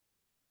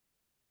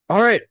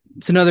All right,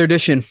 it's another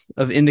edition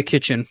of In the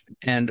Kitchen.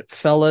 And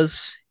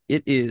fellas,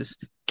 it is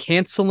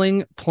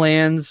canceling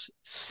plans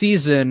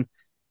season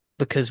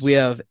because we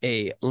have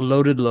a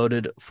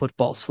loaded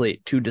football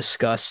slate to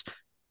discuss.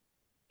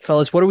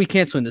 Fellas, what are we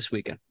canceling this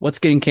weekend? What's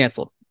getting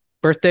canceled?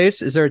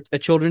 Birthdays? Is there a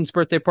children's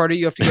birthday party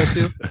you have to go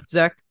to,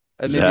 Zach?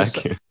 Maybe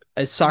Zach.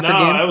 a soccer No,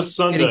 game that was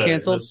getting Sunday.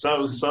 canceled? That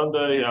was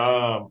Sunday.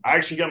 I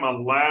actually got my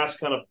last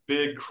kind of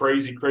big,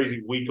 crazy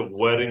week of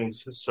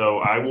weddings. So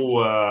I will.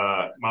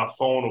 My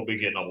phone will be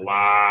getting a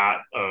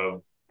lot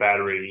of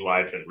battery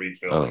life and Oh,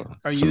 refilling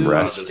Are some you, this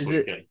rest.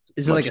 weekend.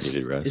 is it like Much needed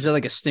is it rest.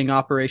 like a sting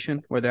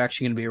operation where they're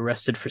actually going to be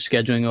arrested for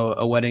scheduling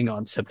a wedding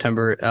on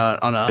September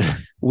on a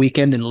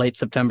weekend in late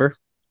September?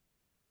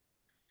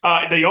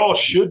 They all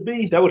should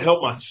be. That would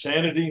help my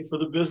sanity for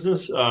the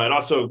business, and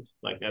also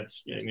like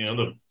that's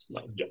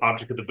the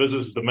object of the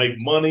business is to make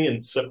money,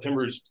 and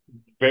September is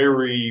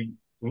very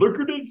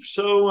lucrative.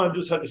 So I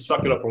just had to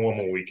suck it up for one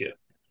more weekend.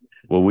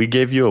 Well, we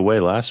gave you away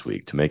last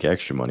week to make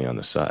extra money on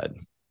the side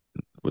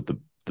with the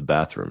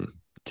bathroom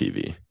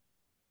TV.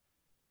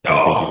 And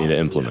I think you need Oh to yeah.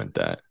 implement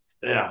that.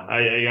 Yeah,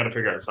 I got to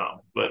figure out something.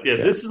 But yeah,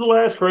 Yeah. this is the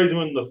last crazy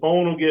one. The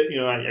phone will get,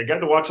 I got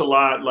to watch a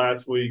lot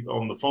last week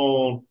on the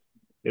phone.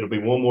 It'll be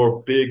one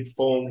more big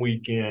phone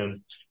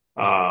weekend.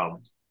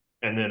 Um,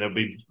 and then it'll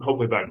be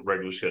hopefully back to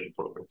regular schedule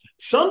program.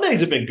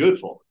 Sundays have been good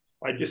for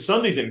me. Like the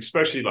Sundays, and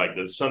especially like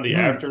the Sunday Hmm.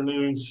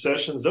 afternoon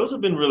sessions, those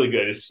have been really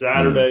good. It's Mm.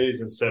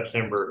 Saturdays in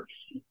September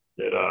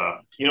that,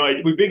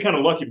 we've been kind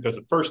of lucky because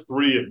the first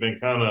three have been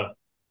kind of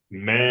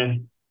meh.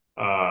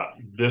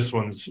 This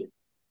one's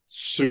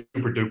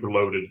super duper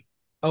loaded.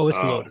 Oh, it's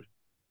uh, loaded.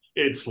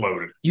 it's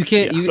loaded. You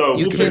can't Yeah. So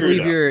you we'll can't figure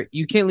it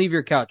leave out.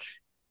 your couch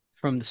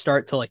from the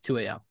start till like 2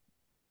 a.m.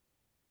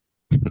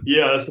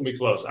 Yeah, that's gonna be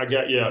close.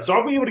 Yeah. So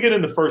I'll be able to get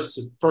in the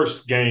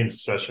first game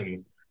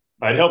session.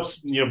 It helps,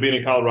 being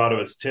in Colorado.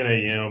 It's 10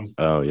 a.m.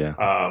 Oh, yeah.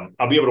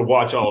 I'll be able to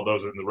watch all of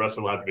those, and the rest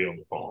will have to be on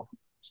the phone.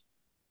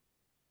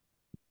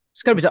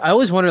 It's gotta be. I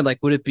always wondered, like,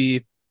 would it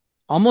be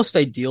almost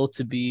ideal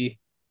to be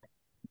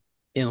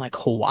in like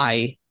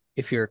Hawaii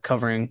if you're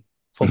covering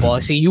football?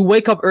 Like, see, you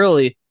wake up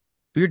early,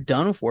 but you're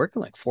done with work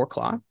at like 4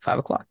 o'clock, 5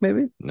 o'clock,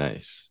 maybe.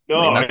 Nice. No,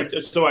 Like,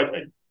 not so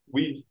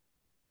we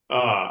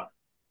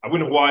I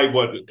went to Hawaii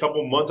a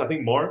couple months, I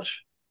think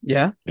March,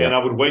 yeah, and Yeah.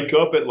 I would wake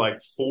up at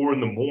like 4 in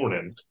the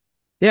morning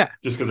yeah,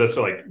 just because that's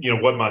like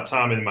what my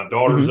time, and my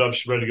daughter's hmm up,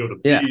 she's ready to go to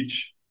the yeah,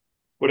 beach.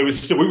 But it was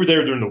still, we were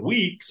there during the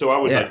week, so I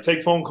would yeah. like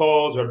take phone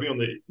calls or I'd be on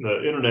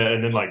the internet,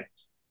 and then like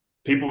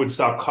people would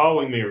stop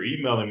calling me or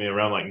emailing me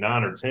around like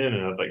 9 or 10,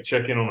 and I'd like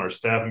check in on our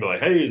staff and be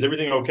like, "Hey, is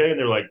everything okay?" And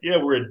they're like, "Yeah,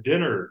 we're at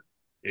dinner,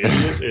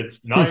 idiot.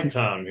 It's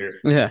nighttime here."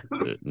 Yeah,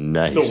 So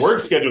Nice. work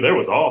schedule there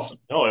was awesome.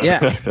 Oh yeah,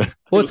 yeah. it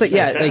Well, it's was like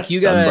yeah, like you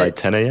fantastic. Done by gotta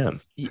 10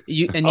 a.m.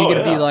 you Oh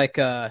gotta be yeah, like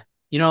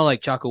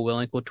like Jocko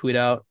Willink will tweet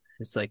out.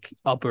 It's like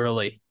up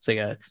early. It's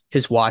like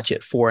his watch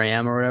at 4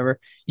 a.m. or whatever.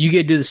 You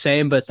get to do the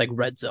same, but it's like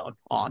red zone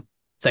on.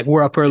 It's like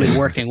we're up early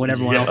working when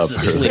everyone else is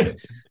Up yes. asleep. early.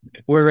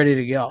 We're ready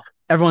to go.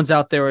 Everyone's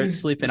out there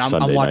sleeping. I'm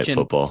Sunday night watching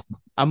football.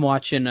 I'm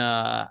watching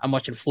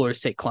Florida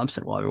State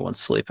Clemson while everyone's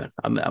sleeping.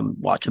 I'm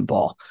watching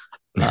ball.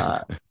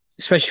 Uh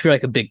Especially if you're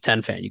like a Big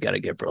Ten fan, you gotta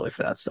get up early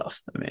for that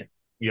stuff. I mean,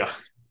 Yeah.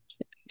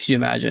 could you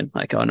imagine?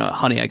 Like, oh no,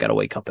 honey, I gotta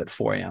wake up at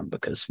 4 a.m.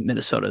 because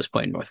Minnesota is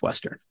playing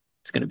Northwestern.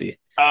 It's gonna be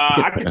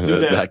I could do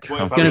That that if it's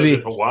I gonna lived counts. be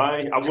in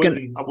Hawaii. I it's gonna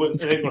wouldn't. I wouldn't.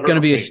 it's It ain't gonna hurt gonna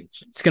my be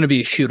feelings. it's gonna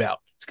be a shootout.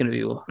 It's gonna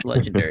be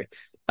legendary.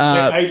 Hey,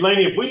 Uh, hey,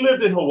 Laney, if we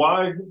lived in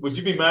Hawaii, would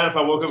you be mad if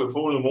I woke up at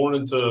 4 in the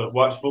morning to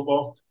watch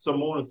football some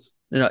mornings?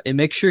 and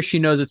make sure she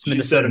knows it's She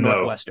Minnesota said no.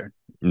 Northwestern.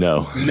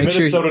 No. Make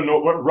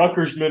sure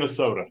Rutgers,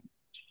 Minnesota.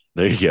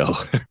 There you go.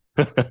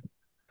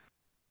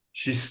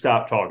 She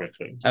stopped talking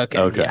to me. okay,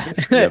 Okay. yeah,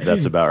 Yep,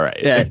 that's about right.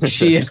 yeah.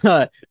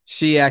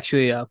 She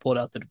actually pulled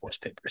out the divorce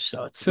papers,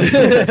 so it's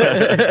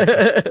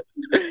it's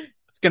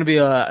gonna be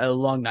a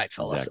long night,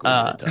 fellas.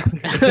 Exactly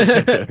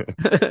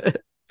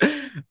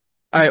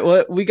All right,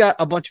 well, we got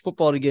a bunch of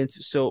football to get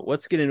into, so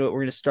let's get into it. We're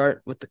going to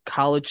start with the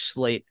college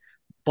slate.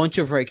 Bunch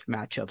of ranked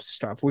matchups to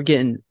start off. We're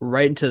getting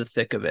right into the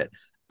thick of it.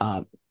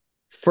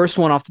 First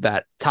one off the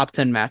bat, top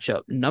 10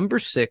 matchup. Number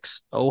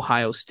 6,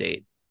 Ohio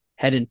State,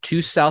 heading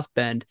to South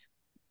Bend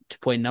to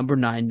play number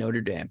 9, Notre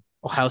Dame.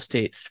 Ohio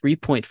State,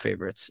 3-point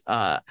favorites.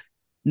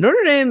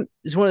 Notre Dame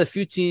is one of the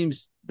few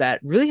teams that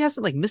really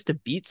hasn't like missed a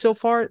beat so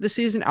far this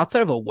season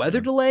outside of a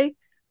weather delay.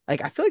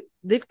 Like I feel like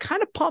they've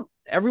kind of pumped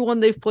everyone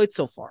they've played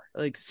so far.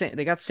 Like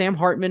they got Sam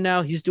Hartman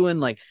now. He's doing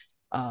like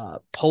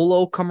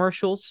polo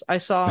commercials. I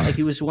saw like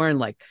he was wearing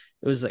like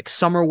it was like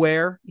summer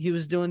wear he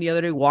was doing the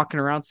other day walking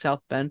around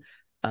South Bend.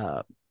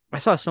 I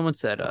saw someone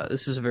said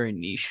this is a very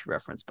niche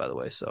reference, by the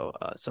way, so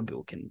some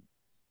people can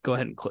go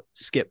ahead and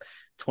skip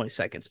 20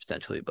 seconds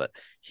potentially, but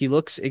he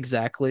looks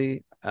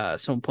exactly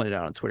someone pointed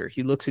out on Twitter,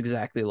 he looks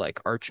exactly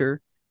like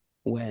Archer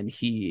when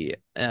he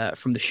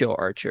from the show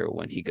Archer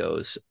when he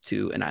goes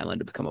to an island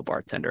to become a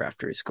bartender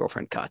after his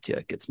girlfriend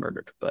Katya gets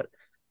murdered. But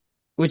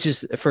which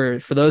is for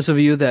those of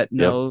you that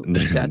Yep. know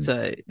that's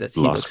he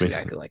Lost looks me.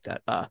 exactly like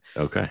that.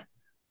 Okay.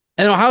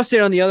 And Ohio State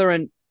on the other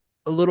end,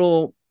 a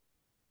little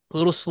a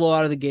little slow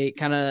out of the gate.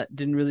 Kind of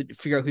didn't really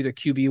figure out who their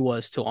QB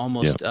was till Yeah.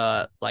 almost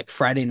like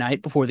Friday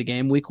night before the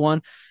game, week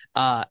 1.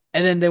 And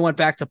then they went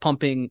back to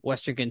pumping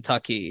Western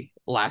Kentucky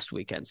last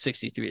weekend,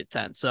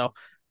 63-10. So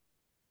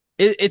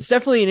it's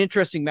definitely an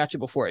interesting matchup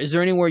before. Is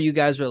there anywhere you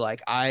guys are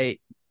like, I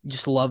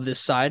just love this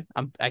side?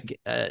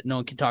 No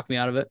one can talk me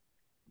out of it.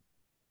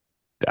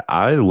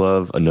 I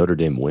love a Notre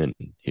Dame win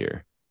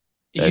here.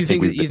 I You think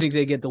think we've that been, you think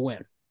they get the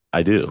win?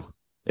 I do.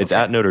 It's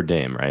Okay, at Notre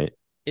Dame, right?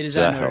 it is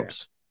So at that Notre Dame.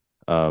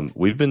 helps.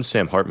 We've been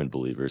Sam Hartman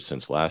believers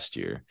since last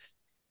year,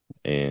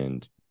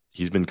 and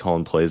he's been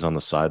calling plays on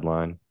the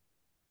sideline.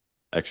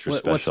 Extra What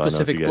special. I don't know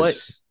if you specific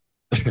guys.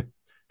 plays?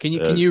 Can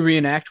you uh, can you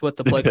reenact what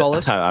the play call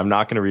is? I'm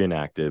not going to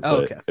reenact it,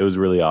 Oh, but okay. it was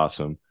really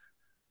awesome.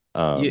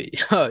 Oh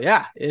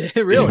yeah,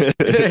 really.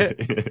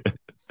 It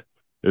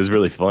was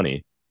really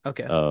funny.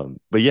 Okay.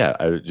 But yeah,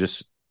 I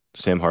just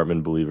Sam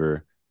Hartman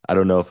believer. I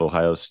don't know if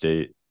Ohio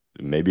State,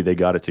 maybe they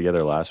got it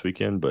together last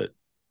weekend, but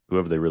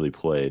whoever they really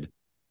played,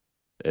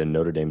 and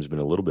Notre Dame's been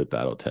a little bit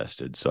battle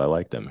tested, so I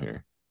like them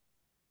here.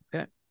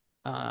 Okay.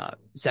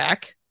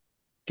 Zach,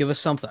 give us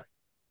something.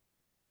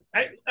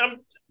 I, I'm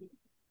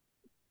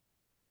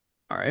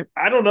All right.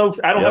 I don't know.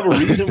 I don't Yep. have a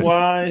reason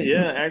why.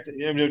 Yeah,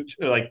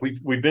 like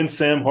we've been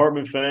Sam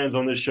Hartman fans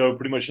on this show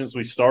pretty much since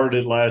we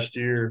started last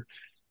year.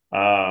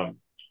 Um,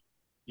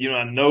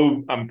 I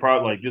know I'm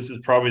probably like this is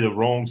probably the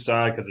wrong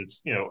side because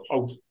it's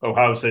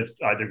Ohio State's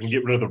either can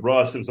get rid of the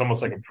rust. It was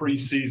almost like a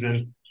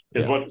preseason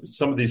is Yeah. what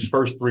some of these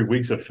first 3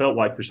 weeks have felt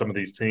like for some of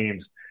these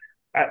teams.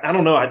 I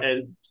don't know.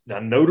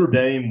 Notre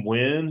Dame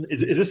win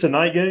is this a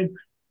night game?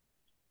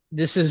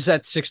 This is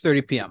at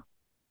 6:30 p.m.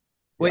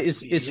 Wait,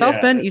 is South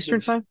Yeah, Bend Eastern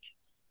time?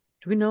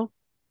 Do we know?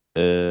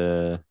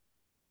 Uh,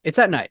 It's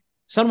at night.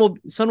 Sun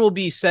will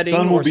be setting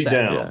sun will or be set.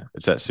 down. yeah,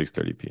 it's at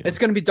 6:30 p.m. It's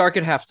going to be dark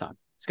at halftime.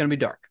 It's going to be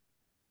dark.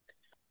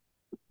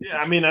 Yeah,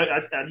 I mean,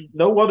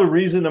 no other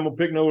reason I'm gonna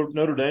pick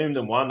Notre Dame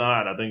than why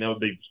not? I think that would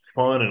be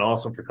fun and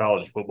awesome for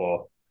college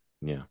football.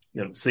 Yeah,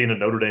 Seeing a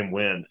Notre Dame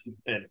win,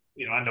 and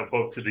I know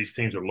both of these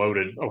teams are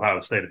loaded. Ohio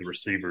State at the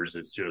receivers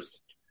is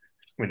just,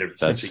 I mean, they're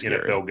that's essentially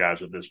scary. NFL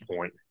guys at this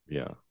point.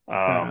 Yeah. Fair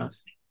Um, enough.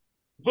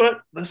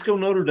 but let's go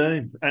Notre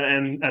Dame,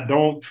 and I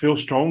don't feel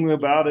strongly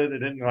about it.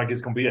 It isn't like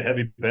it's gonna be a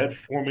heavy bet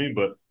for me,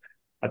 but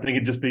I think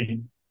it'd just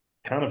be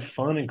kind of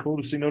fun and cool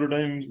to see Notre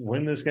Dame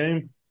win this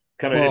game.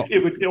 Kind of, Well, it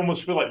would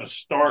almost feel like the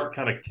start,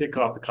 kind of kick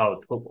off the college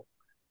football.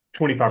 Yeah.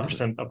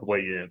 25% of the way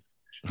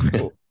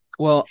in.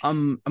 well,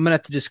 I'm gonna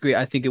have to disagree.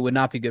 I think it would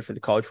not be good for the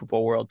college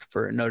football world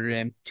for Notre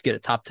Dame to get a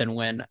top 10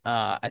 win.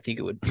 I think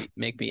it would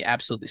make me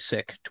absolutely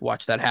sick to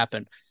watch that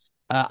happen.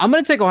 I'm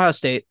gonna take Ohio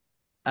State.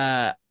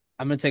 I'm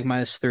gonna take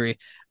 -3.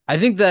 I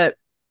think that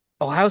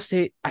Ohio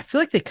State. I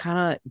feel like they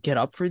kind of get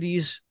up for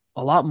these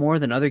a lot more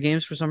than other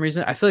games for some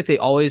reason. I feel like they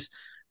always,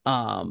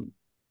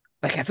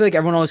 I feel like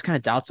everyone always kind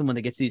of doubts them when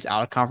they get to these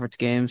out of conference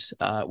games,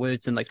 whether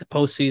it's in like the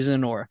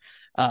postseason or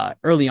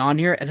early on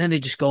here, and then they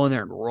just go in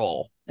there and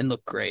roll and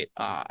look great.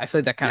 I feel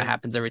like that kind of Yeah.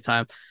 happens every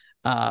time.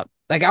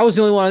 Like I was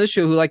the only one on this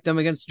show who liked them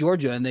against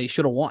Georgia, and they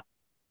should have won,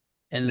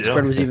 and the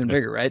spread Yeah. was even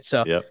bigger, right?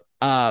 So, Yep.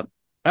 uh,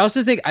 I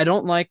also think I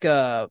don't like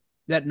that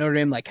Notre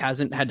Dame like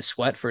hasn't had to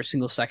sweat for a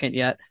single second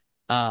yet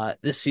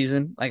this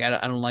season. Like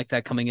I don't like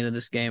that coming into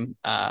this game.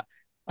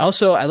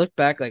 Also, I look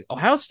back like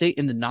Ohio State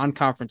in the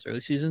non-conference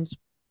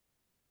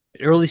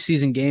early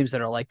season games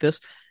that are like this,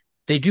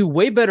 they do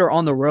way better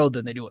on the road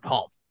than they do at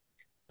home.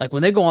 Like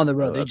when they go on the Oh,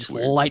 road, they that's just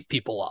weird. light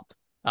people up.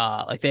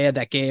 Like they had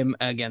that game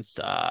against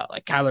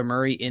like Kyler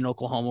Murray in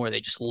Oklahoma where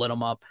they just lit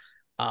them up.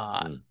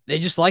 They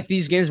just like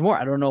these games more.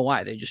 I don't know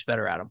why. They just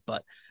better at them.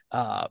 But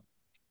I'm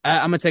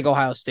gonna take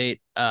Ohio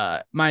State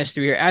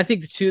 -3 here. I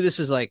think the two. This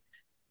is like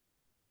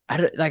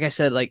like I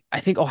said, like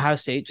I think Ohio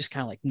State just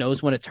kind of like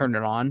knows when to turn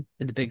it on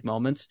in the big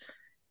moments.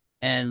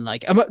 And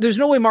like, there's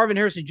no way Marvin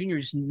Harrison Jr.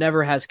 just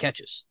never has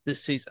catches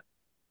this season.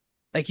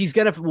 Like he's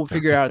gonna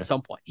figure it out at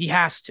some point. He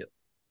has to.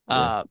 Yeah.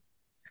 Uh,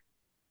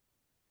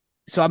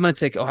 so I'm gonna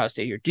take Ohio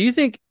State here. Do you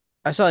think?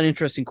 I saw an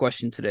interesting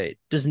question today.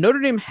 Does Notre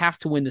Dame have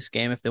to win this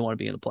game if they want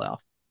to be in the playoff?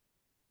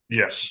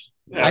 Yes.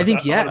 I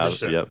think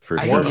yes. 100%. Yep, for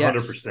I More think than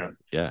yes. 100%.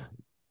 Yeah.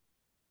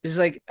 It's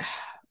like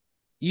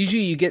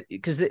usually you get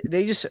because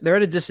they're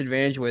at a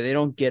disadvantage where they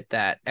don't get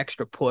that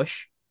extra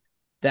push,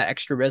 that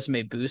extra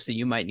resume boost that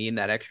you might need in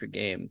that extra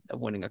game of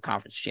winning a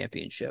conference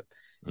championship.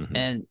 Mhm.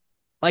 And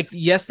like,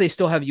 yes, they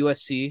still have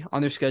USC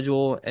on their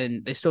schedule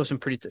and they still have some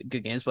pretty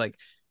good games. But like,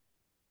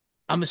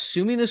 I'm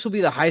assuming this will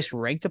be the highest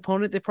ranked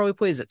opponent they probably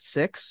play is at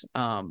 6.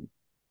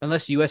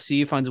 Unless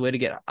USC finds a way to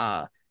get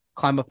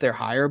climb up there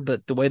higher.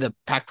 But the way the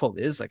Pac-12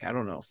 is, like, I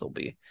don't know if they'll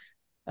be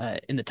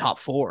in the top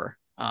 4.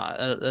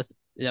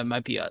 That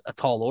might be a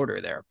tall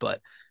order there,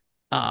 but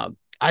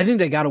I think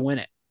they got to win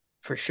it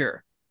for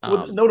sure.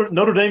 Well,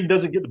 Notre Dame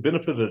doesn't get the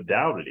benefit of the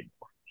doubt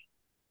anymore.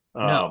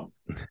 No.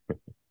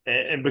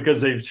 And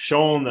because they've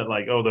shown that,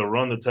 like, they'll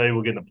run the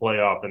table, get in the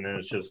playoff, and then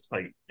it's just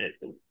like it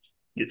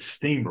gets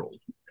steamrolled.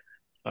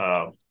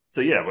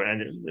 So yeah,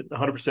 and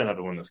 100% have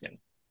to win this game.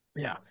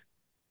 Yeah.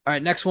 All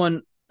right, next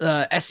one,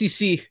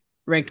 SEC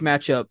ranked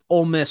matchup.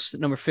 Ole Miss,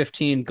 number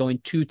 15, going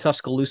to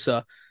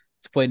Tuscaloosa.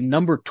 to play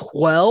number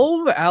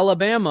 12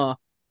 Alabama.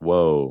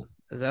 Whoa.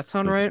 Does that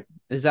sound right?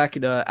 Is Zach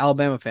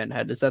Alabama fan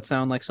head? Does that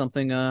sound like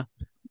something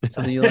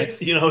something you like?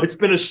 It's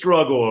been a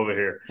struggle over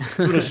here. It's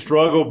been a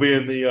struggle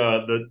being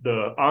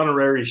the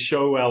honorary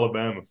show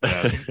Alabama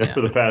fan Yeah.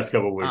 for the past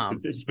couple of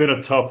weeks. It's been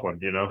a tough one,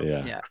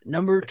 Yeah.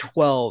 Number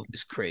 12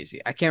 is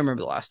crazy. I can't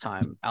remember the last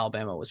time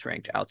Alabama was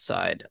ranked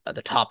outside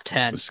the top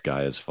 10. The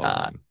sky is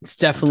falling. It's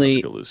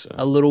definitely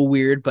a little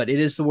weird, but it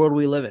is the world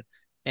we live in.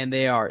 And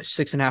they are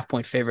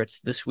 6.5-point favorites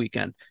this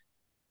weekend.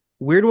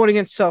 Weird one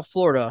against South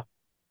Florida.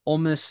 Ole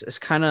Miss has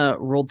kind of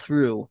rolled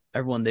through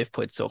everyone they've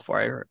played so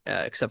far,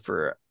 except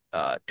for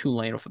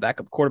Tulane with a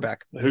backup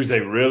quarterback. Who's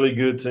a really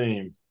good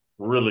team.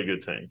 Really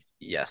good team.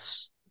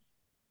 Yes.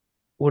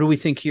 What do we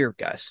think here,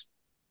 guys?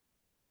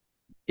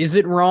 Is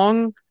it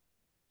wrong?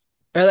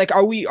 Like,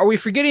 are we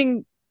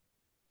forgetting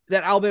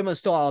that Alabama is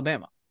still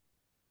Alabama?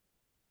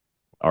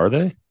 Are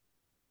they?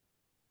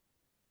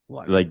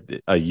 Well, like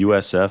a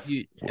USF,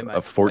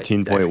 a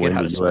 14-point win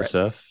to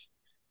USF?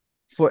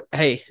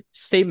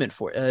 Statement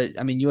for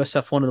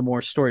USF, one of the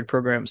more storied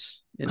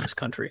programs in this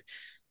country.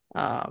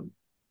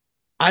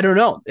 I don't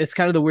know. It's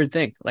kind of the weird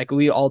thing. Like,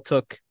 we all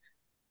took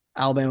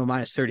Alabama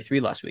minus 33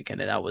 last weekend,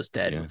 and that was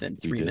dead within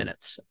 3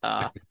 minutes.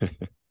 I'm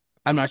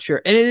not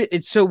sure. And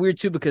it's so weird,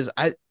 too, because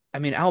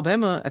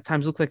Alabama at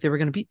times looked like they were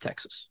going to beat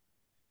Texas,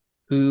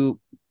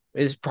 who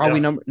is probably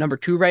number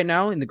 2 right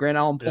now in the Grand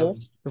Island poll,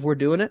 if we're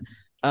doing it.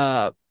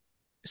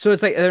 So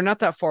it's like they're not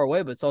that far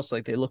away, but it's also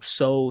like they look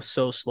so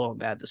slow and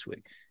bad this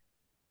week.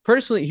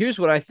 Personally, here's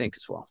what I think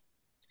as well.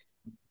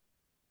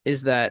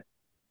 Is that,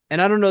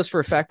 and I don't know this for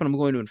a fact, but I'm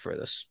going to infer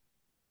this.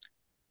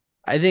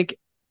 I think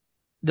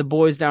the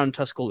boys down in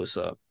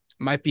Tuscaloosa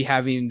might be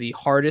having the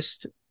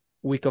hardest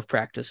week of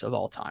practice of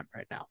all time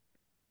right now.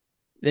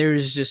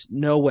 There's just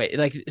no way.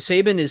 Like,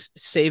 Saban is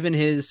saving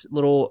his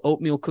little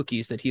oatmeal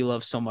cookies that he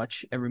loves so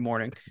much every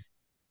morning,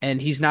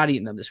 and he's not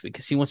eating them this week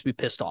because he wants to be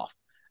pissed off.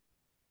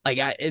 Like,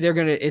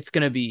 it's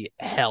gonna be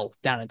hell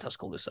down in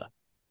Tuscaloosa.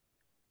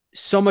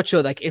 So much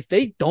so, like, if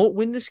they don't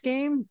win this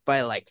game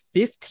by like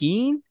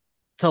 15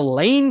 to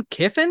Lane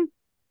Kiffin,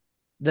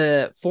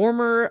 the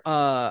former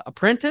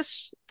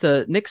apprentice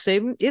to Nick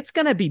Saban, it's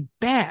gonna be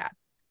bad.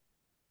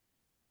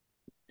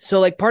 So,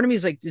 like, part of me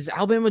is like, is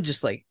Alabama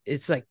just like,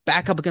 it's like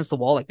back up against the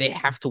wall, like they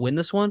have to win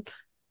this one,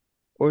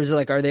 or is it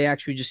like, are they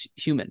actually just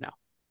human now?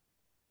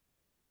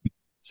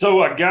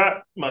 So I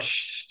got my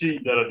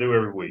sheet that I do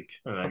every week,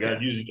 and I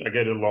get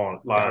it line.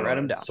 Write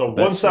them down. So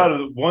one side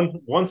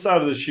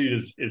of the sheet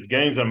is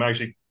games I'm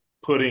actually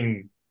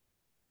putting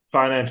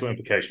financial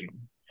implication on.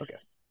 Okay.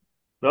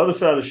 The other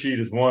side of the sheet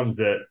is ones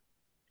that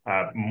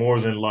I more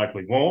than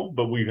likely won't,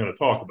 but we're going to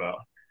talk about.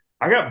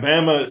 I got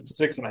Bama at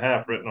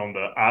 6.5 written on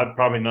I'm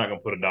probably not going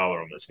to put $1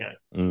 on this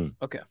game.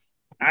 Okay.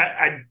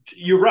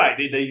 You're right.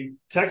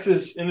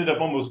 Texas ended up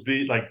almost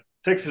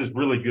Texas is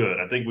really good.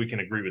 I think we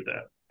can agree with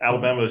that.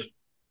 Alabama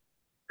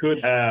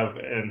could have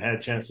and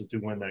had chances to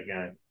win that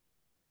game.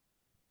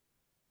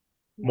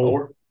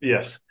 More?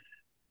 Yes.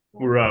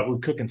 We're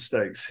cooking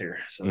steaks here.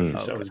 So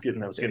I was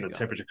getting the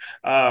temperature.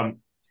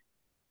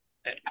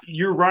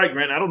 You're right,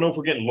 Grant. I don't know if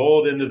we're getting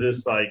lulled into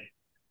this like,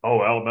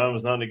 oh,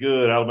 Alabama's not any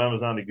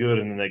good,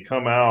 and then they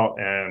come out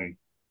and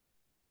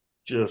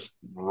just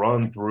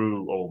run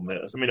through Ole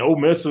Miss. Ole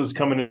Miss was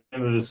coming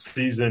into this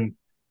season,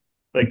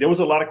 like, there was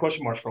a lot of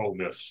question marks for Ole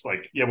Miss.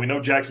 Like, yeah, we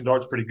know Jackson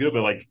Dart's pretty good,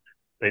 but like,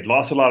 they'd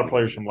lost a lot of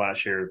players from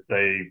last year.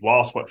 They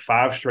lost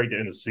 5 straight to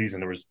end the season.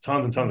 There was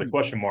tons and tons of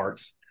question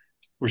marks.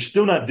 We're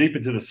still not deep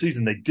into the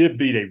season. They did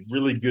beat a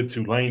really good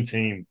Tulane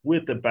team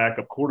with the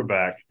backup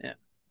quarterback. Yeah.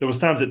 There was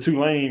times that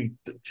Tulane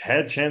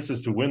had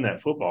chances to win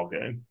that football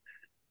game.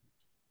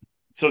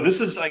 So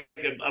this is like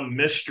a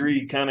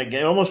mystery kind of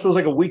game. It almost feels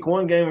like a week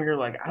 1 game where you're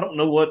like, I don't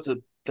know what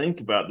to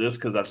think about this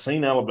because I've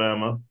seen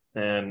Alabama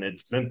and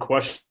it's been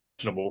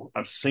questionable.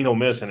 I've seen Ole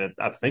Miss and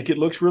I think it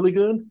looks really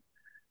good.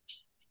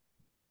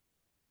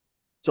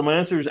 So my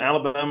answer is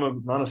Alabama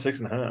minus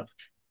 6.5.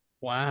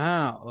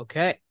 Wow.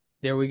 Okay.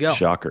 There we go.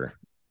 Shocker.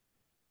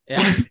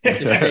 Yeah.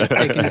 Just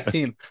taking his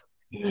team.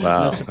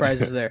 Wow. No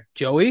surprises there.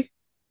 Joey?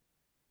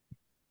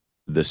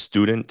 The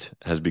student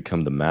has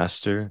become the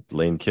master.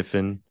 Lane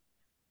Kiffin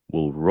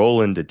will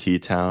roll into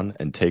T-Town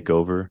and take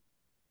over,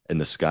 and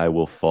the sky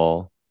will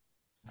fall.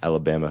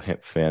 Alabama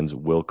fans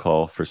will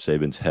call for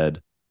Saban's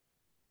head.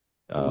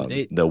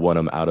 They'll want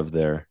him out of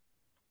there.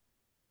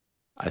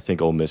 I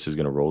think Ole Miss is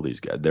going to roll these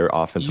guys. Their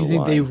offensive line. You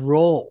think they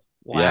roll?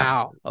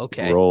 Wow. Yeah.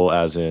 Okay. Roll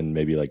as in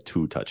maybe like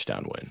 2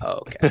 touchdown win.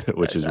 Oh, okay.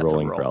 Which is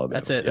rolling for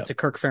Alabama. That's a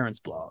Kirk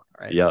Ferentz blowout,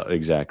 right? Yeah,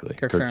 exactly.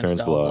 Kirk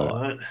Ferentz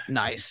blowout.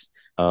 Nice.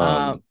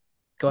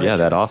 Go ahead. Yeah,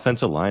 that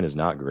offensive line is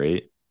not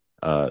great.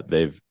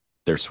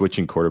 They're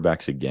switching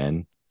quarterbacks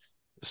again,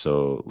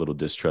 so a little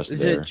distrust there.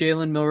 Is it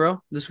Jalen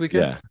Milroe this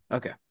weekend? Yeah.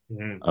 Okay.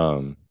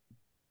 Mm-hmm.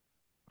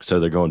 So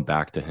they're going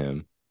back to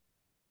him.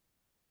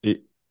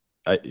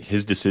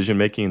 His decision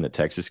making in the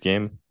Texas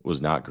game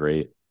was not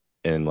great,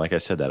 and like I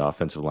said, that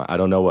offensive line. I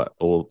don't know what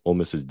Ole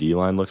Miss's D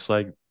line looks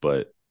like,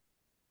 but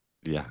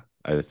yeah,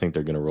 I think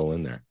they're going to roll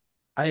in there.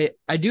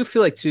 I do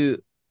feel like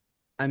too.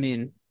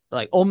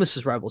 like Ole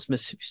Miss's rival is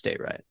Mississippi State,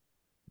 right?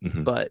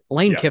 Mhm. But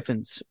Lane Yeah.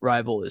 Kiffin's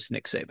rival is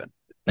Nick Saban.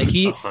 Like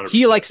he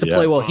 100%. likes to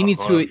play Yeah. well. He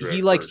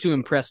likes to 100%.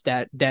 impress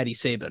Daddy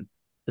Saban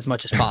as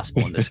much as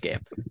possible in this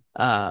game.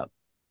 God,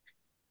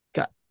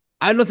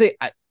 I don't think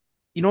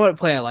you know what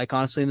play I like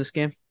honestly in this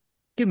game?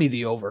 Give me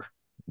the over.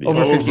 The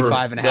Over over.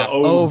 55 and a The half.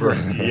 over.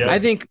 Over. Yep. I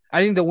think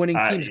the winning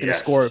team is going to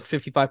Yes. score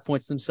 55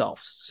 points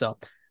themselves. So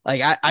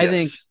like I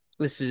think Yes.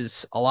 this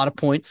is a lot of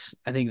points.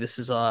 I think this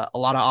is a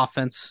lot of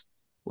offense,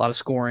 a lot of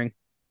scoring,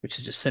 which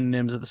is just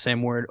synonyms of the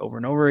same word over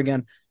and over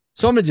again.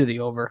 So I'm going to do the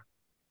over.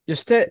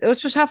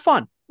 Let's just have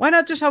fun. Why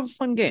not just have a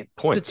fun game?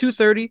 Points. It's a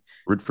 2:30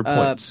 Root for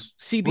points.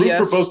 CBS.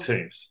 Root for both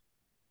teams.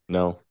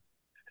 No.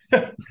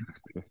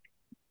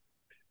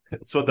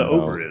 That's what the No.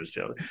 over is,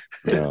 Joey.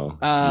 No. You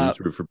just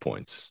root for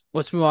points.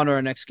 Let's move on to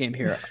our next game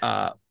here.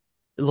 A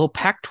little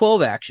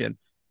Pac-12 action.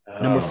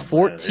 Number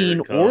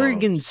 14,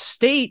 Oregon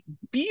State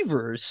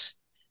Beavers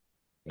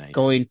Nice.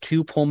 going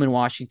to Pullman,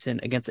 Washington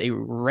against a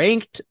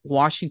ranked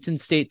Washington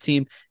State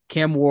team.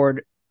 Cam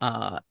Ward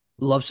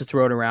loves to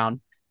throw it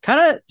around.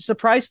 Kind of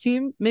surprise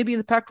team, maybe in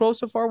the Pac-12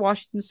 so far.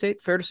 Washington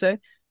State, fair to say.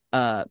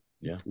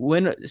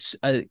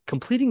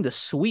 Completing the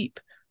sweep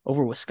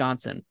over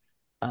Wisconsin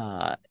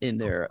in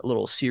their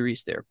little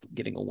series there,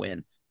 getting a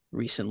win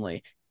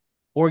recently.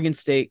 Oregon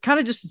State, kind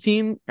of just a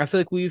team I feel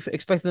like we've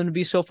expected them to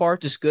be so far,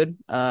 just good.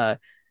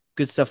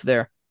 Good stuff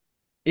there.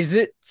 Is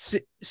it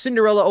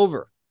Cinderella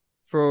over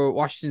for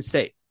Washington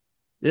State,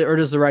 or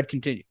does the ride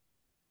continue?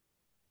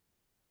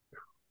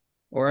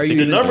 Or are you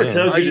The even number saying-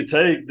 tells are you you-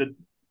 to take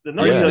the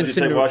number you tells you to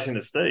even take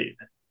Washington State.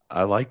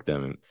 I like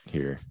them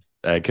here.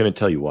 I couldn't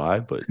tell you why,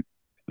 but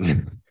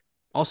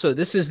Also,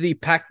 this is the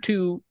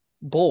Pac-2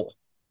 Bowl.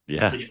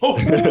 yeah.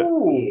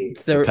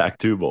 It's The their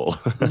Pac-2 Bowl.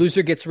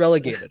 loser gets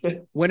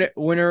relegated.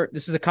 Winner.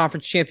 This is a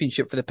conference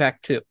championship for the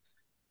Pac-2.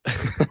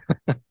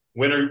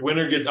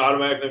 Winner gets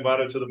automatically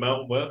invited to the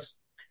Mountain West.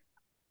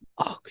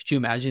 Oh, could you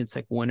imagine? It's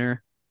like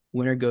winner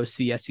goes to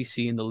the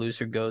SEC and the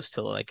loser goes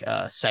to like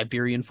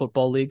Siberian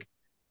Football League.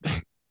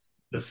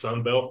 The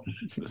Sun Belt.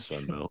 The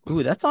Sun Belt.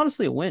 Ooh, that's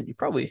honestly a win. You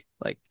probably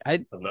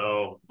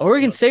No.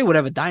 Oregon State would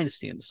have a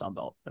dynasty in the Sun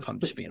Belt if I'm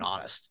just being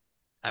honest.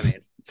 I mean,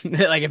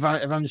 like if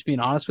I'm just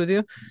being honest with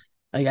you,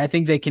 like I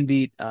think they can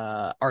beat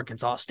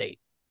Arkansas State.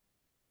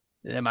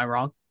 Am I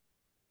wrong?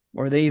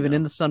 Or are they even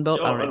in the Sun Belt?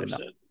 I don't even know.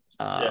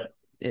 Yeah.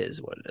 It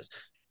is what it is.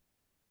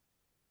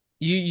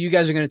 You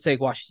guys are going to take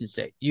Washington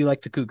State. You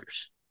like the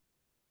Cougars.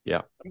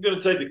 I'm going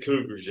to take the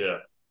Cougars, yeah.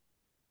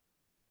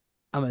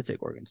 I'm going to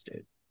take Oregon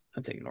State.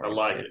 I'm taking I Oregon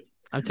like State. it.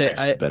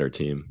 I'm Better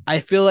team. I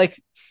feel like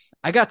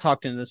I got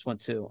talked into this one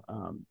too.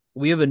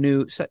 We have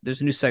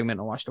there's a new segment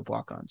on Washed Up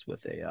Walk-Ons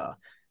with a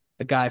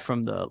guy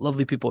from the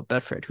lovely people at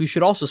Betfred who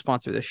should also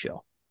sponsor this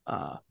show,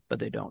 but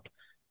they don't.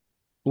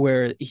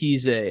 Where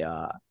he's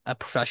a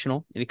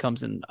professional and he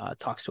comes and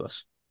talks to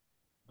us,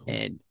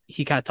 and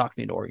he kind of talked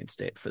me into Oregon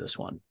State for this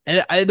one.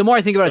 And the more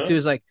I think about it too,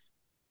 is like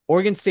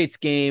Oregon State's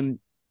game.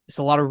 It's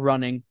a lot of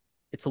running.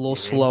 It's a little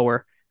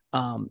slower.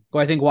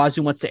 I think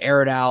Wazoo wants to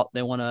air it out.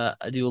 They want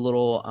to do a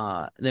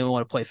little. They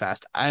want to play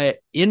fast.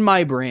 In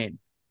my brain,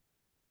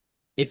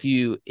 it's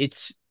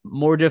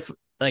more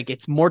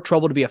it's more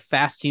trouble to be a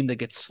fast team that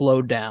gets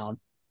slowed down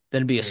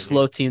than to be a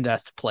slow team that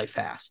has to play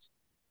fast.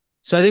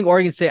 So I think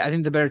Oregon State. I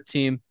think the better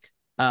team.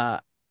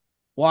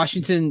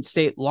 Washington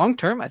State long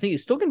term, I think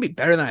it's still going to be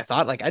better than I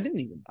thought. Like I don't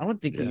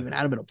think we even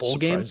had them in a bowl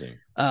game.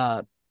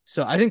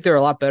 So I think they're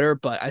a lot better,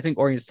 but I think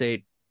Oregon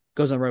State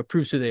goes on the road,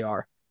 proves who they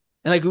are.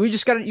 And like you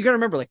got to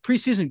remember, like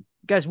preseason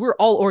guys, we're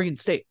all Oregon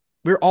State.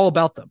 We're all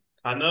about them.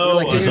 I know.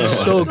 Like, they're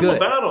so good.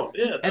 About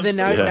them. Yeah, and then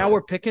now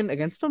we're picking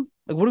against them.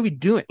 Like what are we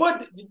doing?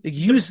 But like,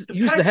 use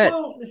the head.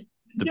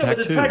 The Pac-12,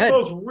 but the Pac-12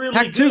 is really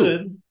Pac-2.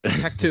 good.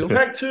 Pac-2. The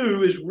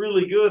Pac-2 is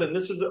really good, and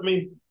this is, I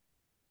mean,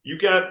 you're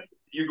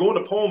going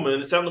to Pullman.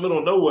 It's out in the middle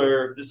of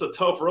nowhere. This is a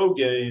tough road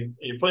game, and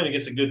you're playing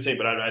against a good team.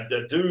 But I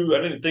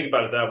didn't think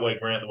about it that way,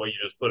 Grant, the way you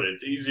just put it.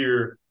 It's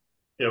easier.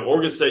 You know,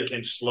 Oregon State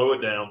can slow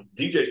it down.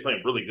 DJ's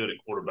playing really good at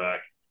quarterback.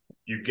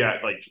 You got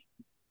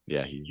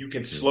you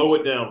can slow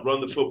it down,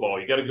 run the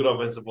football. You got a good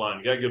offensive line.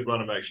 You got a good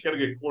running backs. You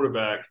got a good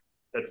quarterback.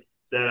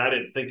 That I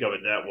didn't think of it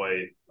that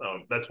way.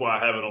 That's why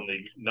I have it on the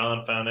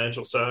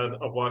non-financial side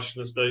of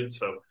Washington State.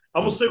 So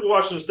I'm gonna stick with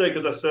Washington State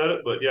because I said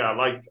it. But yeah, I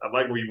like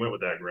where you went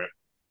with that, Grant.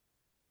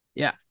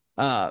 Yeah.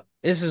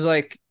 This is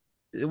like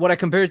what I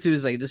compare it to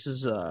is like this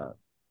is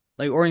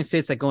like Oregon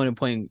State's like going and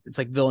playing. It's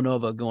like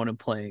Villanova going and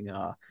playing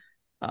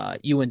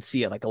UNC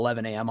at like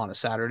 11 a.m. on a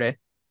Saturday,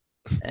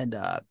 and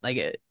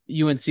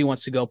UNC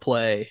wants to go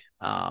play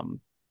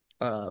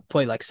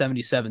like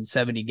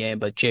 77-70 game,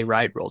 but Jay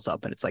Wright rolls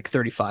up and it's like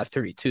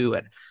 35-32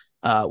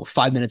 and with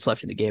 5 minutes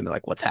left in the game. They're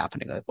like, what's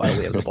happening? Like, why do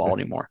we have the ball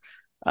anymore?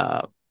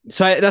 So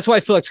that's why I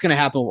feel like it's going to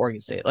happen with Oregon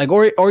State. Like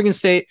Oregon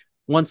State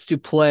wants to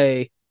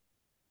play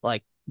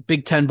like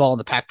Big Ten ball in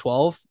the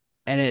Pac-12,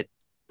 and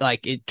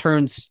it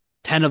turns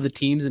 10 of the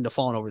teams into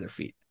falling over their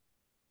feet.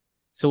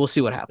 So we'll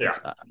see what happens.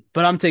 Yeah.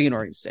 But I'm taking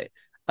Oregon State.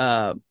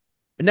 The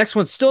next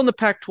one's still in the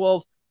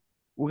Pac-12.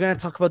 We're going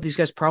to talk about these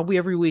guys probably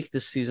every week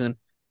this season.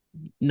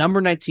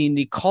 Number 19,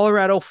 the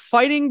Colorado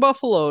Fighting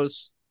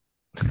Buffaloes,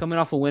 coming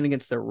off a win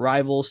against their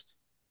rivals.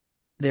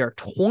 They are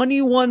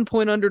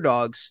 21-point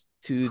underdogs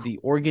to the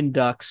Oregon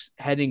Ducks,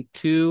 heading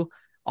to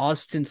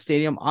Austin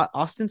Stadium,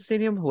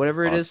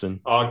 whatever it is.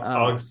 Autzen.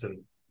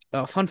 Augston.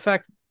 Fun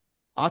fact: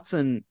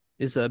 Autzen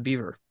is a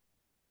beaver.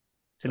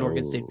 It's an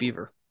Oregon State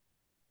beaver.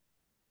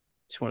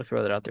 Just want to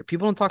throw that out there.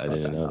 People don't talk about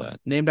that enough.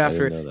 Named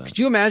after. Could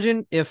you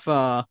imagine if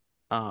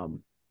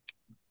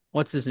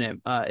what's his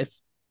name? If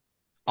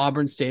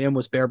Auburn Stadium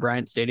was Bear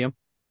Bryant Stadium?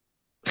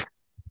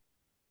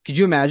 Could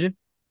you imagine?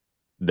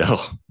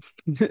 No,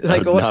 Like,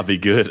 that would not be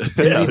good.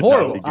 It'd be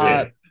horrible.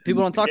 Be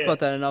People don't talk about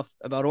that enough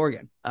about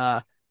Oregon.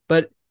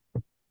 But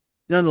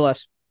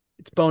nonetheless,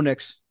 it's Bo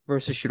Nix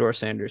versus Shedeur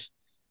Sanders.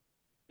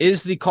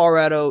 Is the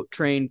Colorado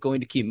train going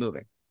to keep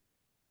moving?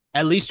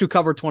 At least to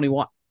cover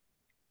 21.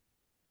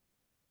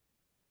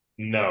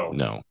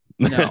 No.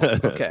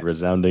 Okay.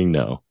 Resounding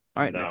no. All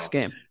right, next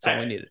game. That's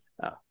all we needed.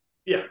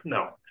 Yeah,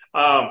 no.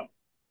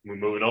 We're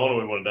moving on, or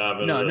we want to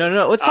dive into this?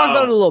 No. Let's talk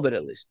about it a little bit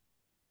at least.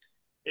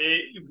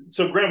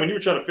 So, Graham, when you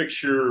were trying to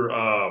fix your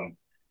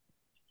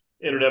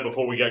internet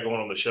before we got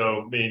going on the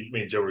show, me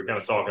and Joe were kind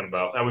of talking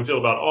about how we feel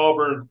about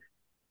Auburn,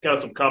 kind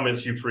of some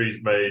comments Hugh Freeze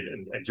made,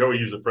 and Joey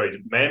used the phrase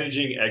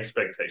managing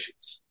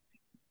expectations.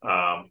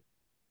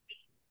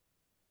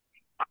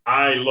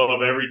 I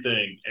love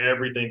everything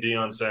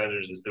Deion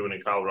Sanders is doing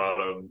in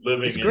Colorado,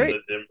 living in the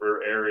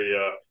Denver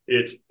area.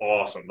 It's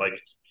awesome. Like,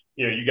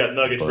 you got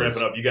Nuggets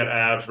wrapping up, you got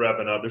Avs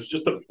wrapping up. There's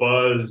just a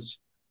buzz.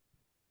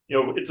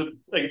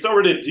 It's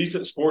already a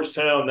decent sports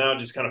town now. It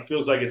just kind of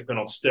feels like it's been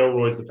on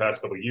steroids the past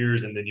couple of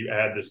years, and then you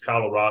add this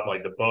Colorado,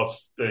 like the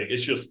Buffs thing.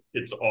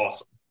 It's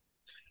awesome.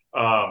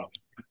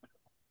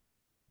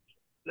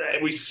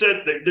 We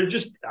said they're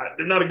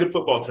not a good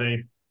football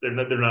team. They're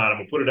not. I'm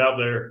gonna put it out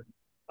there.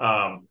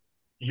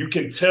 You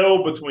can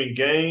tell between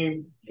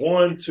game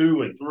 1,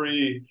 2, and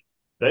 3,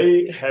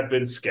 they have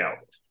been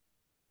scouted.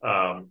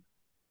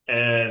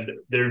 And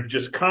they're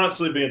just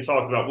constantly being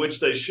talked about, which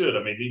they should.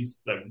 I mean,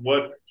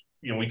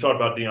 we talked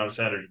about Deion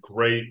Sanders,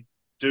 great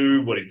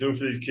dude, what he's doing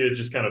for these kids,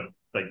 just kind of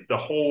like the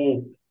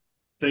whole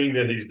thing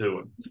that he's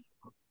doing.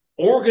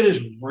 Oregon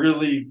is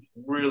really,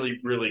 really,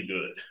 really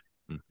good.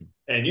 Mm-hmm.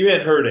 And you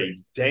had heard a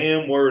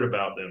damn word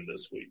about them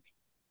this week.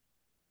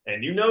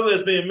 And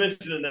that's being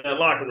mentioned in that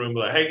locker room,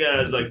 like, hey,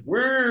 guys, like,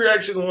 we're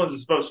actually the ones that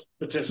supposed to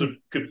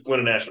potentially could win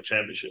a national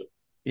championship.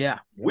 Yeah.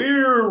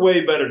 We're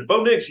way better.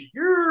 Bo Nix,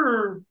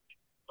 you're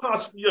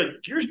supposed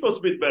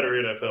to be the better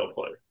NFL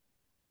player.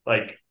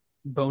 Like,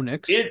 Bo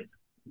Nix?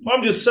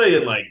 I'm just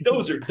saying, like,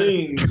 those are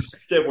things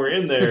that were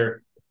in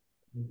there.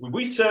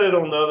 We said it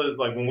on the other,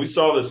 like, when we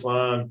saw this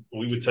line,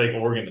 we would take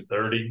Oregon to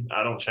 30.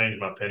 I don't change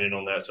my opinion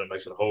on that, so it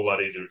makes it a whole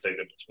lot easier to take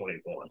them to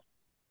 21.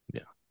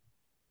 Yeah.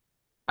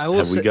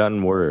 Have we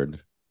gotten word?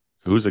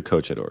 Who's the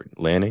coach at Oregon?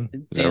 Lanning?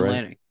 Is that right?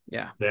 Lanning.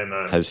 Yeah.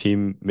 Has he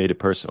made it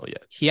personal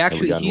yet?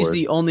 He's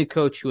the only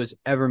coach who has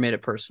ever made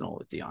it personal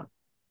with Deion.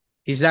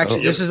 He's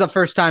actually this is the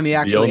first time he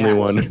actually the only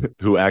one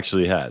who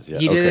actually has. Yeah.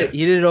 He did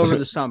it over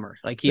the summer.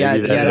 Like he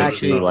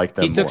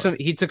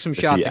took some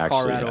shots at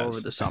Colorado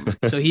over the summer.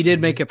 So he did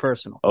make it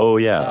personal. Oh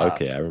yeah.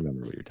 Okay. I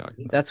remember what you're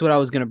talking about. That's what I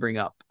was going to bring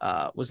up.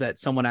 Was that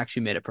someone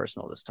actually made it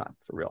personal this time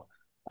for real?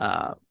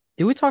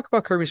 Did we talk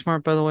about Kirby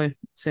Smart, by the way,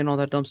 saying all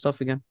that dumb stuff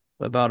again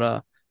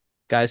about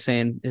guys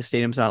saying his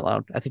stadium's not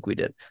allowed? I think we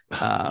did.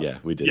 Yeah,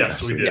 we did.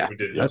 Yes, we did. Yeah. We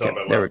did. Okay,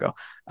 there we go.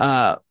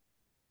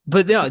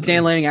 But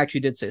Dan Lanning actually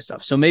did say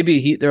stuff. So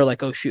maybe they're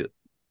like, oh, shoot,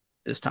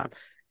 this time.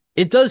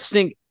 It does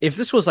stink. If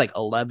this was like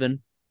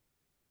 11,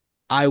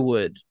 I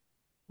would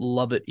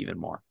love it even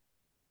more.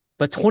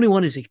 But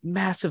 21 is a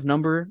massive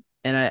number,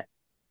 and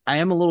I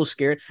am a little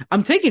scared.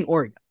 I'm taking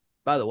Oregon,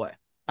 by the way.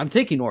 I'm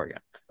taking Oregon.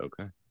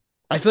 Okay.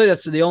 I feel like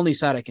that's the only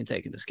side I can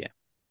take in this game.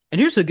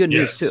 And here's the good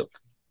news, too.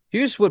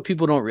 Here's what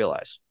people don't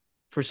realize.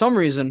 For some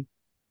reason,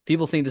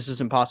 people think this is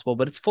impossible,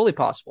 but it's fully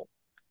possible.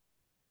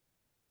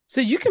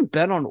 So you can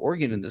bet on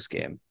Oregon in this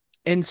game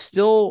and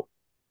still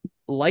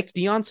like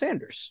Deion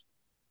Sanders.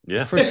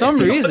 Yeah. For some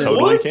reason.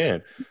 Totally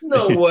can.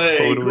 No way,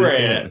 totally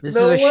Grant. This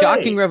is a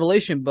shocking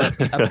revelation, but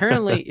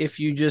apparently if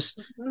you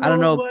just,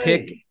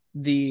 pick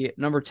the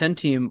number 10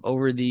 team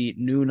over the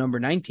new number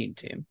 19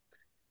 team,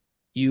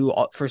 you,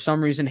 for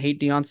some reason, hate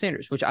Deion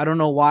Sanders, which I don't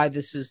know why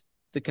this is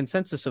the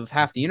consensus of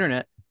half the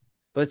internet,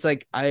 but it's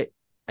like, I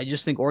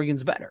just think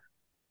Oregon's better.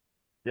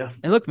 Yeah.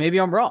 And look, maybe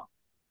I'm wrong.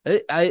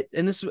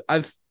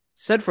 I've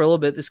said for a little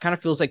bit, this kind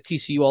of feels like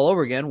TCU all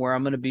over again, where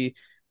I'm going to be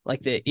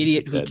like the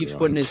idiot who keeps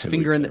putting his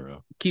finger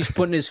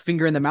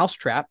in the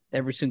mousetrap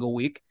every single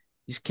week.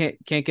 He just can't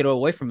get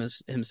away from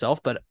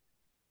himself. But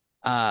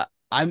I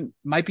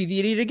might be the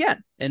idiot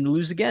again and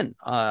lose again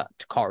to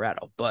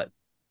Colorado. But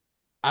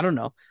I don't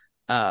know.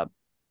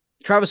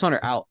 Travis Hunter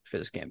out for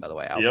this game, by the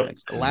way.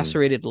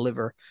 Lacerated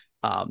liver,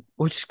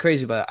 which is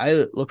crazy. But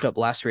I looked up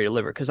lacerated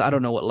liver because I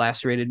don't know what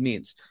lacerated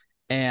means,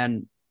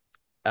 and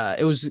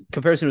it was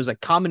comparison. It was like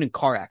common in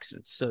car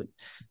accidents. So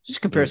just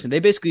comparison. They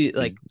basically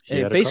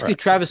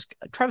Travis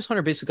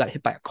Hunter basically got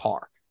hit by a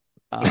car.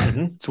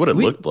 It's what it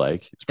we looked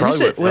like. It's and probably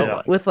this what it with felt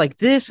like. with like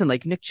this and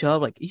like Nick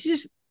Chubb, like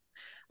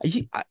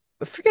I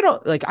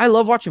forget like I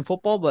love watching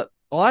football, but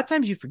a lot of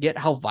times you forget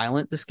how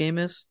violent this game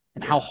is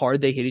and how hard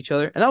they hit each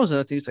other. And that was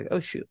another thing. It's like, oh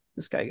shoot,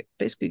 this guy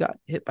basically got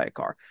hit by a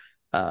car.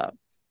 Uh,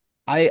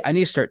 I need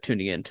to start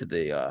tuning into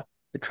the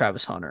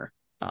Travis Hunter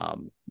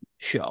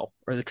show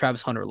or the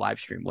Travis Hunter live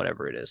stream,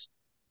 whatever it is,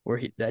 where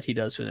he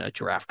does in a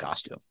giraffe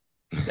costume.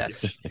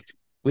 That's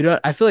we don't.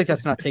 I feel like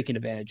that's not taken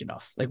advantage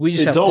enough. Like we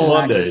just It's have on full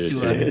access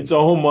Mondays. to It's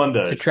on to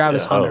Mondays.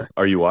 Travis Yeah. Hunter.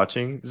 Are you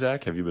watching,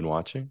 Zach? Have you been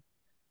watching?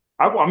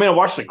 I mean, I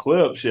watched the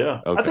clips.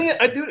 Yeah. I Okay.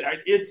 think I do.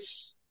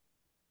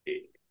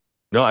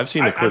 No, I've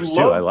seen the I clips too.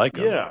 I love, like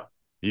him. yeah.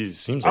 He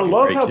seems I like a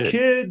love great how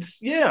kid.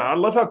 I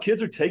love how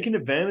kids are taking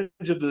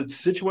advantage of the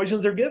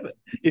situations they're given.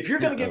 If you're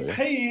going to get yeah.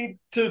 paid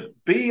to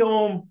be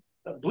on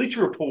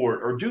Bleacher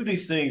Report or do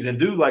these things and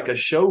do like a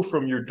show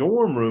from your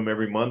dorm room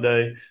every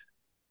Monday,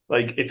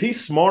 like if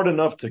he's smart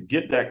enough to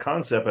get that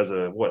concept as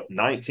a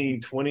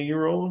 19,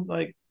 20-year-old,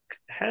 like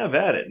have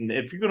at it. And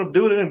if you're going to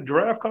do it in a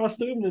giraffe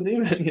costume, then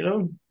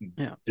even,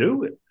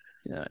 do it.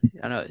 Yeah,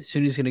 I know. As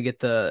soon as he's gonna get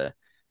the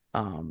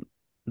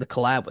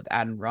collab with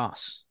Adam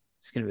Ross,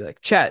 he's gonna be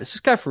like, "Chat, is this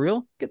guy for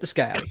real? Get this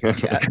guy out of here,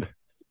 chat."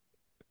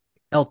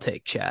 I'll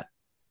take chat.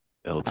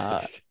 LT.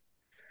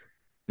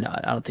 No,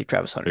 I don't think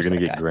Travis Hunter. They're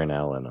gonna get guy. Grant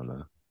Allen on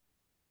the.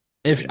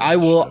 If I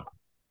will, show.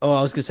 Oh,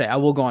 I was gonna say I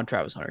will go on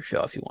Travis Hunter's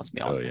show if he wants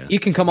me on. Oh yeah, he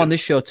can come on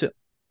this show too.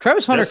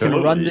 Travis Hunter can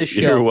run this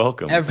show. You're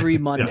welcome. Every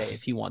Monday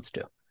if he wants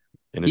to.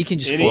 And he can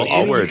just.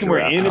 I'll wear a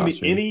giraffe he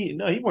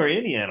can wear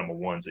any animal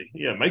onesie.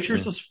 Yeah, make sure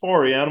it's a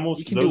safari animals.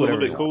 He can do whatever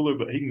a little bit cooler,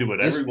 but he can do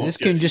whatever he wants.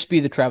 This can just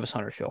be the Travis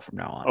Hunter show from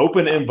now on.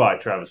 Open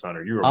invite, Travis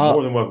Hunter. You are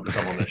more than welcome to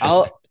come on this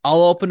show.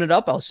 I'll open it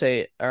up. I'll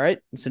say, all right,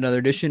 it's another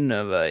edition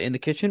of In the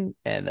Kitchen,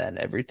 and then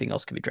everything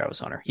else can be Travis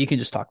Hunter. He can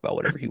just talk about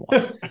whatever he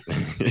wants.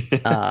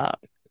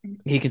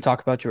 He can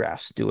talk about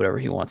giraffes, do whatever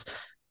he wants.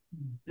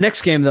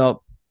 Next game,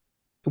 though,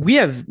 we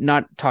have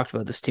not talked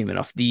about this team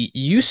enough. The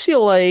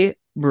UCLA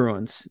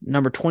Bruins,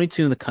 number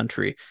 22 in the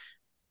country,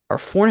 are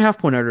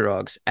 4.5-point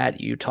underdogs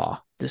at Utah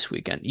this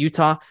weekend.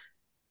 Utah,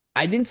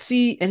 I didn't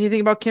see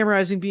anything about Cam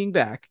Rising being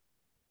back,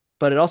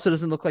 but it also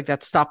doesn't look like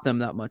that stopped them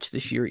that much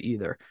this year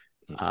either.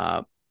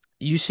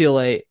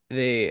 UCLA,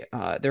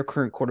 their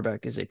current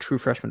quarterback is a true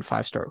freshman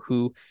 5-star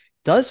who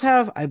does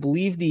have, I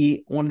believe,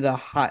 he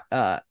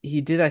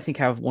did, I think,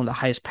 have one of the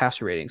highest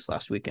passer ratings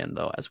last weekend,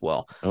 though, as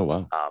well. Oh,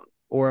 wow.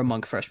 Or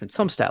among freshmen,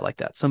 some stat like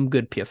that, some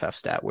good PFF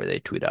stat where they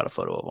tweet out a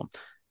photo of him.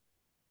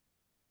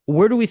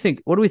 What do we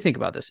think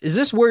about this? Is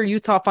this where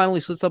Utah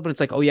finally splits up and it's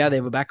like, oh, yeah, they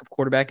have a backup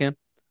quarterback in?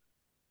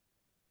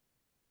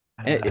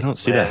 I don't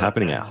see that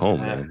happening at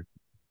home, man.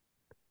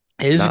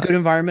 It is a good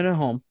environment at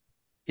home.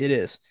 It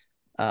is.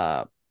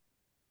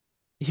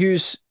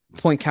 Here's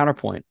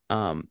counterpoint.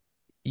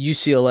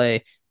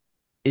 UCLA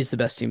is the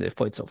best team they've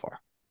played so far.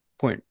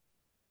 Point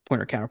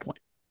or counterpoint.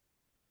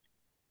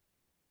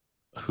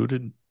 Who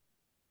did?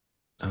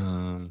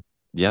 Yeah,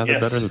 they're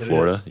better than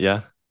Florida.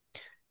 Yeah.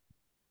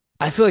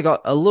 I feel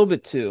like a little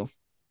bit too.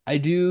 I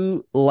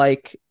do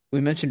like,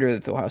 we mentioned earlier,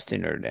 the Ohio State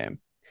Notre Dame.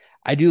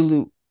 I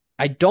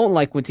don't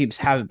like when teams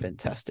haven't been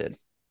tested,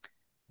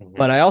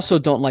 but I also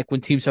don't like when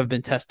teams have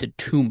been tested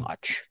too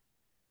much.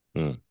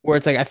 Where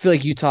it's like, I feel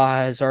like Utah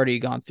has already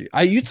gone through.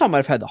 Utah might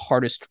have had the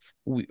hardest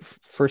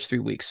first 3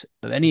 weeks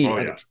of any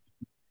other team.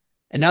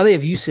 And now they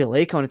have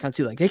UCLA coming to town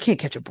too. Like, they can't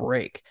catch a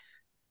break.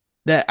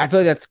 That I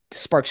feel like that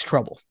sparks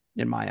trouble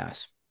in my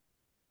eyes.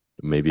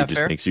 Maybe it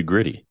just makes you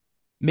gritty.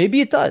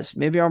 Maybe it does.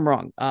 Maybe I'm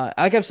wrong.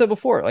 Like I've said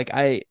before, like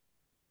I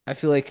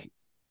feel like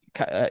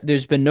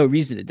there's been no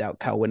reason to doubt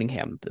Kyle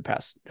Whittingham the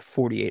past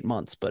 48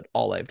 months, but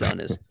all I've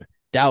done is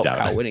doubt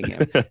Kyle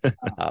Whittingham.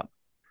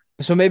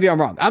 So maybe I'm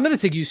wrong. I'm going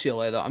to take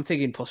UCLA, though. I'm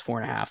taking plus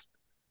 4.5.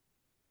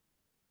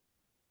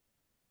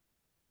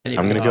 I'm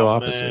going to go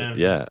opposite. Man.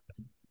 Yeah.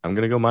 I'm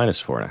going to go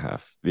minus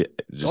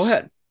 4.5. Go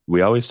ahead.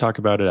 We always talk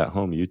about it at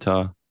home.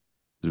 Utah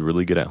is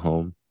really good at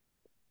home.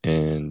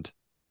 And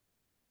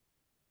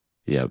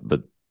yeah,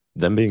 but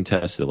them being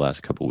tested the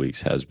last couple of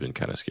weeks has been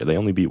kind of scary. They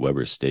only beat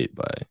Weber State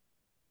by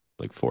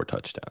like 4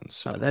 touchdowns.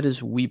 So. That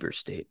is Weber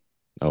State.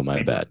 Oh,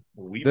 my bad.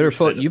 You better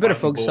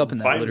focus up in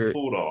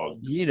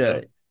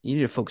that You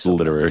need to focus on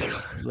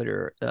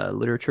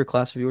literature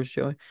class of yours,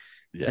 Joey.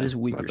 Yeah, that is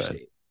Weber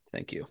State.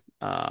 Thank you.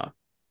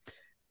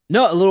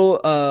 No,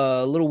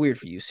 a little weird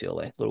for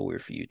UCLA, a little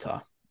weird for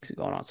Utah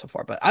going on so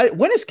far. But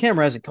when is Cam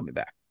Rising coming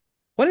back?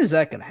 When is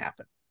that going to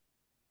happen?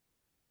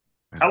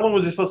 How long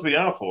was he supposed to be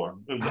out for?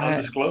 It was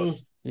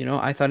undisclosed.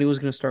 I thought he was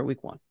going to start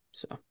week 1.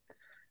 So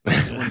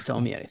no one's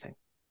telling me anything.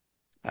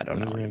 I don't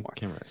know anymore.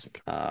 Cam Rising.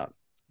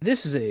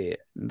 This is a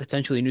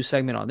potentially new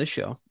segment on this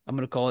show. I'm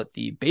going to call it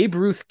the Babe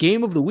Ruth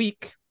Game of the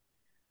Week.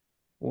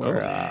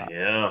 Where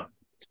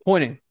it's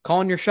pointing,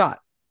 calling your shot,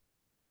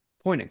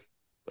 pointing.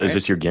 Right? Is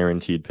this your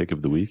guaranteed pick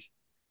of the week?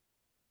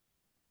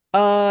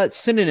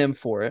 Synonym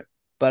for it,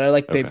 but I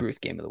like Babe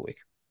Ruth Game of the Week.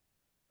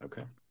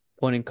 Okay.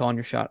 Pointing, calling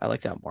your shot. I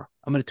like that more.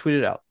 I'm going to tweet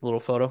it out. A little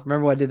photo.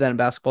 Remember when I did that in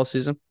basketball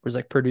season? Where it's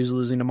like Purdue's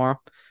losing tomorrow.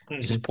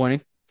 Just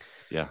pointing.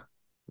 Yeah.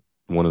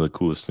 One of the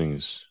coolest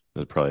things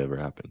that probably ever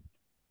happened.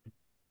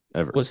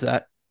 Ever. Was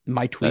that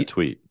my That tweet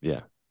tweet.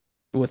 Yeah.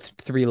 with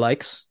 3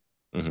 likes?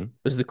 Hmm.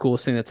 Was the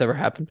coolest thing that's ever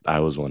happened? I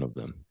was one of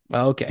them.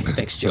 Well, okay,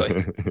 thanks,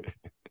 Joey.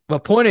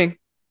 But pointing,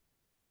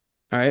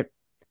 all right,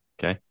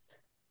 Okay.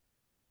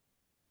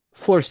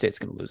 Florida State's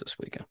going to lose this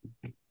weekend.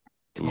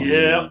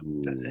 Yeah.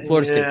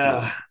 Florida State's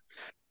Yeah.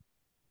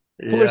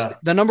 losing. Yeah.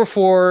 The number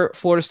 4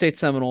 Florida State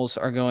Seminoles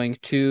are going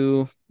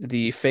to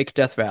the fake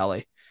Death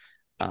Valley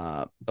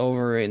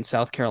over in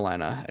South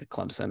Carolina at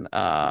Clemson.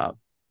 To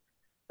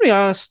be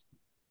honest,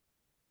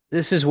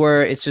 this is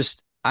where it's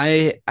just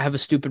I have a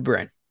stupid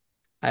brain.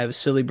 I have a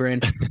silly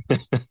brain.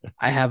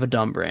 I have a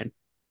dumb brain.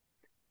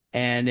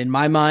 And in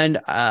my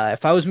mind,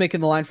 if I was making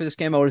the line for this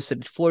game, I would have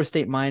said Florida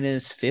State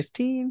minus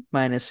 15,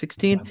 minus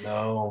 16.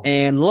 No.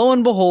 And lo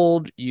and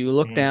behold, you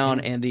look down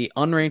Mhm. and the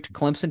unranked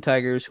Clemson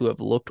Tigers, who have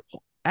looked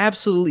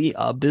absolutely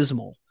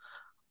abysmal,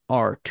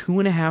 are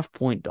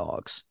 2.5-point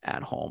dogs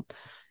at home.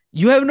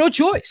 You have no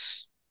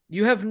choice.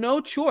 You have no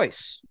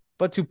choice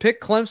but to pick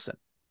Clemson.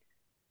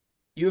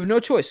 You have no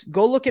choice.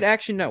 Go look at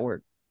Action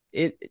Network.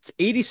 It's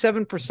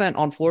 87%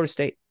 on Florida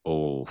State.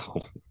 Oh.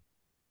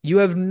 You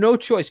have no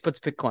choice but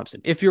to pick Clemson.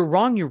 If you're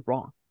wrong, you're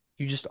wrong.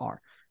 You just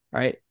are.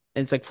 Right?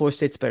 And it's like Florida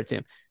State's a better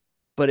team.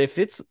 But if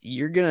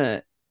you're going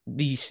to,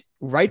 the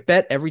right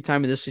bet every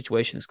time in this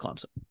situation is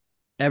Clemson.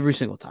 Every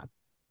single time.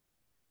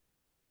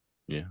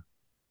 Yeah.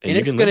 And you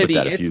it's can going live to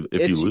with be,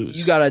 that if you lose.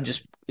 you got to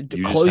just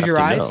You close just your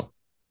have to eyes. know.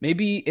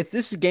 Maybe if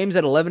this is games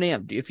at 11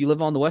 a.m., if you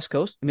live on the West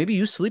Coast, maybe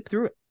you sleep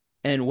through it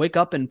and wake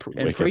up and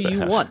Wake pray up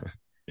you at won.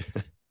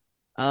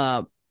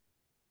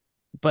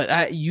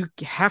 But you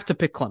have to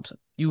pick Clemson.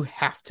 You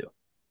have to.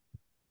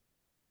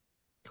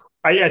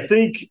 I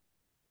think,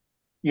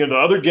 the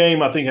other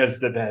game I think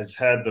has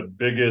had the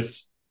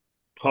biggest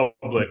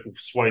public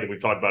sway that we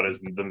talked about is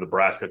the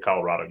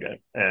Nebraska-Colorado game.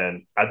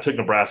 And I took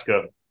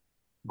Nebraska.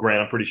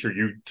 Grant, I'm pretty sure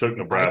you took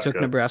Nebraska. I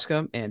took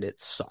Nebraska, and it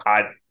sucked.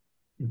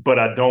 But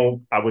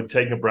I would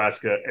take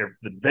Nebraska.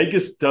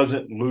 Vegas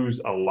doesn't lose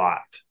a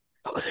lot.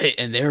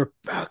 And they're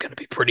going to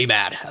be pretty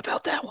mad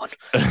about that one.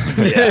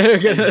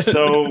 Yeah.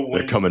 So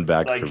they're coming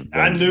back for vengeance.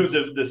 I knew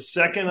the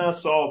second I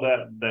saw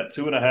that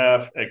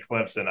 2.5 at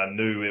Clemson, I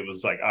knew it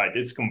was like, all right,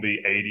 it's going to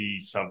be 80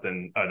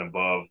 something and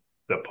above.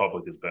 The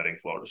public is betting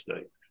Florida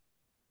State,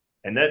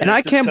 and that's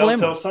I can't blame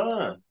them.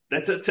 Sign.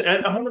 That's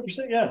 100%.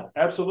 Yeah,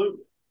 absolutely.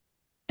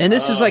 And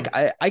this is like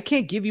I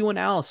can't give you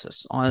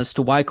analysis as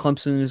to why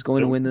Clemson is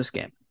going to win this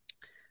game.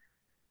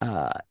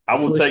 I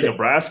will take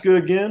Nebraska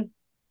again.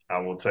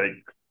 I will take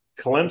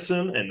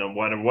Clemson, and no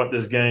matter what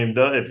this game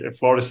does, if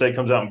Florida State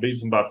comes out and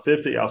beats them by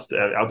 50, I'll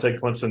take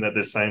Clemson at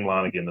this same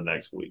line again the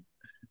next week.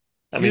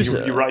 I mean,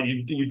 you're right.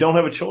 You don't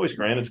have a choice,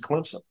 Grant. It's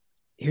Clemson.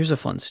 Here's a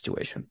fun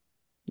situation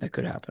that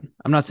could happen.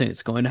 I'm not saying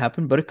it's going to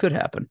happen, but it could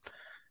happen.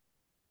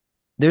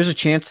 There's a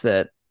chance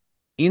that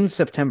in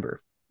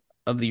September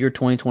of the year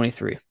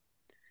 2023,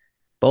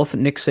 both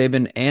Nick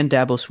Saban and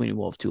Dabo Swinney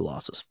will have 2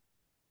 losses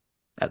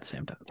at the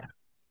same time.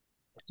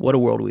 What a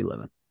world we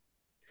live in.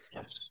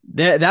 Yes.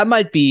 That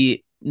might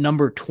be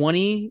number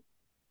 20,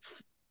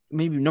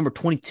 maybe number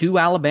 22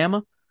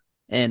 Alabama,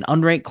 and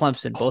unranked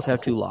Clemson both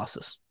have 2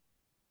 losses.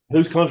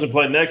 Who's Clemson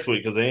playing next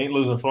week? Because they ain't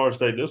losing Florida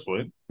State this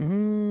week.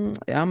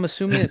 I'm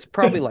assuming it's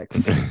probably like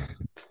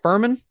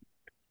Furman.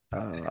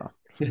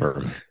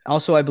 Furman.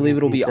 Also, I believe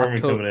it'll be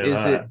October.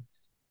 Is it?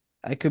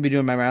 I could be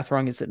doing my math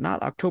wrong. Is it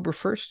not October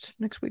 1st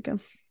next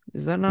weekend?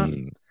 Is that not?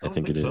 I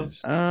think it is.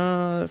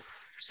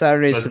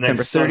 Saturday,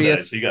 September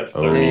 30th. So you got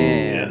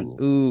 30.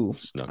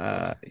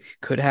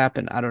 Could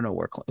happen. I don't know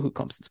who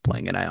Clemson's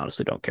playing, and I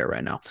honestly don't care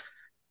right now.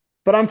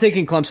 But I'm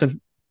taking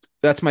Clemson.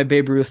 That's my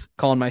Babe Ruth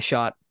calling my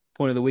shot.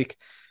 Point of the week.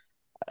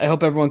 I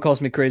hope everyone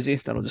calls me crazy.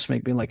 That'll just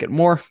make me like it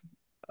more.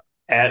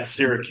 At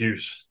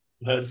Syracuse.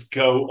 Let's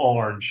go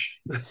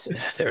Orange.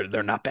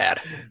 They're not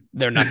bad.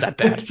 They're not that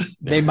bad.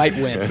 They might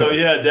win. So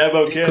yeah,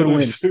 Dabo can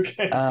lose 2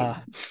 games.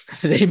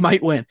 They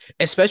might win,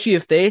 especially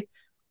if they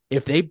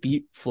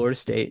beat Florida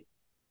State.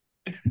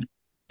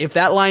 If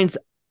that line's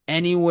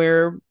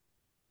anywhere,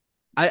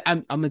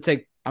 I'm gonna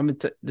take.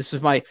 This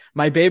is my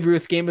Babe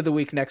Ruth game of the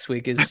week next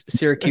week is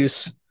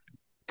Syracuse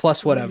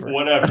plus whatever.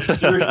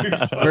 Syracuse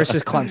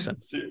versus Clemson.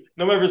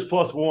 No matter if it's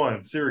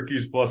 +1,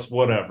 Syracuse plus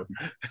whatever.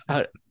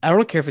 I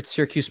don't care if it's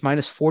Syracuse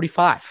minus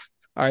 45.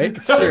 All right,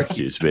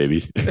 Syracuse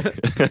baby.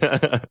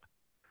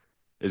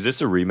 Is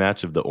this a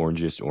rematch of the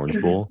Orangiest Orange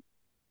Bowl?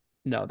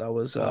 No, that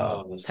was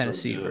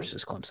Tennessee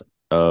versus Clemson.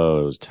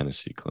 Oh, it was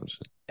Tennessee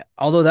Clemson. Yeah.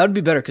 Although that would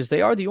be better because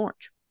they are the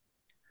Orange.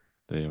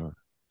 They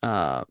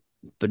are.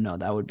 But no,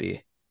 that would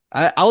be.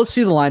 I'll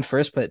see the line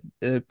first, but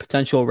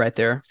potential right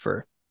there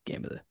for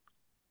game of the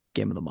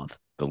month,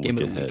 game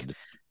of the week.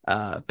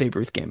 Babe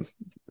Ruth game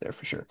there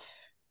for sure.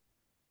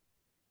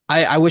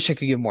 I wish I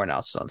could give more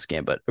analysis on this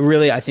game, but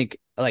really, I think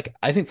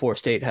Florida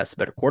State has the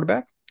better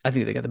quarterback. I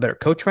think they got the better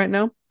coach right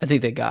now. I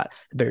think they got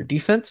the better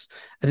defense.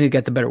 I think they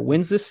got the better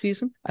wins this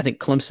season. I think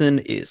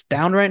Clemson is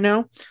down right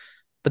now.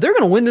 but they're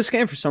going to win this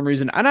game for some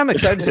reason, and I'm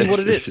excited to see what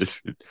it is.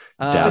 Just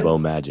Dabo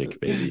magic,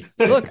 baby.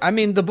 Look, I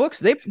mean, the books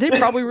they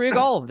probably rig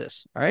all of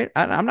this. All right,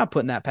 I'm not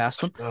putting that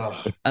past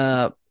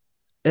them.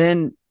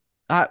 And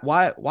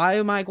why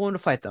am I going to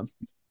fight them?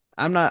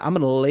 I'm not. I'm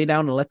going to lay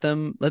down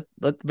and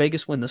let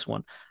Vegas win this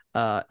one.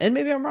 And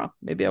maybe I'm wrong.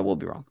 Maybe I will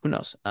be wrong. Who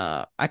knows?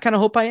 I kind of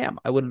hope I am.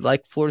 I would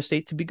like Florida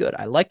State to be good.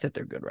 I like that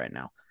they're good right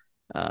now.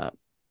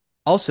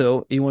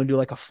 Also, you want to do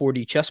like a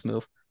 4D chess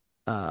move.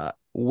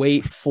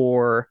 Wait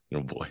for.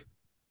 Oh boy.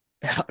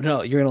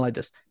 No, you're gonna like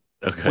this.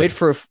 Okay. Wait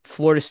for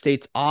Florida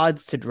State's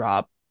odds to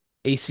drop.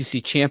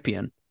 ACC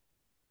champion.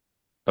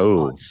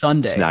 Oh, on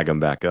Sunday. Snag them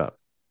back up.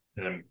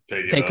 And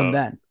Take them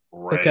then,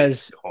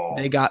 because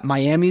they got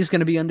Miami's going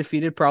to be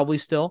undefeated probably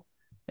still,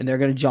 and they're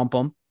going to jump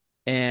them,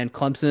 and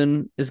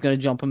Clemson is going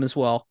to jump them as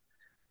well,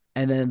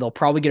 and then they'll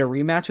probably get a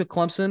rematch with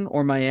Clemson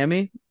or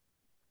Miami,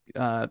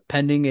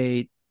 pending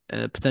a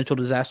potential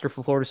disaster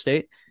for Florida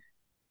State.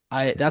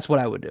 That's what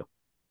I would do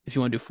if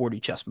you want to do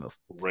 4D chess move.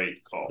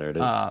 Great call. There it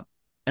is.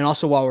 And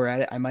also while we're at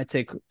it, I might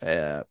take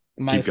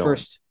my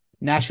first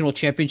national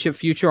championship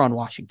future on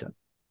Washington.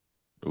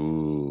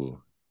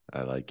 Ooh,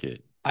 I like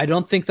it. I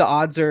don't think the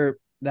odds are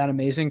that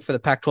amazing for the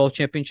Pac-12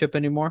 championship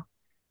anymore.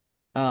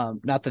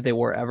 Not that they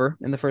were ever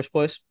in the first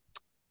place.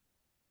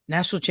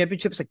 National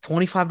championship is like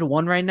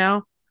 25-1 right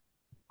now.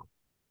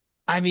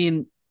 I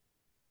mean,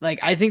 like,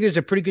 I think there's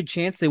a pretty good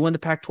chance they win the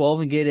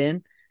Pac-12 and get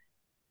in.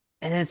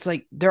 And it's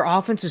like their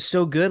offense is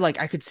so good. Like,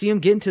 I could see them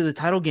get into the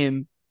title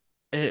game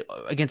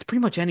against pretty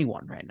much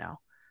anyone right now.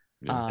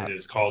 It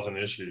is causing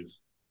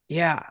issues.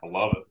 Yeah. I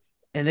love it.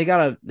 And they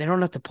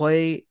don't have to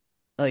play.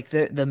 Like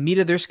the meat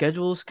of their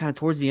schedule is kind of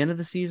towards the end of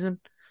the season.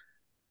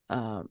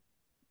 So,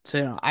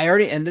 I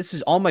already, and this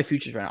is all my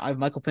futures right now. I have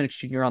Michael Penix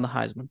Jr. on the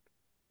Heisman.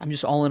 I'm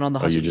just all in on the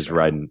Heisman. Oh, you're just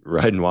riding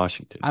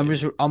Washington.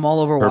 I'm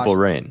all over Purple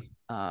Washington.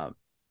 Rain.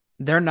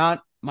 They're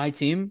not my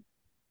team.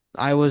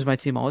 I was my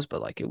team always,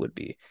 but like it would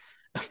be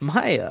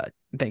my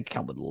bank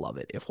account would love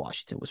it if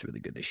Washington was really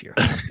good this year.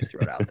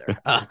 Throw it out there.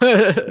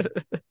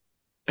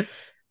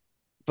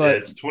 But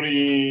it's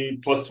 20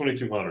 plus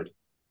 2,200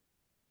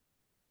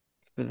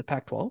 for the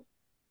Pac-12.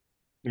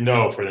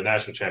 No, for the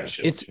national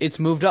championship. It's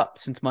moved up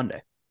since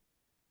Monday.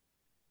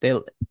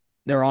 They're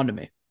on to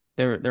me.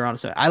 They're on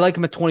to me. I like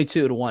them at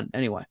 22-1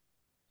 anyway.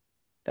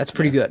 That's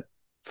pretty good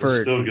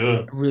for still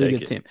good. A really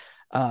good team.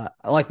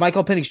 Like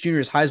Michael Penix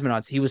Jr.'s Heisman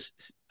odds, he was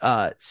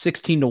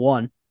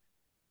 16-1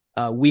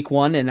 week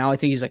 1, and now I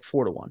think he's like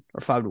 4-1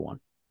 or 5-1.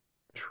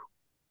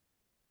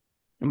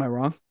 Am I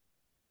wrong?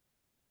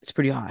 It's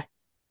pretty high.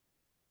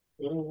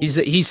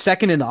 He's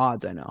second in the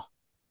odds, I know,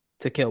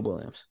 to Caleb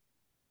Williams,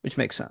 which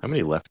makes sense. How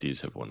many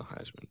lefties have won the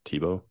Heisman?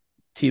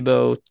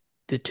 Tebow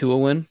did Tua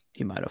win?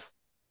 He might have.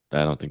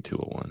 I don't think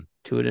Tua won.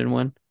 Tua didn't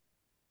win.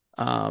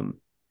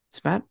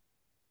 Is Matt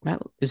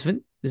is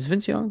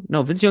Vince Young?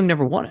 No, Vince Young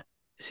never won it.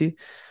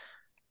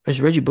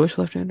 Is Reggie Bush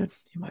left-handed?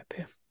 He might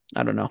be.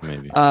 I don't know.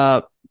 Maybe.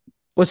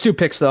 Let's do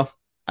picks though.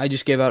 I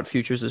just gave out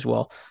futures as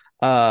well.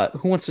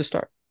 Who wants to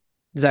start?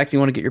 Zach, do you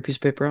want to get your piece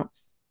of paper out?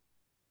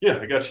 Yeah,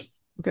 I got you.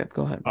 Okay,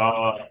 go ahead.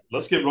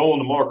 Let's get rolling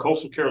tomorrow.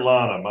 Coastal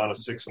Carolina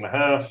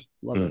 -6.5.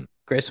 Love it.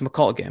 Grayson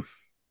McCall game.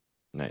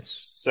 Nice.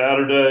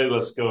 Saturday,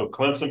 let's go.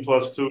 Clemson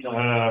plus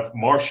 2.5.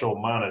 Marshall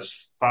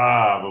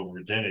 -5 over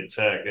Virginia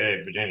Tech.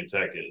 Hey, Virginia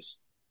Tech is.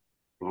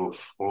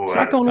 Oof. Boy, it's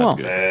not going well.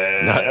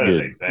 That is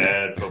a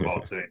bad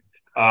football team.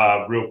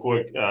 Real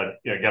quick, got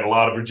a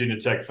lot of Virginia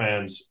Tech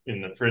fans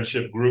in the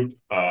friendship group.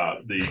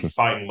 The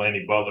Fighting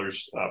Lanny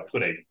Butlers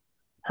put a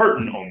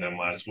hurting on them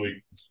last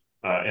week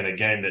in a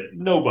game that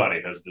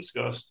nobody has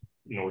discussed.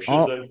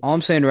 All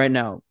I'm saying right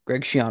now,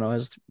 Greg Schiano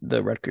has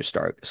the Rutgers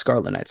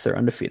Scarlet Knights. They're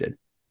undefeated.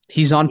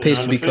 He's on pace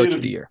to be coach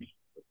of the year.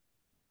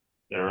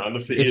 They're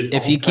undefeated.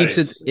 If he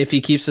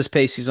keeps this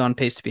pace, he's on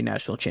pace to be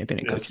national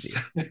champion and coach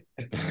of the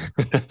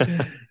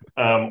year.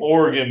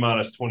 Oregon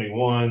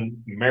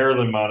 -21,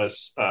 Maryland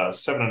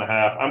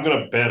 -7.5. I'm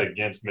going to bet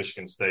against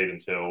Michigan State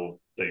until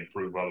they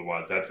prove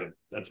otherwise. That's a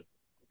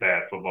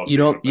bad football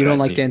team. You don't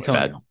like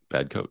D'Antonio?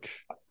 Bad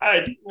coach.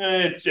 I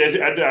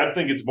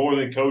think it's more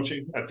than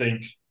coaching. I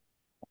think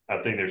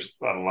there's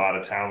a lot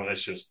of talent.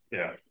 It's just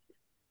I'm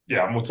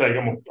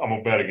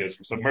gonna bet against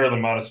them. So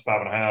Maryland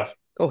 -5.5.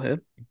 Go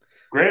ahead.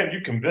 Grant,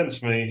 you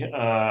convinced me.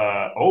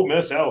 Ole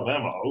Miss,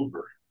 Alabama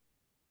over.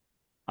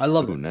 I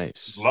love it.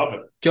 Nice. Love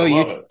it.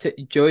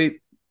 Joey,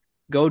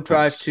 go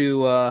drive to.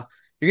 You're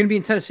going to be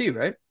in Tennessee,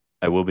 right?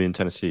 I will be in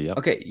Tennessee. Yep.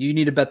 Okay, you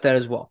need to bet that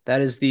as well.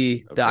 That is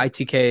the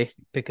ITK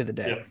pick of the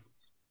day.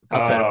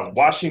 Yep.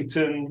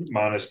 Washington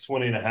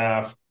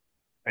 -20.5.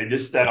 Hey,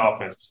 that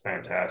offense is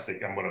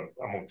fantastic. I'm gonna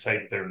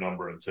take their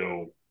number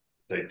until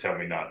they tell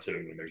me not to,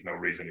 and there's no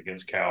reason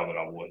against Cal that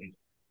I wouldn't.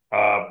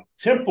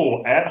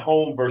 Temple at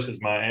home versus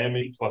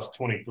Miami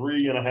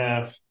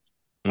 +23.5.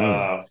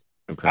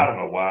 Okay. I don't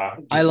know why.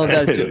 I love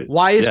that too.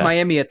 Why is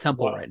Miami at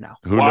Temple right now?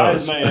 Who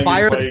knows?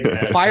 Fire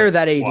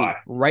that AD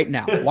right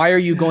now. Why are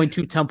you going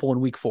to Temple in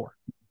week 4?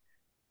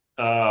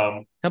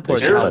 Temple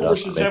Air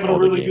Force is having a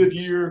really good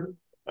year,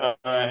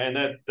 and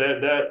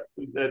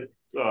that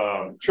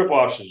triple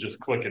option is just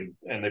clicking,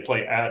 and they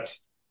play at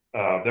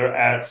They're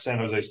at San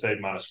Jose State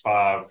 -5.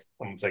 I'm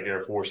going to take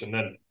Air Force. And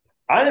then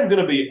I am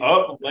going to be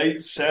up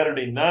late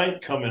Saturday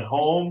night coming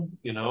home.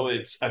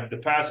 It's the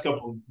past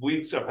couple of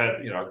weeks I've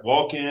had, I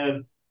walk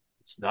in,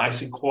 it's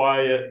nice and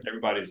quiet,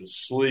 everybody's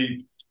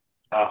asleep.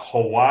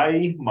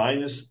 Hawaii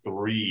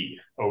 -3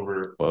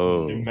 over New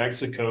Whoa.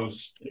 Mexico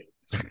State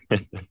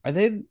Are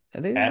they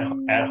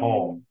at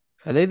home.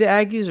 are they the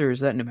Aggies or is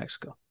that New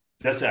Mexico?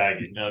 That's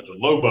Aggie. Now the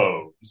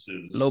Lobos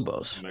is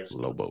Lobos. New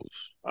Mexico.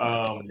 Lobos.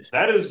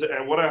 That is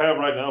what I have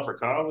right now for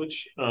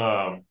college.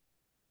 I'm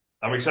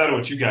excited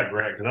what you got,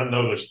 Grant, because I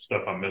know there's some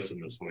stuff I'm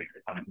missing this week.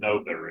 I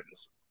know there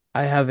is.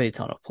 I have a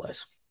ton of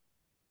plays.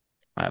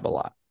 I have a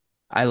lot.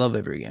 I love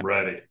every game.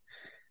 Ready.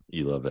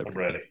 You love I'm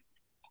ready.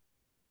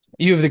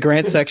 You have the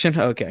Grant section?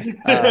 Okay.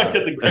 Get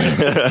the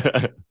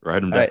Grant.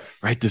 Write them down. Right.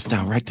 Write this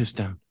down. Write this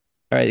down.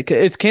 All right.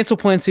 It's cancel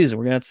plan season.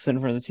 We're going to have to sit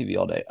in front of the TV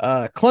all day.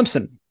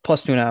 Clemson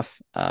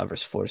 +2.5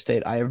 versus Florida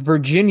State. I have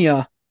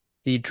Virginia,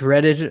 the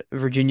dreaded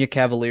Virginia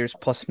Cavaliers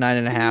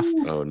 +9.5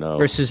 Oh, no.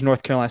 versus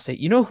North Carolina State.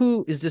 You know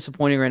who is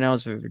disappointing right now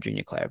is the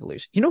Virginia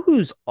Cavaliers. You know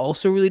who's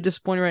also really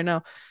disappointing right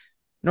now?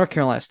 North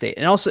Carolina State.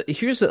 And also,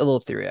 here's a little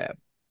theory I have.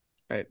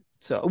 Right.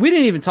 So we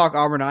didn't even talk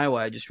Auburn, Iowa.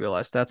 I just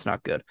realized that's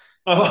not good.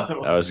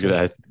 I was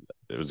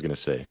gonna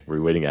say, were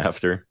we waiting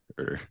after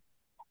or?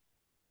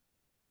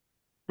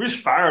 We're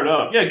just fired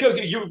up. Yeah, go.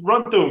 You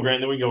run through them,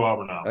 Grant, then we can go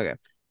Auburn now. Okay.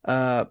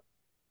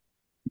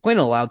 Playing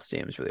a loud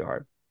stadium is really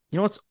hard. You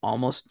know what's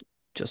almost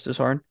just as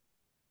hard?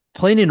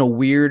 Playing in a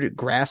weird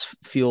grass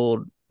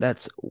field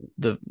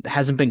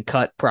hasn't been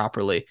cut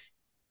properly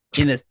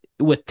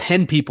with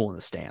 10 people in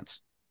the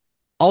stands.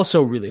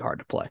 Also really hard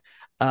to play.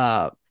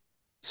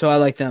 So I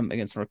like them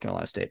against North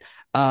Carolina State.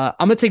 I'm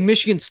gonna take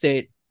Michigan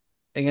State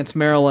against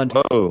Maryland.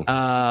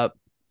 Oh,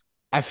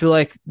 I feel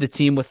like the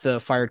team with the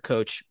fired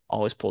coach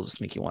always pulls a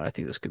sneaky one. I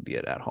think this could be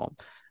it at home.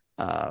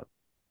 So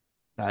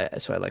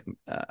I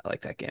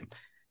like that game.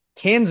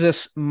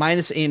 Kansas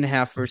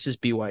 -8.5 versus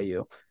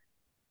BYU.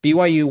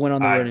 BYU went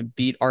on the road and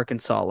beat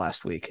Arkansas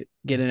last week,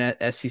 get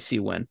an SEC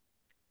win.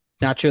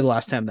 Not sure the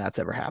last time that's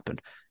ever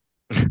happened.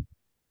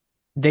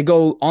 They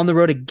go on the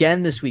road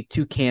again this week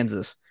to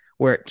Kansas,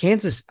 where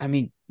Kansas, I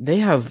mean, they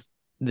have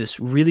this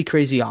really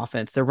crazy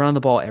offense. They're running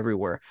the ball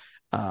everywhere.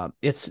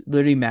 It's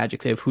literally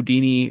magic. They have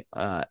Houdini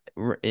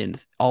in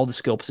all the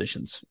skill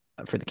positions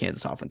for the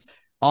Kansas offense.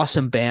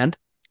 Awesome band.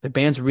 The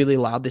band's really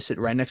loud. They sit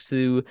right next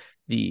to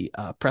the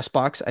press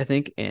box, I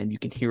think, and you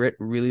can hear it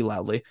really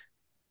loudly.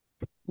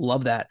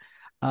 Love that.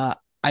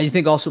 I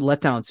think also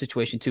letdown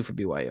situation too for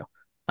BYU.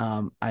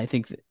 I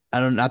think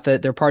not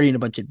that they're partying a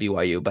bunch at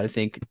BYU, but I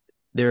think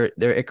they're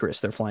Icarus.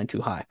 They're flying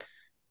too high.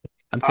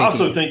 I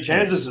also think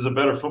Kansas is a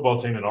better football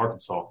team than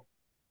Arkansas.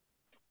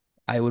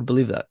 I would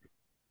believe that.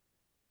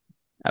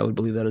 I would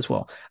believe that as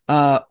well.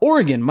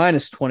 Oregon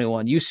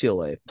 -21,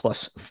 UCLA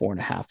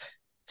 +4.5,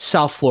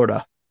 South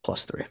Florida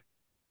 +3.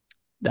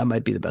 That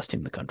might be the best team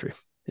in the country.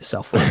 The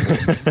South Florida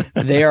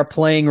boys. They are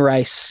playing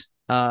Rice.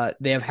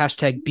 They have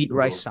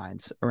 #BeatRice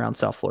signs around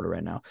South Florida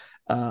right now.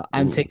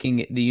 I'm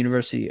taking the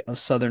University of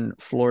Southern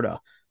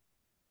Florida.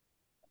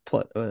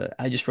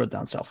 I just wrote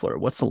down South Florida.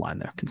 What's the line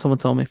there? Can someone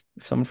tell me?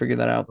 If someone figured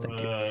that out, thank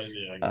you.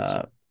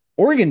 Yeah,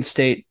 Oregon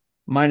State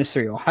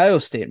 -3, Ohio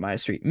State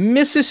 -3,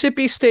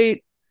 Mississippi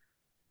State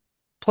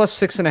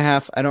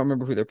 +6.5. I don't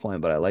remember who they're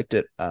playing, but I liked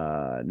it.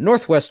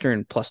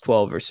 Northwestern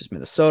 +12 versus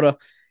Minnesota.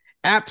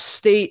 App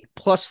State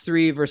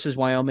 +3 versus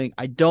Wyoming.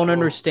 I don't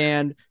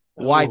understand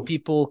why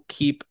people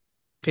keep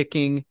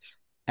picking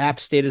App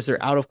State as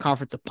their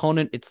out-of-conference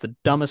opponent. It's the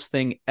dumbest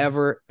thing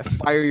ever.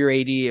 Fire your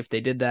AD if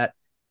they did that.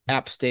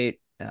 App State,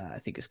 I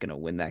think, is going to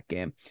win that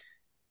game.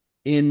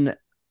 In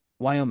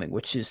Wyoming,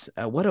 which is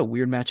what a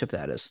weird matchup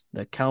that is.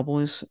 The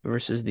Cowboys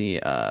versus the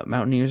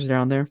Mountaineers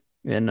down there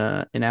in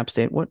App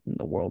State. What in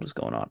the world is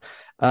going on?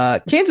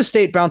 Kansas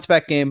State bounce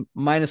back game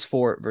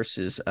 -4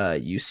 versus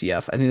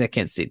UCF. I think that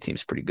Kansas State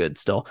team's pretty good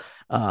still.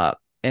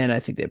 And I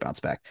think they bounce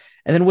back.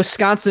 And then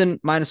Wisconsin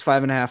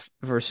 -5.5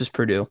 versus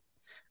Purdue.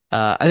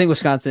 I think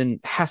Wisconsin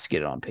has to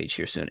get it on page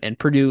here soon. And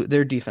Purdue,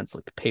 their defense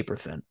looked paper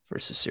thin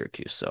versus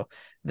Syracuse. So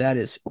that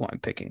is who I'm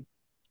picking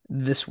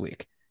this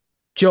week.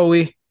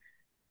 Joey,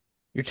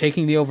 you're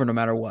taking the over no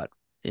matter what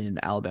in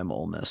Alabama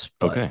Ole Miss.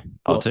 Okay,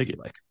 I'll take it.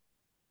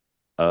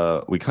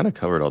 We kind of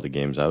covered all the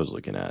games I was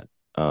looking at.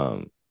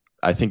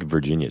 I think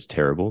Virginia is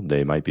terrible.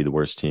 They might be the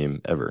worst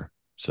team ever.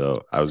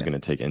 So I was going to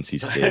take NC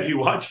State. Have you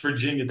watched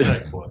Virginia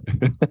Tech play?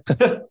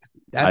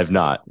 I've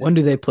not. When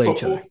do they play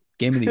each other?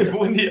 Game of the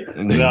year.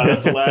 No,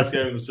 that's the last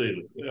game of the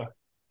season. Yeah.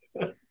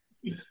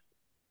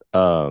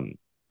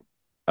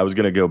 I was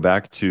going to go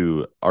back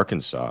to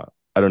Arkansas.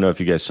 I don't know if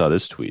you guys saw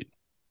this tweet.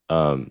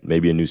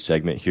 Maybe a new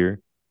segment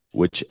here.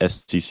 Which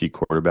SEC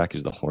quarterback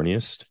is the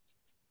horniest?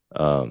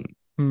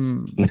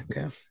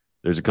 Okay.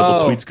 There's a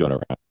couple tweets going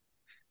around.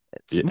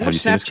 Have you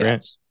seen this,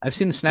 Grant? I've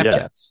seen the Snapchats.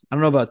 Yeah. I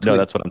don't know about tweets. No,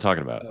 that's what I'm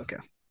talking about. Okay.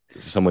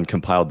 Someone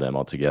compiled them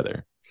all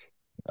together.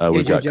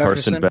 We've got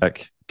Carson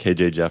Beck,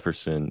 KJ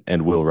Jefferson,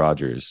 and Will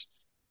Rogers.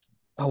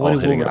 Oh, what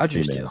did Will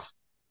Rogers do?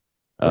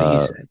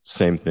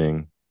 Same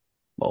thing.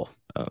 Well,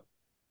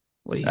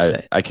 What do you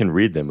say? I can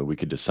read them and we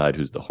could decide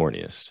who's the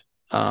horniest.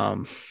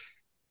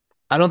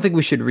 I don't think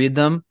we should read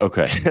them,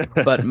 Okay.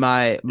 but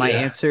my Yeah.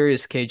 answer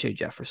is KJ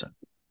Jefferson.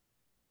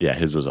 Yeah,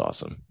 his was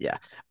awesome. Yeah.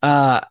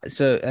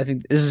 So I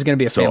think this is going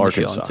to be a So family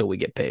show Arkansas. until we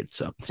get paid.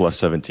 So Plus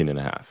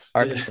 17.5.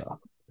 Arkansas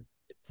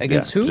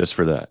against Yeah, who? just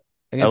for that.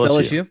 Against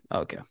LSU. LSU? Oh,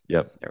 okay.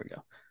 Yep. There we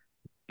go.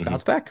 Mhm.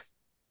 Bounce back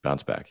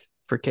Bounce back.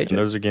 for KJ. And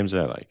those are games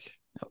that I like.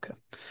 Okay.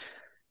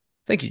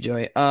 Thank you,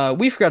 Joey.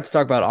 We forgot to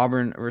talk about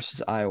Auburn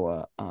versus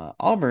Iowa.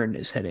 Auburn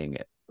is heading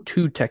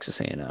to Texas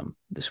A&M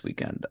this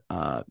weekend.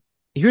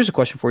 Here's a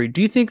question for you.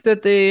 Do you think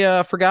that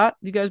they forgot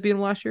you guys beat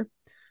them last year?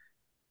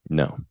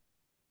 No.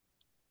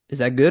 Is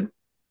that good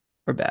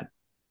or bad?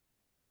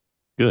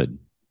 Good.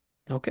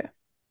 Okay.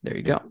 There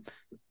you go. All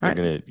They're right.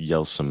 going to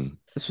yell some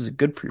This was a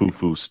good preview.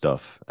 foo-foo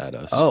stuff at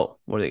us. Oh,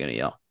 what are they going to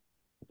yell?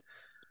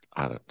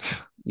 I don't.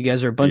 You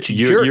guys are a bunch of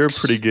You're jerks.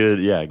 pretty good.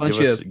 Yeah, Bunch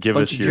give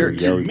of us your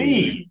jerks. yell You're game.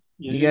 mean.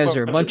 You guys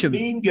are a bunch of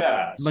mean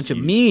guys. bunch of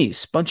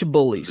meanies, bunch of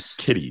bullies.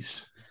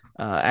 Kitties.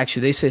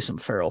 Actually, they say some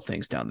feral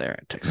things down there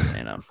at Texas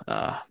A&M.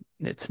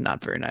 It's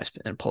not very nice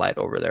and polite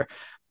over there.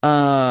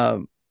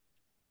 I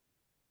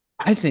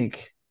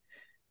think,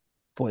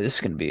 boy, this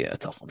is going to be a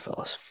tough one,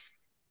 fellas.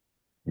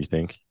 You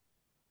think?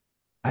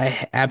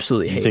 I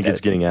absolutely hate. You think that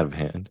it's getting out of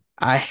hand?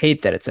 I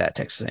hate that it's at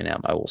Texas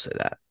A&M. I will say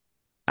that.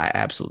 I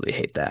absolutely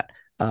hate that.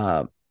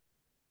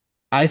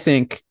 I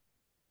think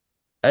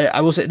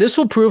I will say this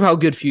will prove how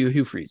good for you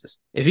Hugh Freeze is.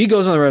 If he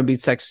goes on the road and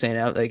beats Texas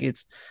A&M, like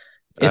it's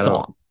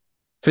on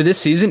for this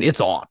season.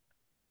 It's on.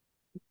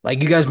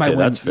 Like you guys might win.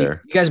 That's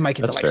fair. You guys might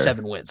get That's to like fair.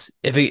 7 wins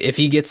if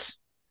he gets.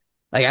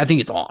 Like I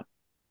think it's on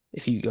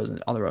if he goes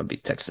on the road and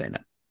beats Texas A&M.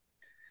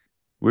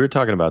 We were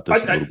talking about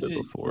this a little bit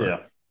before.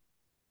 Yeah.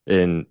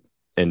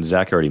 And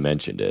Zach already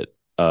mentioned it.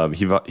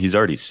 He's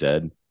already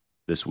said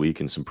this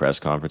week in some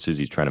press conferences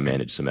he's trying to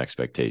manage some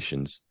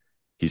expectations.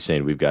 He's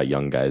saying we've got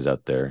young guys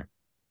out there,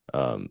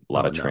 a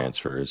lot of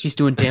transfers. He's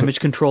doing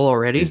damage control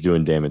already. He's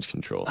doing damage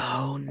control.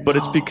 Oh no! But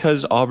it's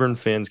because Auburn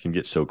fans can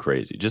get so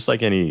crazy, just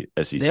like any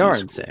SEC. They are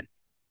school. insane.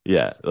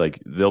 Yeah, like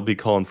they'll be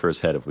calling for his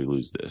head if we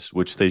lose this,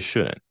 which they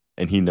shouldn't,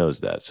 and he knows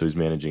that, so he's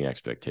managing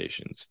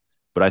expectations.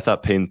 But I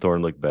thought Peyton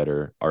Thorne looked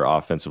better. Our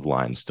offensive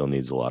line still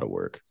needs a lot of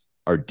work.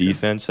 Our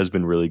defense has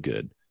been really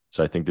good,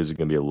 so I think this is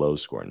going to be a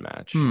low-scoring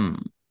match. Okay.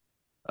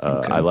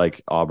 I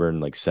like Auburn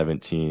like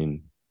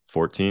 17-14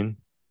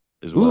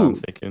 is what I'm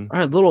thinking. All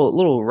right,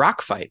 little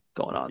rock fight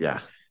going on.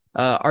 Yeah.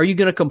 Are you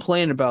going to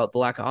complain about the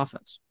lack of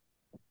offense?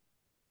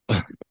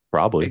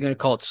 Probably. Are you going to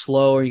call it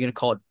slow? Or are you going to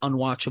call it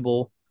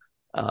unwatchable?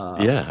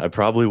 Yeah, I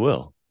probably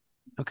will.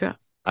 Okay.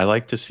 I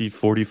like to see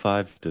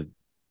 45-42.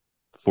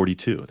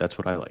 That's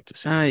what I like to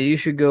see. You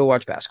should go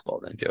watch basketball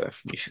then, Joey.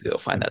 You should go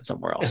find that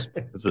somewhere else.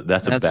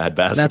 That's a bad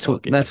basketball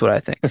game. That's what I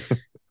think.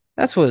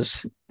 That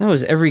was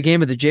every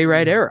game of the Jay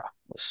Wright era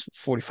was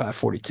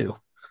 45-42.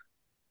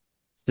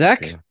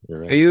 Zach, yeah,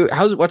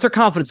 right. What's our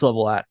confidence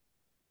level at?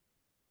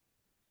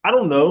 I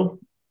don't know.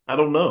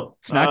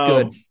 It's not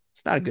good.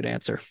 It's not a good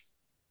answer.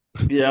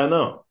 Yeah, I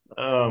know.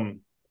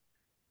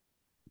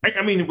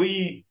 I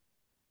mean,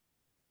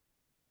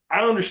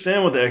 I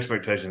understand what the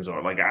expectations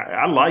are. Like,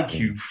 I like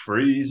Hugh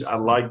Freeze. I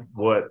like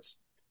what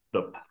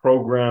the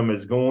program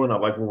is going. I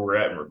like where we're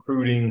at in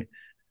recruiting.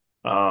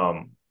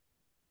 I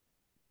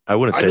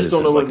wouldn't say this is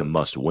like a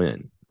must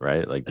win,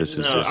 right? Like this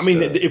is just. I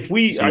mean, if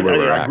I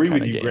agree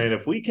with you, game. Grant.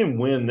 If we can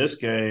win this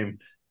game,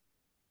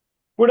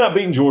 we're not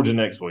beating Georgia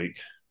next week.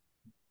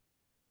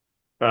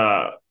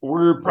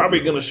 We're probably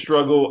going to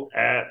struggle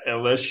at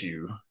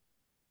LSU.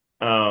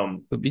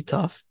 Would be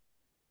tough.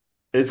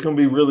 It's going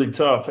to be really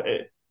tough.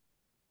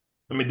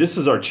 I mean, this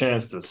is our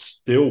chance to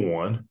steal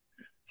one.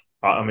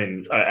 I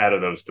mean, out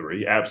of those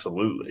three,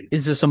 absolutely.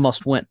 Is this a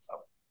must win?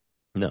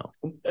 No.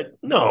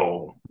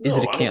 No. Is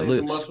it a can't lose?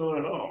 It's a must win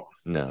at all.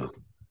 No,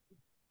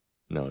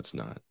 it's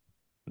not.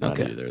 Not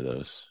either of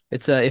those.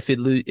 It's if you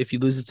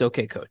lose, it's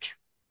okay, coach.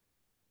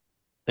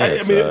 Yeah,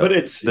 this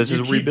is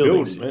a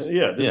rebuilding season.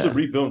 Yeah, this is a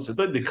rebuilding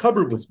season. The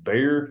cupboard was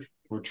bare.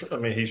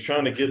 He's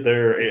trying to get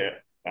there. Yeah.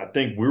 I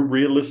think we're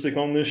realistic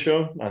on this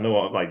show. I know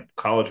like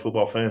college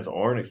football fans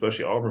aren't,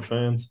 especially Auburn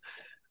fans.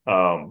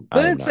 But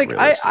it's like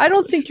I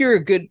don't think you're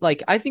a good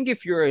I think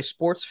if you're a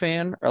sports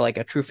fan or like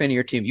a true fan of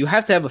your team, you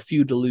have to have a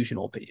few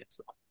delusional opinions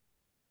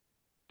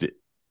though.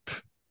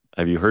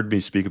 Have you heard me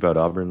speak about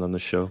Auburn on the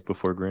show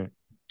before, Grant?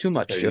 Too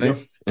much, Joey.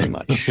 Too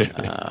much.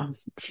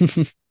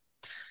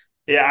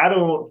 Yeah, I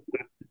don't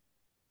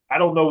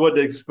know what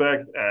to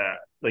expect.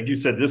 Like you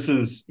said, this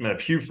is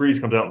if Hugh Freeze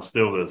comes out and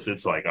steals this,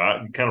 it's like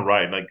you're kind of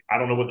right. Like I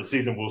don't know what the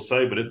season will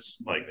say, but it's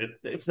like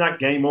it's not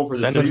game on for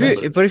the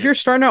season. But if you're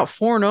starting out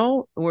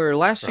 4-0, where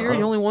last year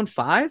you only won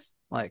 5,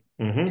 like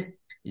I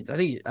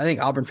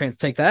think Auburn fans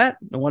take that.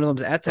 And one of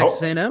them's at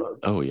Texas A&M.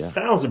 Oh yeah,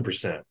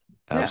 1,000%.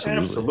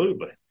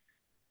 Absolutely.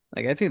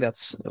 Like I think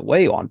that's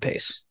way on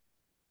pace.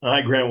 All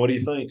right, Grant, what do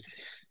you think?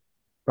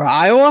 For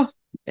Iowa,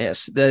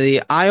 yes,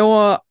 the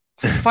Iowa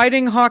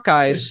Fighting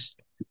Hawkeyes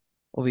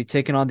will be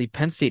taking on the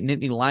Penn State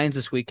Nittany Lions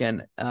this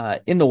weekend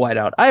in the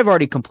whiteout. I've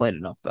already complained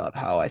enough about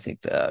how I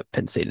think the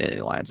Penn State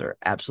Nittany Lions are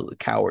absolute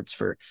cowards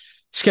for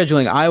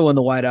scheduling Iowa in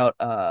the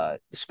whiteout,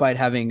 despite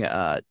having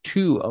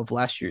 2 of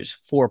last year's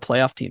 4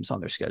 playoff teams on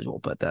their schedule.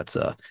 But that's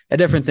a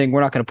different thing.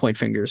 We're not going to point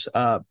fingers.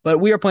 But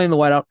we are playing the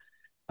whiteout.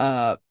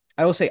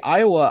 I will say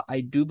Iowa,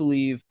 I do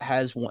believe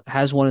has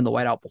one in the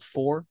whiteout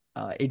before.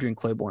 Adrian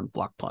Claiborne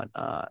block punt,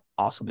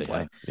 awesome They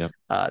play. have.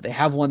 Yep. They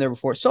have one there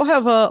before. So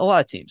have a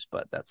lot of teams,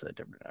 but that's a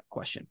different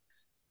question.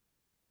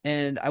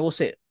 And I will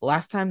say,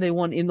 last time they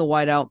won in the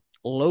whiteout,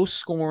 low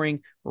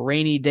scoring,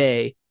 rainy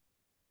day.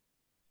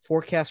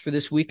 Forecast for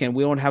this weekend,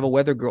 we don't have a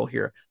weather girl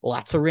here.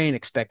 Lots of rain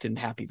expected in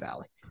Happy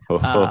Valley. Ho,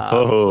 ho,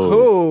 ho.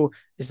 Who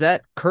is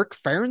that? Kirk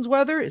Ferentz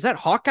weather? Is that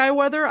Hawkeye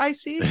weather? I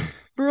see,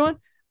 everyone.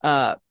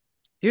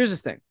 Here's the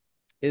thing: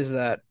 is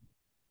that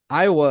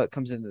Iowa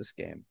comes into this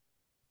game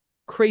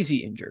crazy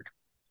injured.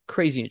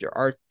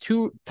 Our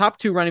top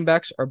two running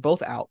backs are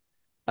both out.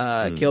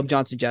 Caleb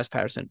Johnson, Jazz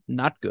Patterson,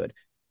 not good.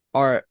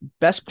 Our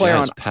best player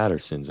Jazz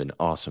Patterson's an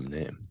awesome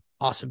name.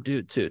 Awesome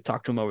dude too.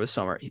 Talked to him over the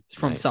summer. He's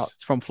from Nice.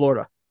 from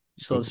Florida.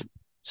 Just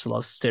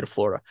loves the state of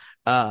Florida.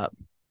 Where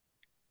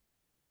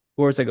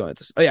was I going with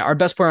this? Oh yeah, our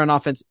best player on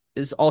offense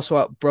is also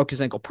out. Broke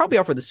his ankle, probably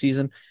out for the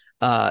season.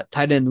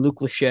 Tight end Luke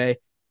Lachey,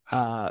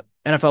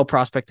 NFL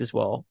prospect as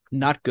well.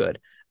 Not good.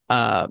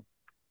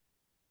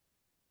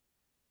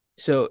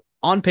 So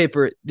on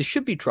paper, this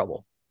should be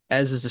trouble,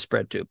 as is the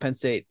spread too. Penn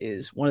State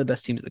is one of the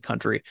best teams in the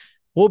country.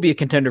 Will be a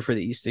contender for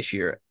the East this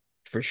year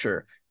for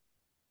sure.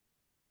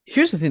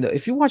 Here's the thing though: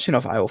 if you watch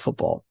enough Iowa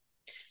football,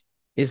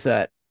 is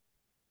that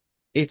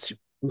it's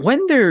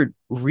when they're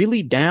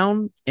really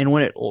down and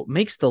when it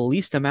makes the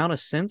least amount of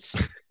sense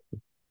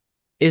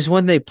is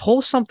when they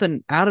pull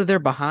something out of their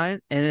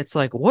behind and it's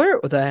like, where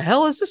the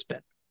hell has this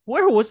been?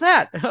 Where was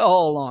that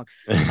all along?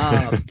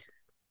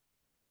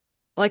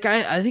 Like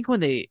I think when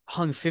they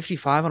hung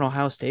 55 on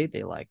Ohio State,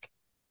 they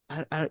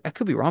I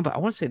could be wrong, but I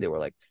want to say they were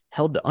like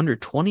held to under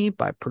 20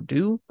 by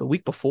Purdue the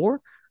week before,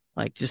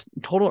 like just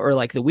total, or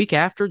like the week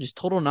after, just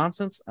total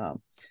nonsense.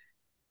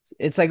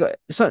 It's like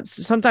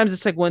sometimes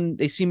it's like when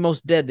they seem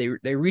most dead,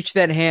 they reach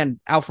that hand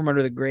out from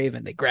under the grave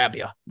and they grab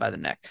you by the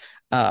neck.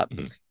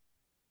 And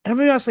I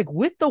mean, I was like,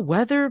 with the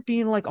weather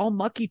being like all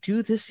mucky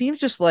too, this seems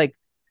just like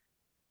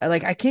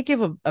I can't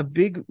give a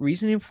big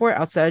reasoning for it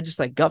outside of just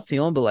like gut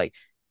feeling, but like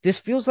this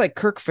feels like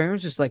Kirk Ferentz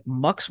just like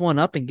mucks one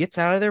up and gets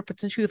out of there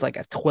potentially with like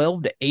a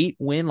 12-8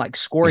 win, like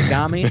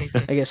scoregami,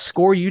 like a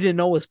score you didn't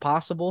know was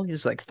possible.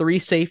 He's like 3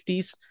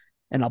 safeties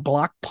and a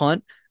block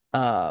punt.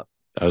 I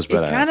was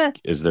about to ask,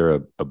 is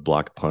there a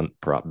block punt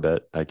prop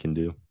bet I can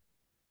do?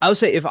 I would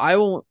say if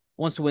Iowa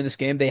wants to win this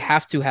game, they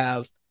have to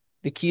have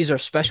the keys are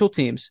special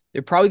teams.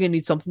 They're probably going to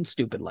need something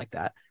stupid like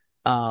that.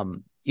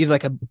 Either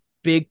like a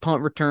big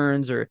punt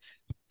returns or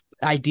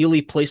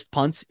ideally placed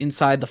punts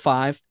inside the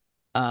 5.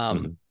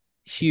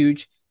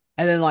 Huge.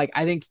 And then like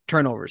I think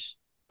turnovers.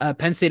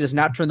 Penn State has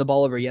not turned the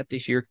ball over yet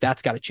this year.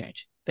 That's got to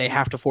change. They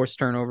have to force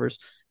turnovers.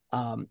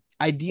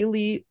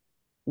 Ideally,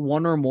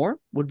 1 or more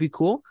would be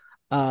cool.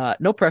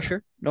 No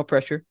pressure.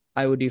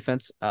 Iowa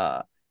defense.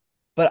 But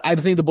I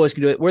think the boys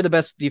can do it. We're the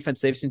best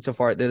defense they've seen so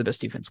far. They're the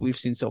best defense we've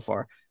seen so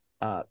far.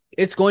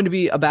 It's going to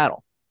be a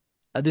battle.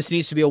 This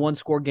needs to be a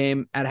 1-score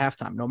game at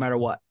halftime, no matter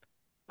what.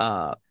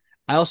 I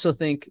also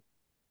think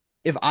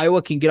if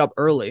Iowa can get up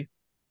early,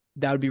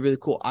 that would be really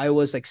cool.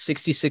 Iowa's like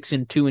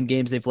 66-2 in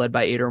games they've led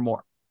by 8 or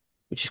more,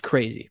 which is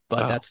crazy.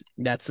 But wow.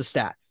 that's the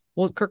stat.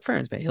 Well, Kirk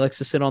Ferentz, man, he likes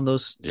to sit on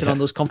those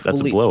comfortable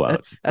that's leads. A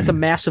blowout. That's a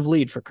massive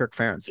lead for Kirk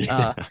Ferentz.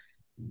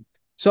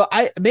 So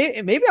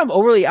maybe I'm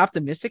overly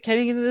optimistic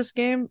heading into this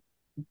game,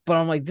 but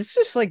I'm like, this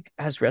just like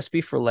has recipe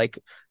for like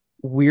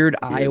weird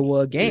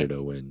Iowa game,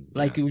 win.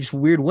 Yeah. Like just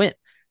weird win.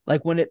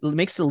 Like when it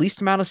makes the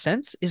least amount of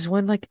sense is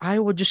when like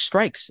Iowa just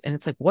strikes and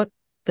it's like, what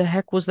the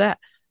heck was that?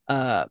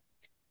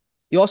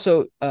 You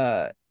also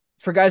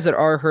for guys that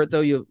are hurt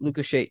though, you have Luke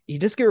Lachey. He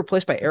just get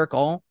replaced by Eric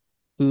All,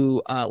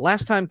 who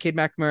last time Cade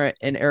McNamara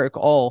and Eric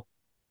All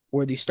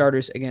were the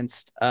starters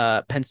against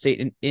Penn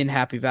State in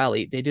Happy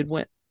Valley. They did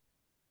win.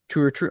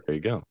 True or true? There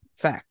you go.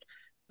 Fact.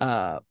 So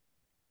I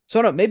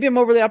don't know. Maybe I'm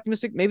overly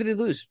optimistic. Maybe they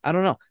lose. I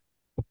don't know.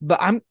 But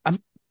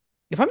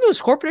if I'm doing a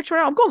score prediction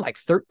right now, I'm going like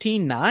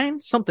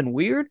 13-9, something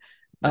weird.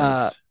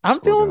 Nice. I'm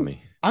feeling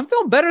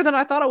better than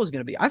I thought I was going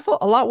to be. I felt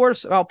a lot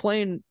worse about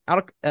playing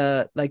out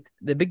of like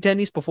the Big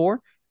Ten East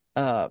before.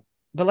 But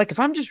like if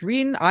I'm just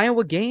reading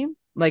Iowa game,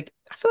 like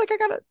I feel like I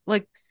gotta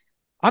like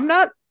I'm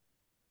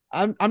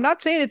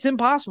not saying it's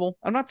impossible.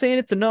 I'm not saying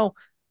it's a no.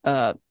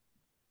 I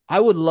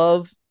would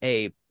love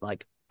a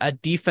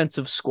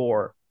defensive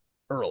score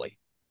early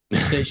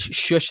to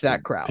shush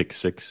that crowd. Pick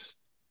 6.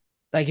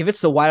 Like if it's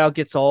the whiteout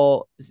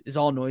is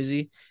all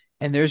noisy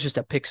and there's just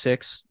a pick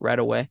 6 right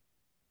away.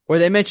 Or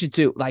they mentioned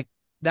too, like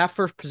that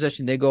first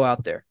possession, they go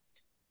out there.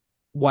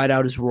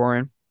 Whiteout is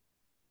roaring.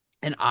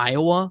 And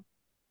Iowa,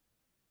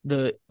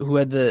 who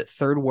had the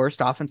 3rd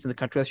worst offense in the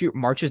country last year,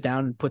 marches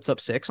down and puts up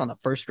 6 on the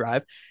first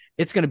drive.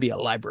 It's going to be a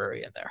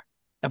library in there.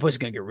 That place is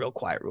going to get real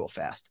quiet real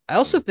fast. I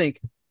also think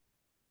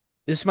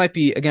this might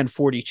be, again,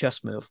 4D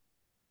chess move.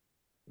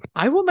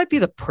 Iowa might be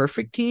the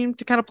perfect team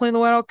to kind of play in the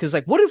whiteout because,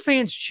 like, what do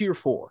fans cheer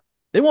for?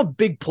 They want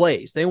big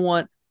plays. They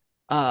want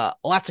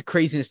lots of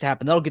craziness to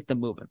happen. That'll get them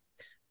moving.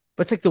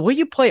 But it's like the way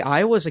you play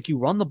Iowa is like you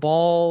run the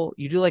ball,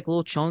 you do like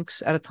little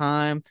chunks at a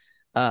time.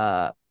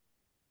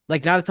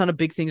 Like not a ton of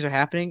big things are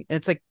happening. And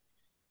it's like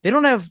they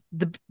don't have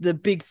the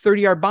big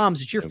 30-yard bombs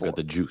to cheer They've for. got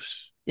the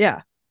juice.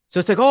 Yeah. So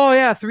it's like, oh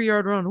yeah,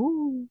 3-yard run.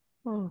 Ooh,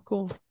 oh,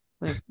 cool.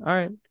 Like, all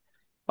right.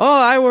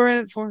 Oh, Iowa ran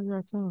it 4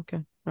 yards. Oh, okay.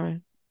 All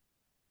right.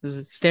 This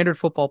is standard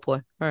football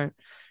play. All right.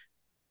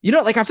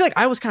 Like I feel like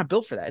Iowa's kind of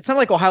built for that. It's not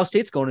like Ohio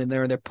State's going in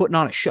there and they're putting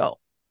on a show.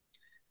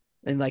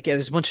 And like, yeah,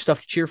 there's a bunch of stuff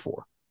to cheer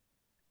for.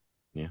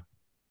 Yeah.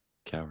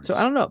 Cowards. So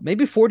I don't know.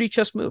 Maybe 40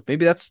 just move.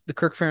 Maybe that's the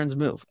Kirk Ferentz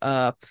move.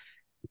 I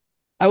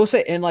will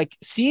say, and like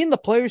seeing the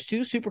players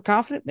too, super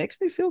confident, makes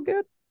me feel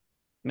good.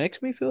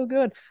 Makes me feel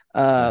good.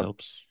 That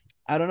helps.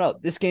 I don't know.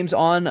 This game's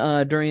on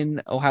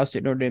during Ohio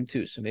State Notre Dame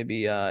too. So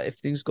maybe if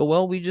things go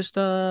well, we just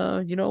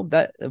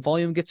that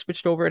volume gets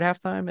switched over at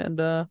halftime and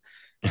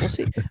we'll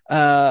see.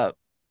 I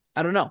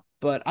don't know,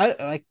 but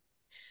I'm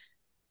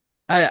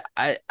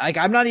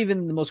not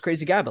even the most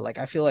crazy guy, but like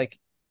I feel like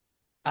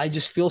I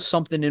just feel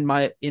something in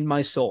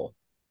my soul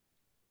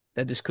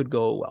that this could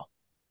go well.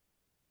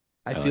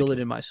 I feel like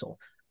it in my soul.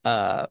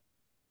 That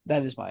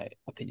is my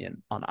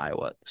opinion on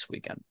Iowa this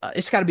weekend.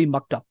 It's got to be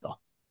mucked up though.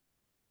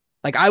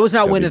 Like I was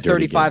not winning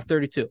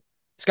 35-32.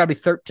 It's got to be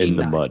 13-9. In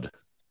the mud.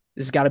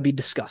 This has got to be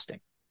disgusting.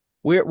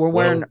 We're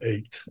wearing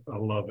 8. I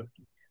love it.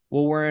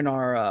 We're wearing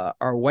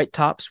our white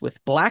tops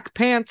with black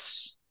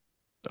pants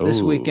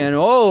this Oh, weekend.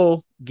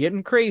 Oh,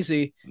 getting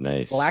crazy.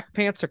 nice. Black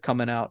pants are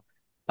coming out.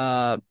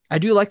 I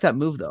do like that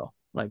move though.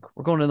 Like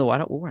we're going in the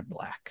whiteout. We're wearing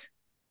black.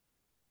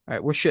 All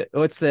right, we're shit.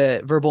 What's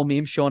the verbal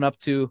meme showing up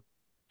to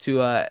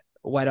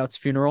Whiteout's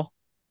funeral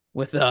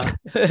with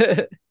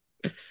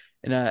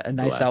in a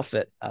nice Black.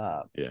 outfit.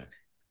 Yeah.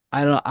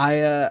 I don't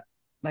know.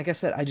 Like I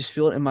said, I just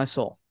feel it in my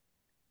soul.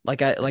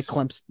 Like Nice.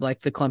 Clemson,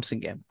 like the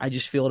Clemson game. I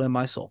just feel it in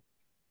my soul.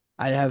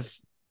 I have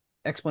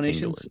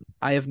explanations. Tingling.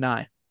 I have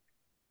 9.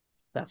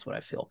 That's what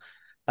I feel.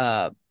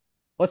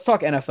 Let's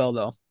talk NFL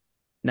though.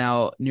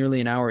 Now,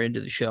 nearly an hour into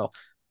the show.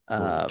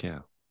 Holy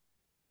cow.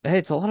 Hey,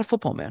 it's a lot of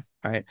football, man.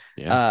 All right.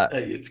 Yeah.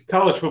 Hey, it's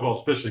college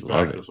football's officially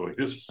Love back it. this week.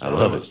 I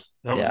love it.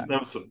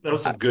 That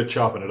was some good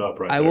chopping it up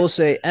right I there. will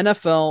say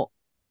NFL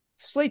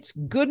slate's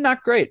good,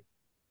 not great.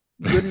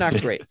 Good, not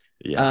great.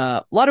 Yeah.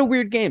 A lot of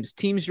weird games.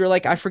 Teams you're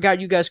like, I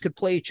forgot you guys could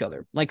play each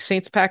other. Like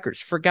Saints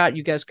Packers, forgot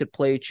you guys could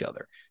play each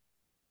other.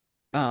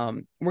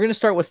 We're gonna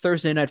start with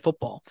Thursday night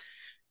football.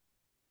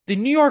 The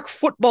New York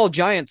Football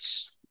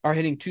Giants are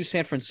heading to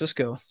San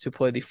Francisco to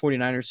play the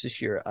 49ers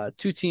this year.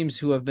 Two teams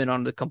who have been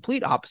on the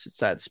complete opposite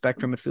side of the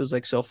spectrum, it feels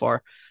like so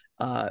far.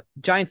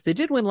 Giants, they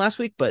did win last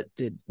week, but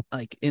did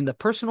like in the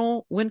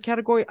personal win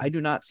category, I do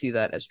not see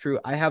that as true.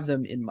 I have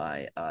them in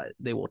my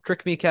they will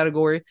trick me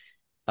category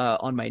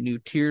on my new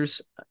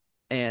tiers.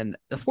 And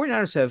the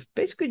 49ers have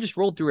basically just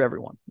rolled through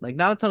everyone. Like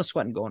not a ton of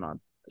sweating going on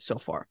so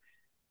far.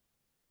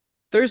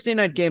 Thursday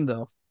night game,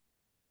 though.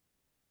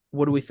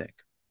 What do we think?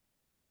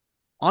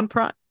 On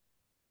Prime.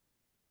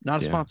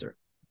 Not a sponsor.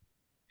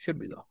 Should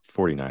be, though.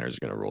 49ers are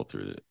going to roll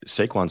through it.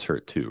 Saquon's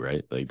hurt too,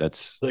 right? Like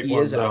that's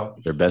Saquon's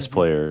out. Their best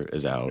player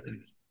is out.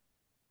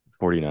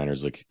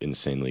 49ers look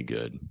insanely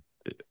good.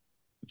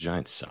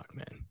 Giants suck,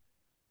 man.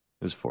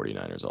 This is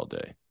 49ers all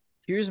day.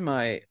 Here's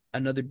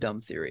another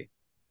dumb theory.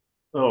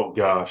 Oh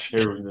gosh,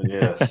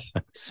 yes.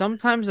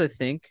 Sometimes I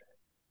think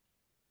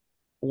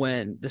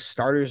when the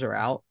starters are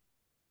out,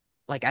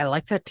 like I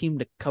like that team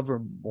to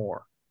cover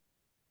more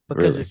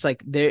because Really? it's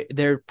like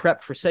they're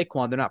prepped for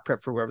Saquon, they're not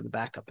prepped for whoever the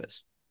backup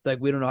is. Like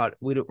we don't know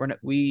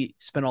we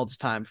spent all this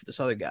time for this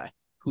other guy.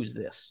 Who's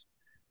this?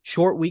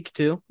 Short week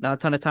too, not a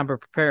ton of time to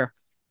prepare.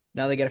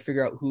 Now they got to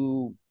figure out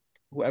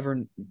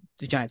whoever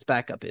the Giants'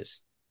 backup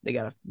is. They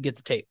got to get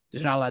the tape.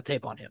 There's not a lot of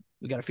tape on him.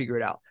 We got to figure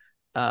it out.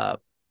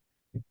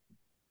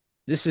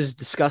 This is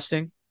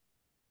disgusting.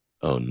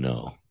 Oh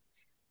no.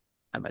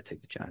 I might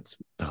take the Giants.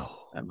 Oh.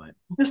 I might.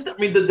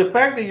 The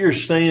fact that you're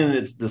saying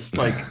it's just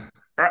like,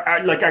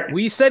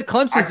 we said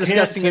Clemson's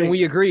disgusting and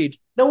we agreed.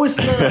 No, it's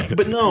not.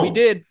 But no, we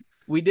did.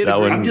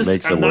 That agree.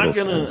 I'm not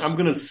gonna. I'm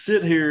gonna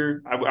sit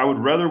here. I would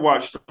rather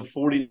watch the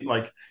 40.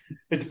 Like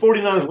if the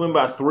 49ers win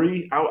by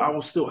 3, I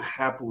will still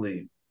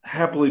happily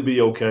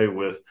be okay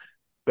with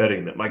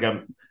betting them. Like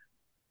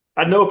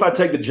I know if I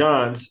take the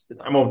Giants,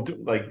 I'm gonna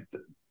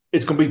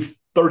it's gonna be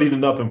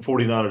 30-0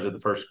 49ers at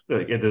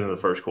the end of the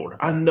first quarter.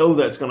 I know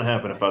that's gonna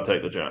happen if I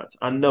take the Giants.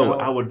 I know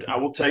I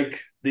will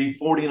take the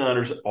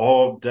 49ers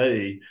all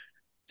day.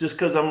 Just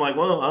because I'm like,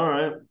 well, all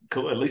right,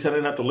 cool. At least I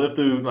didn't have to live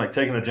through like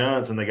taking the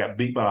Giants and they got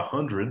beat by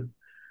 100.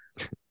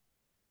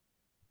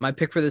 My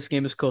pick for this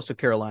game is Coastal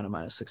Carolina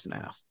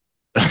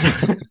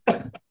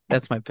 -6.5.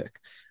 That's my pick.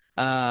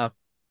 I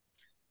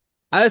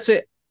would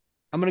say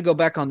I'm going to go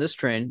back on this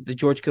train. The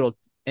George Kittle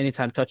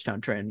anytime touchdown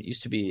train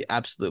used to be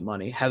absolute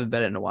money. Haven't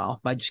bet it in a while.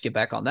 Might just get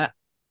back on that.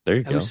 There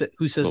you go.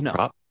 Who says no?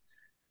 Prop.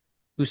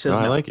 Who says no?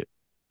 I like it.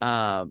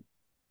 But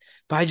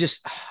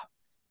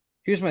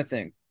here's my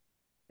thing.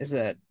 Is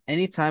that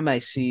anytime I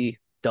see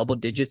double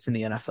digits in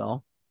the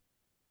NFL,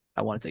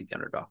 I want to take the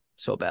underdog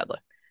so badly.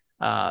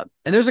 And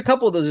there's a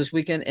couple of those this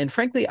weekend, and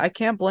frankly, I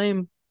can't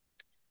blame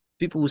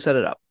people who set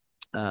it up.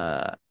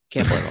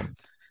 Can't blame them.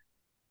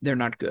 They're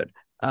not good.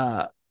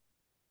 But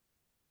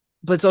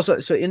it's also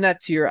so in that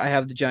tier, I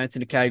have the Giants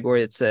in a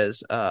category that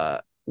says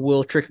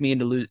will trick me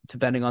into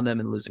betting on them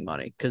and losing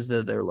money because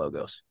they're their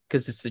logos,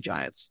 because it's the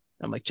Giants.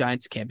 I'm like,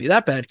 Giants can't be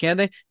that bad, can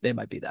they? They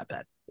might be that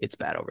bad. It's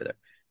bad over there.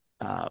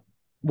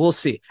 We'll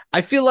see.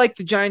 I feel like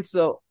the Giants,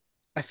 though,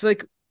 I feel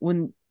like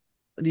when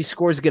these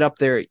scores get up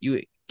there,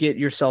 you get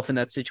yourself in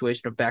that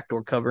situation of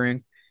backdoor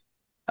covering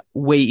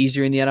way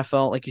easier in the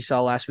NFL, like you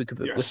saw last week with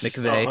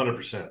McVay.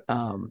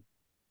 100%.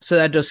 So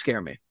that does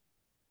scare me.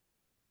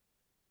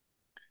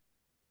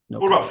 No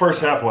what about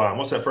first half line?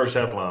 What's that first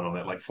half line on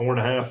that? Like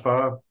 4.5,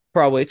 5?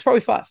 It's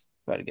probably 5, if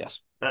I had to guess.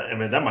 I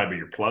mean, that might be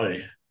your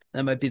play.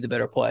 That might be the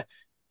better play.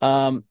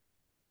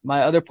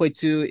 My other play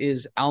too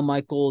is Al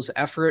Michaels'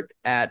 effort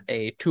at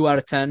a 2 out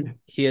of 10.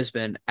 He has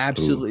been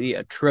absolutely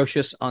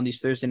atrocious on these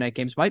Thursday night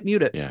games. Might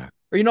mute it. Yeah.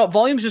 Or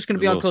volume's just going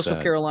to be on Coastal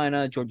sad.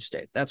 Carolina, Georgia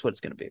State. That's what it's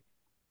going to be.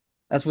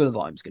 That's where the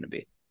volume's going to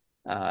be.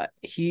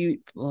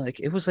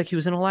 It was like he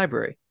was in a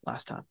library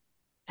last time.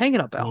 Hang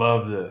it up, Al.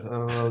 Loved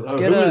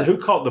it. Who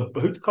called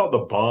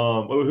the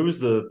bomb? Who was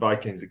the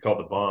Vikings that called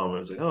the bomb? It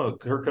was like,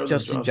 Kirk Cousins,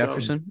 Justin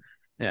Jefferson.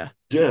 Yeah.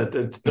 Yeah,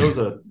 there was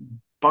a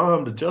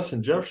bomb to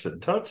Justin Jefferson.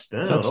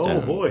 Touchdown.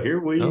 Oh, boy,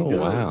 here we go.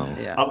 Wow.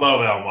 Yeah. I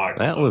love Al Michaels.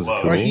 That was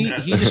cool. Or he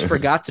just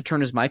forgot to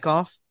turn his mic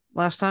off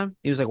last time.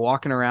 He was like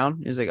walking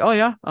around. He was like, oh,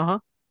 yeah, uh-huh.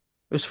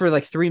 It was for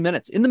like 3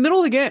 minutes in the middle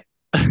of the game.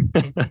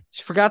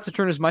 He forgot to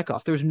turn his mic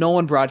off. There was no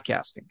one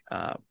broadcasting.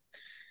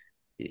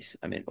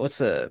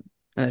 What's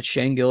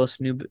Shane Gillis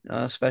new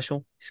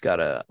special? He's got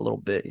a little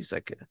bit. He's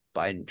like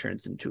Biden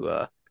turns into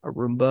a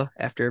Roomba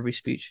after every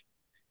speech.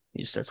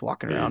 He just starts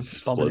walking around,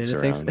 bumping into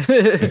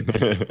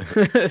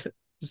things.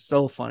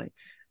 So funny.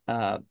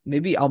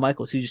 Maybe Al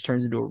Michaels, he just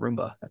turns into a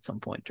Roomba at some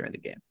point during the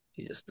game.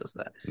 He just does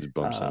that. He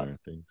bumps into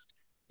things.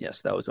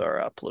 Yes, that was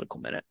our political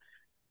minute.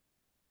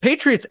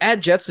 Patriots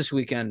at Jets this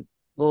weekend.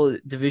 Little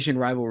division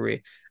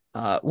rivalry.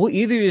 Will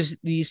either of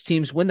these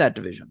teams win that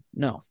division?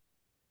 No.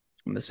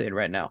 I'm going to say it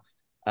right now.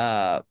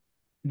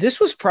 This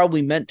was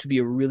probably meant to be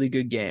a really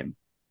good game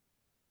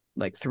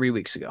like 3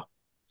 weeks ago.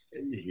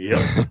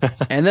 Yep.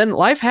 And then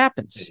life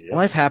happens. Yep.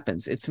 Life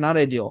happens. It's not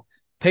ideal.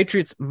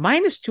 Patriots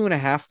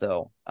 -2.5,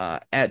 though,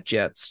 at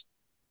Jets.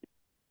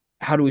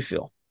 How do we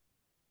feel?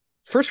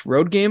 First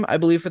road game, I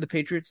believe, for the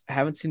Patriots. I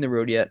haven't seen the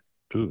road yet.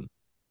 Ooh.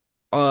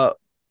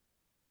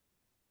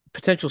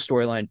 Potential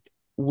storyline.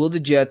 Will the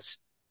Jets,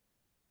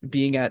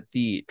 being at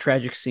the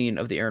tragic scene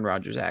of the Aaron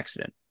Rodgers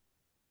accident,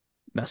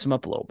 mess them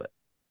up a little bit?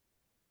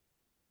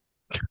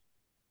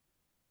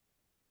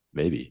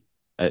 Maybe.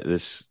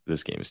 This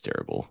game is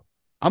terrible.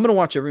 I'm going to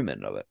watch every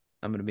minute of it.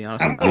 I'm going to be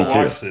honest. I'm going to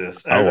watch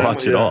this. I'll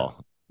watch it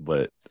all,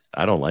 but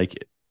I don't like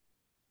it.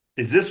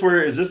 Is this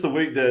the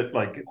week that,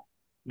 like,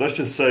 let's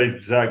just say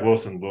Zach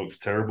Wilson looks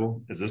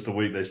terrible? Is this the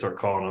week they start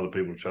calling other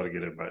people to try to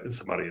get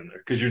somebody in there?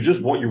 Because you're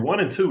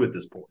 1-2 at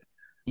this point.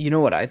 You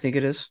know what I think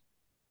it is?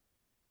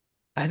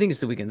 I think it's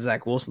the weekend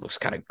Zach Wilson looks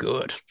kind of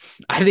good.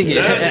 I think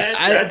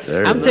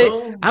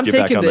I'm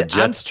taking the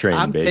Jets train,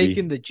 I'm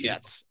taking the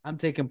Jets. I'm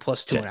taking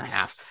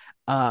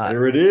 +2.5.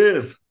 There it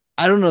is.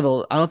 I don't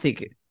know. I don't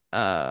think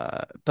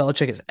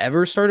Belichick has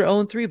ever started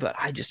 0-3, but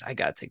I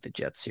got to take the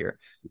Jets here.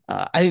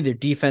 I think their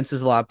defense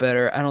is a lot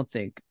better. I don't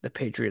think the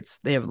Patriots,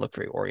 they haven't looked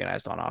very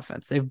organized on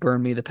offense. They've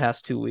burned me the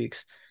past 2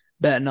 weeks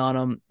betting on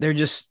them. They're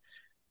just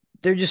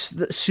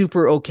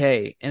super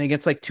okay. And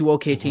against like two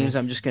okay teams,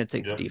 I'm just going to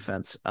take the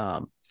defense.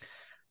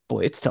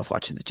 Boy, it's tough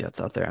watching the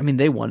Jets out there. I mean,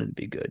 they wanted to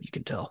be good. You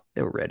can tell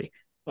they were ready.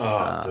 They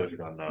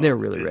were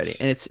really ready,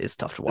 and it's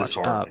tough to watch.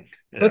 But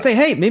it's like,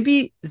 hey,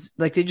 maybe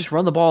like they just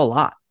run the ball a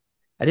lot.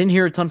 I didn't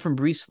hear a ton from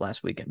Brees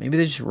last weekend. Maybe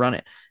they just run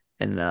it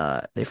and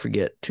they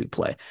forget to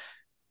play.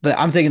 But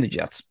I'm taking the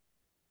Jets.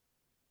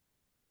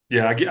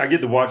 Yeah, I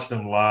get to watch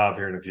them live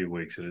here in a few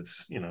weeks, and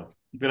it's you're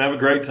gonna have a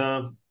great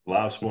time,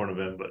 live sporting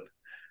event. But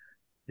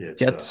yeah,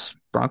 Jets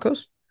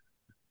Broncos.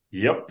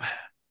 Yep.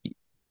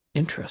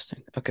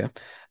 Interesting. Okay.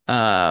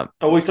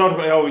 We talked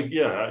about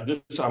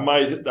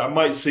I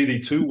might see the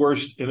 2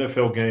 worst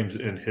NFL games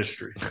in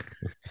history.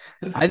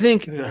 I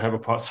think there's a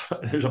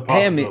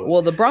possibility.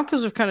 Well, the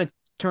Broncos have kind of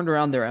turned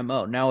around their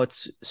MO. Now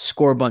it's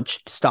score a bunch,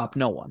 stop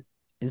no one,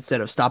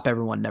 instead of stop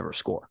everyone, never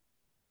score.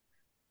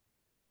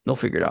 They'll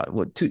figure it out.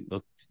 What two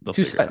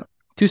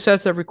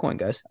sets every coin,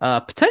 guys.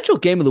 Potential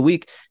game of the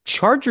week: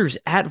 Chargers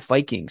at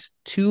Vikings.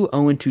 2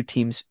 0-2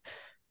 teams.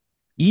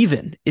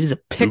 Even it is a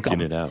pick 'em.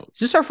 Is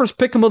this our first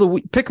pick 'em of the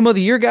week? Pick 'em of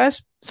the year,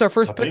 guys. It's our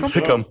first pick 'em.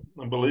 So.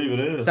 I believe it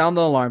is. Sound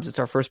the alarms. It's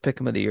our first pick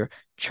 'em of the year.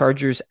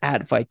 Chargers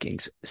at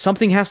Vikings.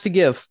 Something has to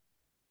give.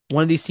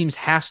 One of these teams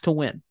has to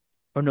win.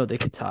 Or no, they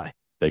could tie.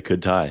 They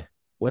could tie.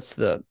 What's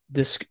the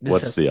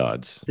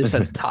odds? This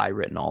has tie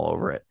written all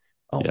over it.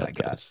 Oh yeah, my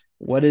god.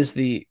 What is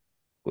the?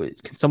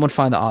 Can someone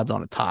find the odds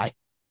on a tie?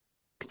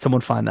 Can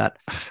someone find that?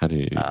 How do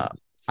you?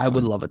 I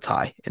would love a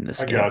tie in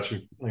this game. I got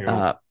you.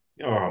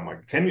 Oh my!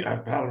 Can you? I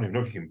don't even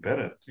know if you can bet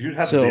it. You'd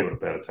have to be able to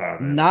bet a tie.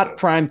 Not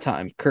prime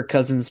time. Kirk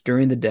Cousins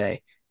during the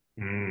day.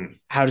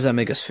 How does that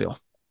make us feel?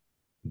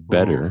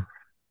 Better.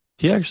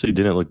 He actually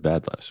didn't look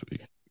bad last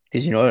week.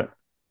 Because you know what?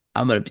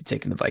 I'm going to be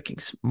taking the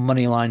Vikings.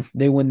 Money line.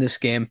 They win this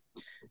game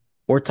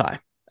or tie.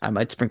 I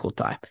might sprinkle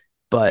tie.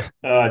 But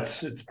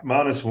It's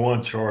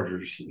 -1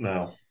 Chargers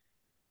now.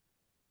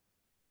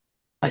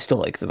 I still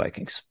like the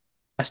Vikings.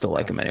 I still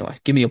like them anyway.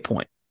 Give me a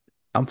point.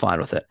 I'm fine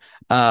with it.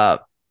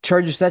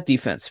 Chargers, that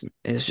defense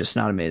is just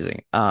not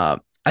amazing. I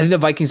think the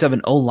Vikings have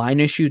an O-line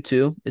issue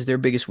too, is their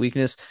biggest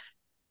weakness.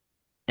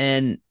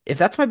 And if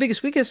that's my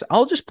biggest weakness,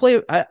 I'll just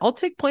play. I'll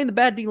take playing the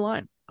bad D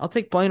line. I'll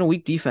take playing a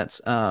weak defense.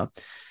 I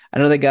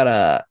know they got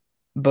a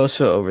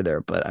Bosa over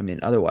there, but I mean,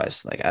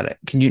 otherwise, like,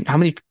 how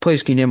many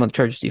players can you name on the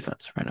Chargers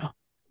defense right now?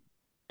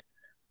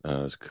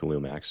 Is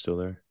Khalil Mack still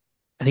there?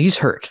 I think he's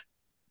hurt.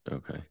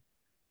 Okay.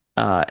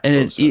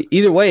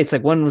 Either way, it's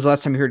like, when was the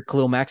last time you heard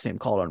Khalil Mack's name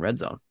called on Red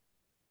Zone?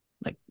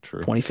 Like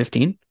True.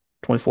 2015,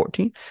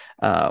 2014,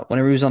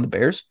 whenever he was on the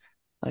Bears.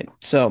 Like,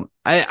 so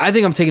I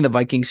think I'm taking the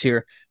Vikings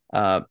here.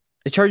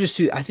 The Chargers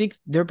too. I think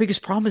their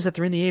biggest problem is that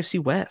they're in the AFC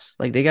West.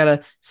 Like, they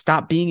gotta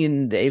stop being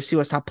in the AFC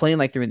West, stop playing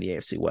like they're in the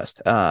AFC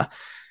West. I'm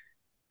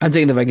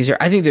taking the Vikings here.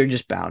 I think they're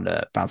just bound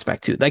to bounce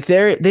back too. Like,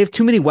 they have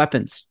too many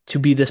weapons to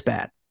be this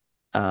bad.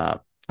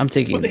 I'm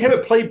taking. But they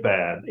haven't played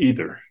bad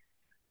either.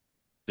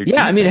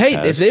 Yeah, I mean, hey,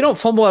 if they don't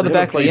fumble out the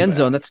back of the end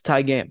zone, bad. that's a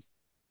tie game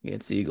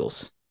against the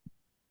Eagles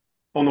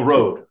on the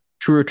road.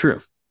 True.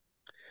 And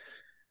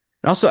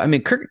also, I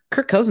mean, Kirk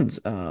Cousins.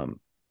 I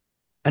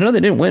know they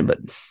didn't win, but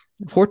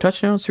 4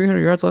 touchdowns,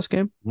 300 yards last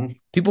game. Mm-hmm.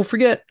 People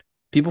forget.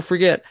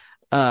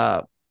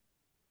 Does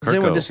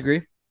anyone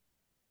disagree?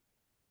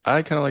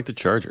 I kind of like the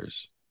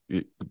Chargers.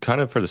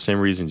 Kind of for the same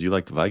reasons you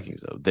like the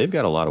Vikings, though. They've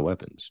got a lot of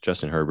weapons.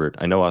 Justin Herbert.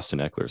 I know Austin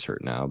Eckler's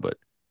hurt now, but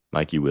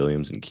Mikey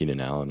Williams and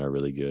Keenan Allen are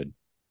really good.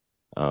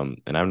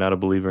 And I'm not a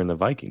believer in the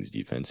Vikings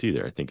defense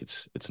either. I think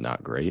it's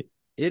not great.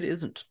 It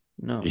isn't.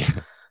 No. Yeah.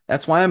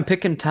 That's why I'm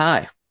picking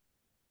tie.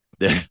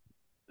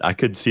 I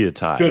could see a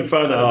tie. Couldn't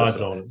find the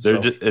odds on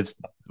it. It's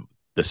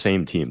the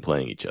same team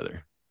playing each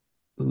other.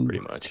 Ooh, pretty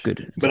much. It's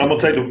good. But I'm gonna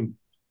take them.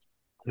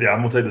 Yeah, I'm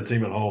gonna take the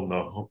team at home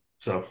though.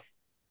 So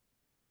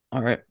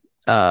all right.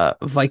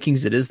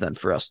 Vikings it is then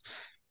for us.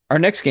 Our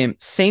next game,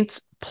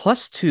 Saints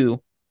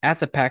 +2 at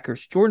the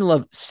Packers. Jordan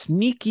Love,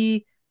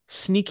 sneaky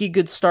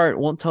good start.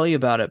 Won't tell you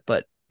about it,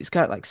 but he's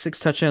got like 6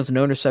 touchdowns,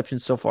 no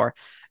interceptions so far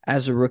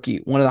as a rookie.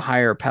 One of the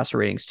higher passer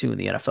ratings too in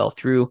the NFL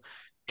through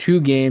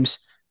 2 games.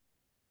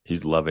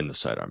 He's loving the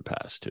sidearm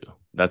pass too.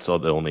 That's all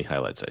the only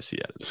highlights I see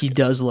out of this. He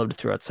does love to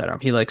throw out sidearm.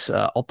 He likes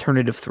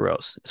alternative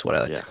throws, is what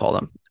I like to call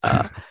them.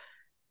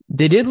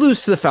 They did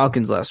lose to the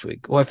Falcons last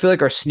week, who I feel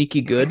like are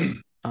sneaky good.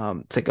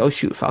 It's like, oh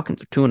shoot,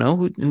 Falcons are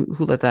 2-0.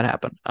 Who let that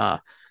happen?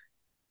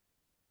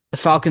 The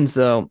Falcons,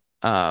 though,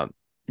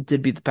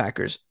 did beat the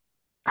Packers.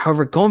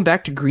 However, going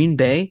back to Green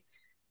Bay,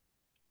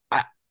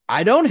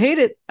 I don't hate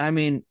it. I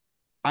mean,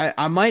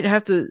 I might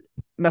have to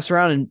mess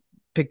around and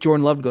pick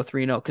Jordan Love to go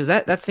 3-0 because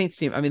that Saints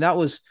team, I mean, that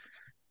was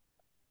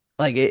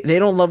like, they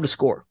don't love to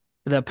score.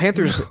 The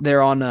Panthers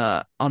there on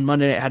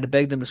Monday night had to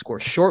beg them to score.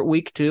 Short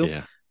week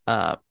too.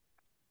 Yeah.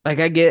 Like,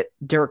 I get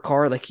Derek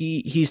Carr, like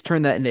he's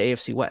turned that into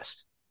AFC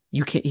West.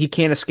 He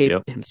can't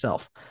escape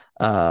himself.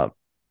 But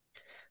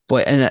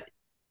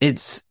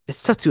it's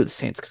tough to do with the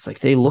Saints because, like,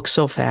 they look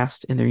so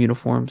fast in their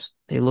uniforms.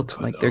 They look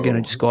like they're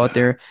gonna just go out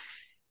there,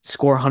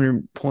 score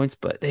 100 points,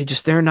 but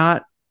they're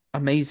not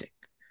amazing.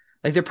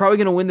 Like, they're probably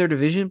gonna win their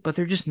division, but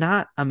they're just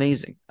not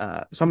amazing. So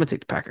I'm gonna take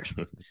the Packers.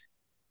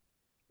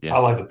 Yeah. I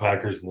like the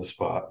Packers in the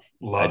spot.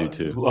 I do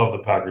too. Love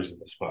the Packers in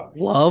the spot.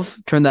 Love,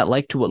 turn that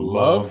like to a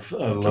love.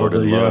 I love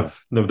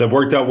Love. That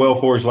worked out well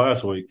for us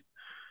last week.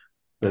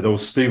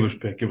 Those Steelers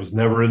pick, it was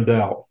never in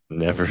doubt.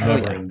 Never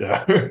in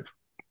doubt.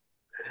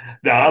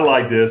 Now, I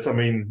like this. I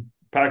mean,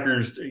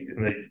 Packers,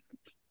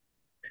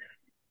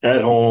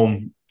 at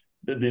home,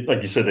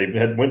 like you said,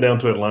 they went down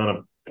to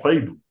Atlanta,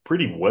 played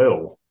pretty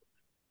well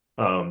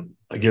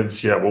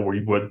against,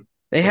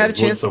 they had a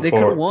chance. They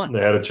could have won.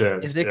 They had a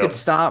chance. If they could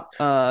stop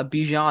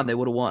Bijan, they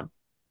would have won.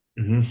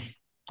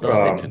 Mm-hmm.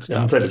 I'm going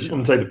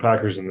to take the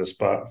Packers in this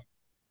spot.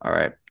 All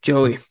right,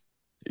 Joey.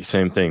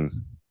 Same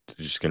thing.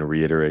 Just going to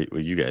reiterate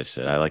what you guys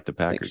said. I like the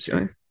Packers.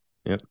 Thanks,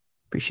 Yep.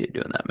 Appreciate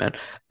doing that, man.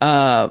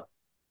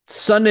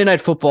 Sunday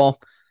Night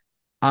Football.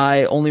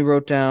 I only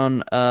wrote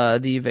down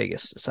the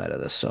Vegas side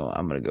of this, so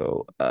I'm going to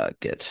go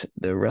get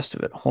the rest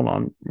of it. Hold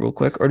on real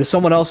quick. Or does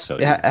someone else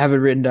have it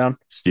written down?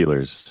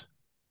 Steelers.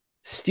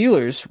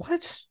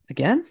 What?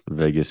 Again?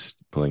 Vegas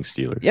playing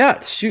Steelers.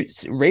 Yeah,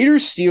 shoot.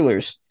 Raiders,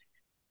 Steelers.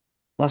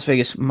 Las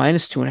Vegas,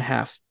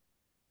 -2.5.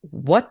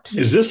 What?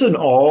 Is this an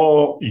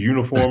all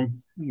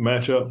uniform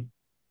matchup?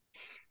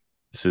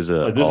 This is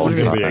going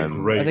to be a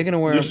great.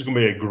 This is going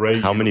to be a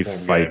great. How many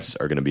fights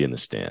are going to be in the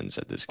stands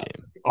at this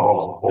game?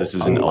 This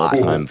is an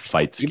all-time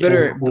fights game. You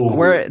better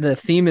wear. The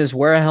theme is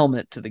wear a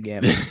helmet to the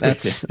game.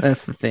 That's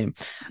the theme.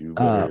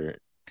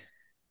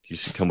 You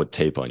should come with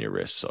tape on your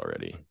wrists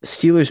already.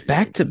 Steelers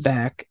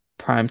back-to-back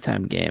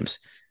primetime games.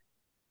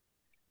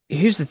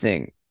 Here's the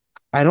thing.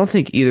 I don't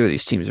think either of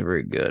these teams are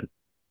very good.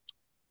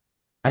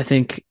 I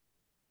think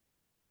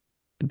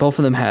Both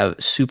of them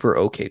have super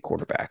okay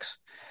quarterbacks.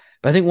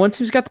 But I think one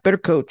team's got the better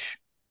coach.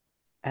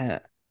 I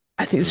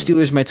think the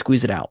Steelers might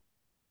squeeze it out.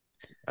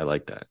 I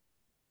like that.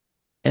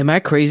 Am I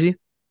crazy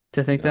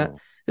to think that? No.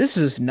 This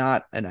is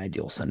not an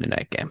ideal Sunday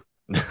night game.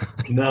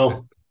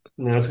 No,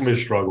 it's gonna be a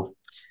struggle.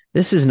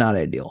 This is not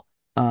ideal.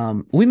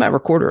 We might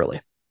record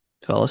early,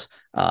 fellas.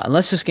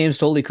 Unless this game's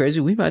totally crazy,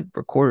 we might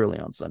record early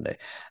on Sunday.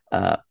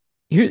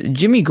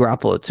 Jimmy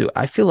Garoppolo too.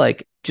 I feel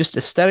like just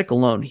aesthetic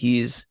alone,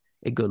 he's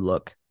a good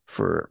look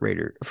for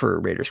a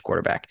Raiders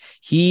quarterback.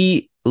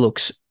 He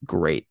looks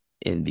great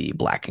in the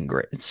black and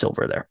gray and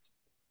silver there.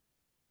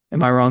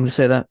 Am I wrong to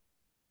say that?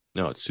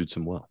 No, it suits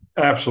him well.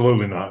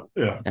 Absolutely not.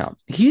 Yeah. Now,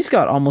 he's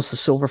got almost a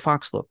silver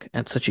fox look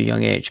at such a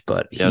young age,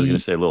 but I was gonna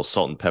say a little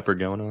salt and pepper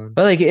going on.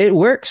 But like it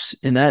works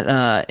in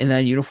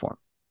that uniform.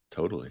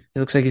 Totally. It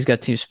looks like he's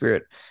got team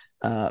spirit.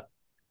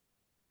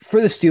 For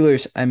the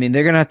Steelers, I mean,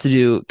 they're gonna have to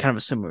do kind of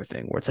a similar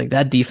thing where it's like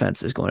that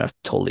defense is going to have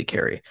to totally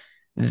carry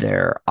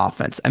their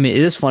offense. I mean,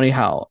 it is funny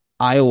how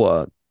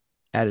Iowa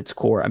at its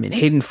core, I mean,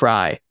 Hayden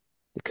Fry,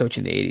 the coach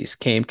in the 80s,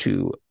 came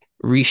to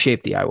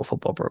reshape the Iowa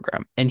football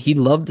program. And he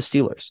loved the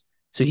Steelers.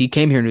 So he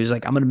came here and he was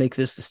like, I'm going to make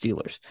this the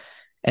Steelers.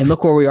 And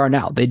look where we are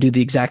now. They do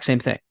the exact same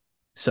thing.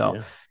 So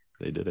yeah,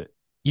 they did it.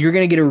 You're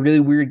going to get a really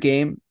weird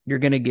game. You're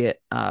going to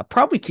get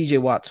probably TJ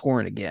Watt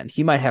scoring again.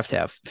 He might have to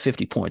have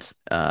 50 points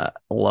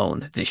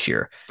alone this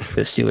year for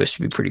the Steelers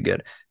to be pretty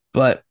good.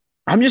 But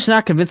I'm just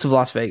not convinced of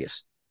Las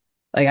Vegas.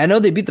 Like, I know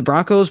they beat the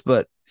Broncos,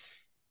 but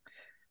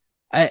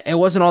it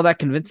wasn't all that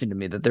convincing to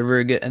me that they're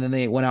very good. And then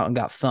they went out and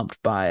got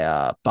thumped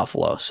by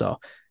Buffalo. So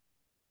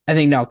I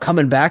think now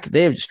coming back,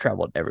 they have just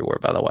traveled everywhere,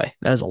 by the way.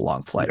 That is a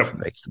long flight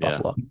from Vegas to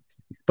Buffalo.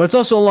 But it's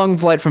also a long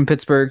flight from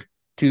Pittsburgh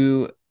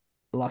to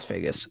Las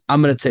Vegas.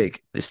 I'm going to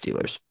take the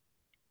Steelers.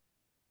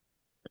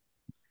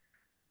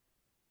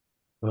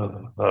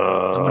 I'm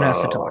going to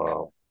have to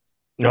talk.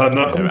 No.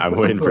 I'm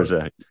waiting for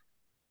Zach.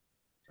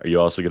 Are you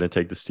also going to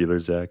take the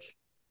Steelers, Zach?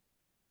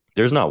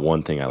 There's not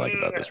one thing I like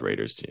about this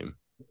Raiders team.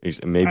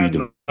 Maybe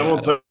I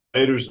won't take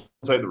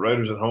the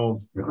Raiders at home.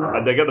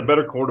 They got the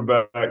better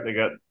quarterback. They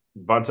got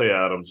Vontae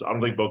Adams. I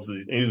don't think both of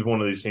these. Either one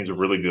of these teams are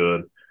really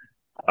good.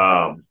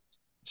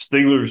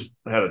 Steelers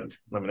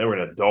they were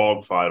in a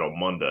dogfight on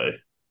Monday,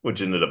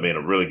 which ended up being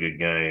a really good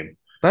game.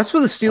 That's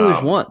what the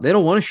Steelers want. They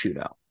don't want a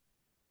shootout.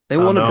 They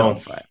want a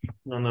dogfight.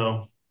 I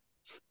know.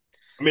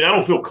 I mean, I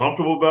don't feel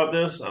comfortable about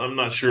this. I'm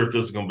not sure if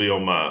this is going to be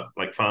on my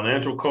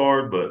financial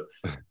card, but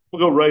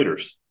we'll go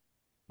Raiders.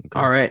 Okay.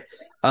 All right.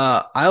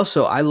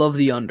 I love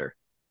the under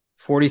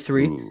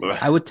 43. Ooh.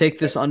 I would take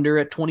this under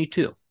at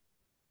 22.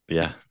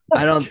 Yeah.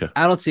 I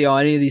don't see how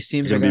any of these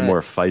teams are going to be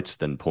more fights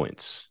than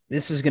points.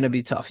 This is going to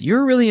be tough.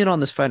 You're really in on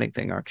this fighting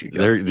thing, aren't you,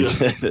 Joe?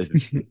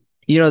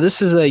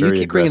 This is you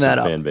keep bringing that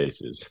up. Fan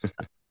bases.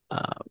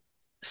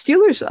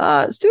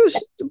 Steelers,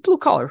 blue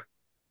collar.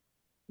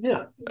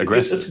 Yeah,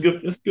 aggressive.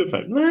 It's a good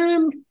fight,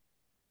 man.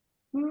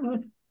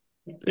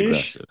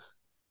 Aggressive.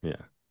 Yeah.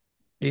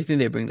 Do you think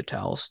they bring the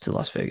towels to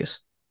Las Vegas?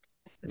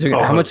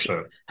 How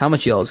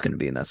much yellow is going to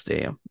be in that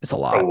stadium? It's a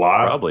lot.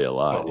 Probably a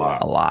lot.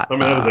 A lot. I mean,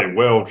 that is a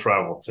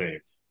well-traveled team.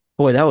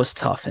 Boy, that was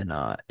tough in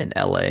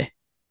LA.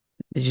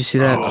 Did you see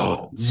that?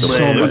 Oh,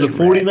 man. It was a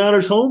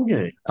 49ers home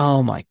game.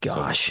 Oh, my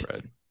gosh.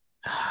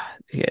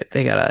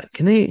 They got to –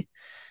 can they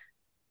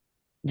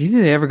 – do you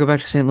think they ever go back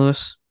to St.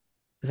 Louis?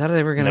 Is that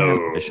ever going to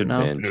happen? They should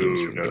ban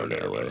teams from going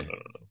to LA.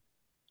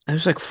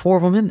 There's like 4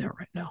 of them in there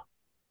right now.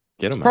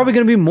 Get them probably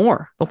going to be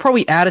more. They'll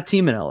probably add a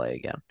team in LA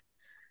again.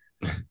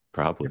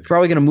 Probably. They're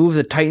probably going to move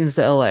the Titans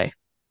to LA.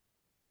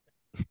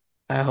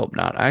 I hope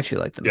not. I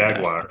actually like them.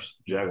 Jaguars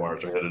are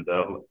headed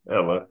to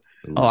LA.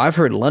 Oh, I've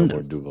heard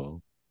London.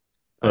 Duval.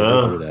 I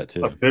did hear that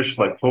too. A fish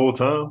like full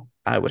time.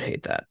 I would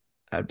hate that.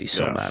 I'd be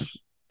so mad.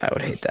 I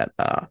would hate that.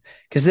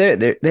 Because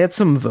they had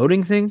some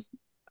voting thing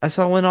I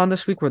saw went on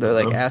this week where they're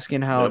like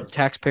asking how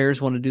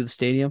taxpayers want to do the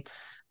stadium.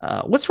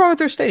 What's wrong with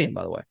their stadium,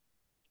 by the way?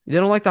 They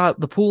don't like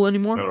the pool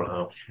anymore? I don't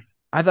know.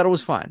 I thought it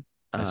was fine.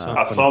 I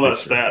saw that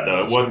stat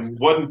though. It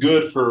wasn't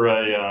good for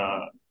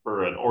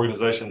an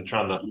organization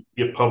trying to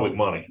get public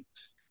money.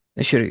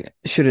 They should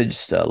have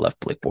just left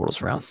Blake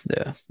Bortles around.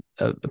 The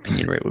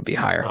opinion rate would be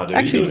higher. Oh, dude,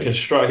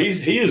 actually,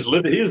 he is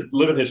living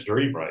his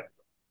dream right now.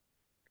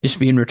 Just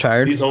being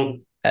retired. He's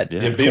on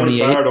being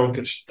retired on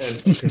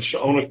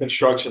a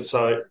construction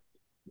site.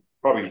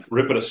 Probably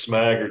ripping a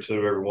smag or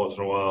two every once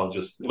in a while,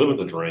 just living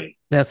the dream.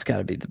 That's got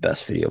to be the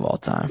best video of all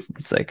time.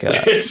 It's like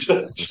it's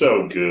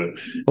so good.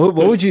 What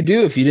would you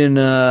do if you didn't?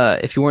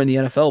 If you weren't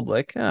in the NFL,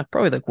 Blake?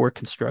 Probably like work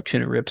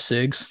construction and rip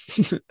cigs.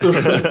 Sick.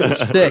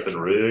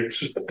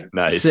 Rigs.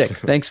 Nice. Sick.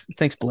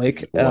 Thanks,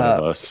 Blake. One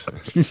of us.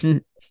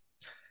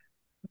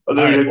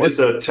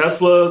 The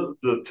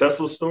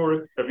Tesla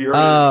story. Have you heard?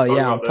 Oh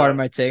yeah, part of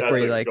my take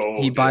where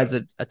he buys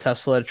a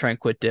Tesla to try and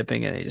quit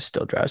dipping, and he just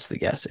still drives to the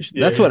gas station.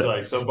 Yeah, that's what.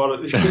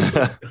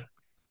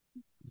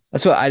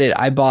 That's what I did.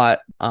 I bought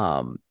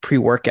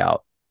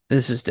pre-workout.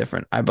 This is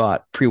different. I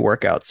bought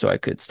pre-workout so I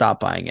could stop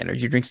buying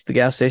energy drinks at the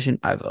gas station.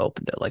 I've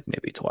opened it like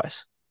maybe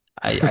twice.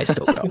 I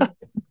still go.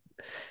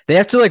 They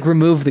have to like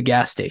remove the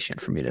gas station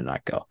for me to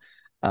not go.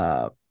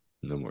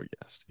 No more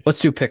gas Let's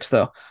stations. do picks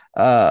though.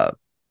 Uh,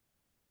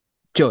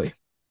 Joey,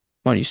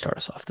 why don't you start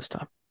us off this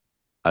time?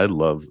 I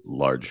love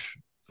large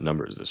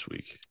numbers this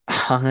week.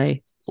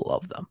 I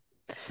love them.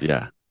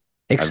 Yeah, I've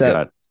Except,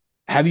 got.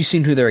 have you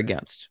seen who they're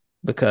against?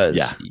 Because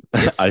Yeah,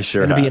 I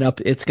sure have.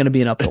 it's gonna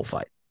be an uphill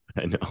fight.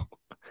 I know.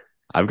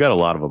 I've got a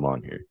lot of them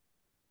on here.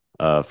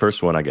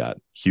 First one I got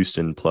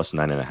Houston plus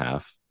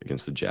 9.5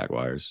 against the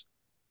Jaguars.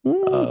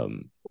 Ooh,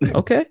 Um,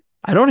 okay,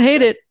 I don't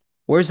hate it.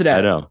 Where's it I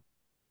at? know.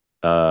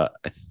 I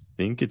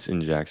think it's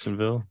in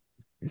Jacksonville.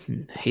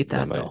 Hate That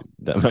that might though.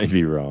 that might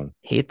be wrong.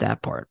 Hate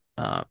that part.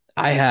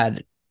 I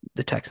had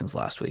the Texans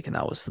last week, and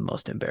that was the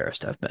most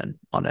embarrassed I've been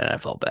on an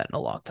NFL bet in a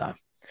long time.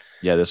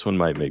 Yeah, this one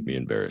might make me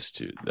embarrassed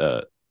too.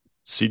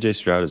 CJ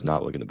Stroud is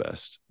not looking the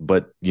best,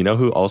 but you know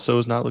who also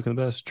is not looking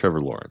the best?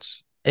 Trevor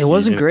Lawrence. It He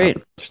wasn't didn't have great.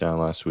 a touchdown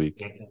last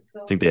week.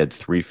 I think they had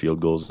 3 field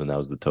goals, and that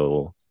was the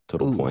total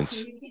Ooh,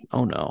 points.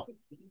 oh no.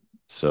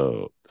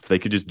 So if they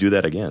could just do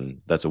that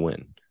again, that's a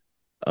win.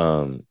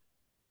 Um,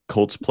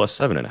 Colts plus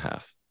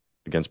 7.5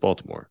 against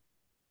Baltimore.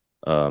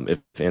 If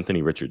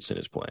Anthony Richardson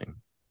is playing,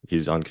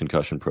 he's on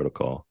concussion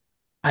protocol.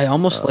 I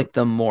almost Uh, like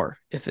them more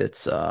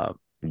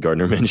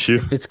Gardner Minshew,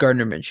 if it's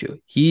Gardner Minshew.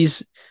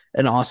 He's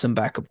an awesome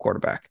backup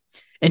quarterback,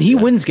 and he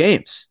yeah, wins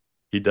games.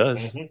 he does.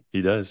 Mhm.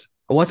 He does.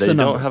 What's the They don't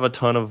number? have a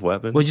ton of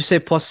Would you weapons. say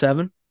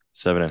 +7?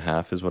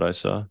 7.5 is what I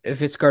saw.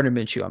 If it's Gardner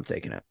Minshew, I'm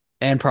taking it,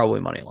 and probably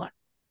money line.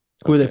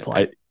 Who are they Okay,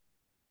 playing?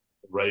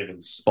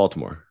 Ravens.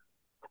 Baltimore.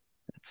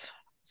 It's,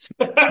 it's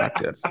not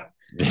good.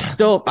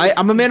 Still,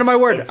 I'm a man of my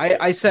word.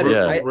 I said it.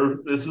 Yeah,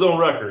 This is on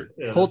record.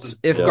 Yeah, this Colts. is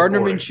If for yeah. Gardner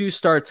recording. Minshew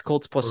starts,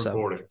 Colts For +7.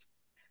 recording.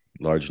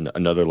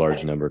 Another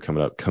large number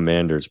coming up.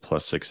 Commanders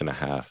plus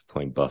 6.5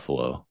 playing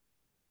Buffalo.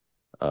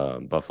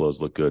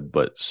 Buffalo's look good,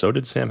 but so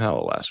did Sam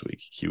Howell last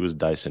week. He was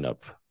dicing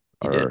up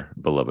He did. our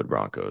beloved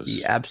Broncos.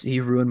 He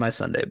ruined my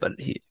Sunday, but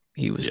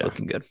he was Yeah,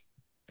 looking good.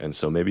 and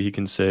so maybe he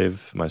can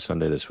save my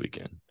Sunday this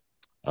weekend.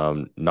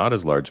 Not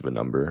as large of a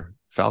number.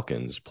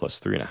 Falcons plus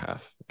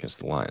 3.5 against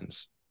the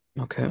Lions.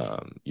 Okay,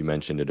 You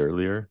mentioned it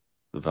earlier.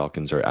 The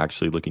Falcons are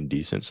actually looking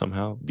decent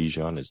somehow.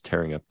 Bijan is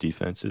tearing up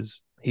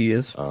defenses. he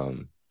is.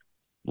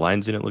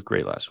 Lions didn't look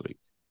great last week,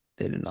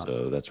 They did not.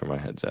 so that's where my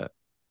head's at.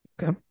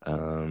 Okay.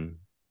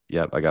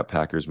 Yep, I got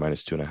Packers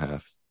minus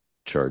 2.5,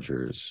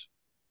 Chargers,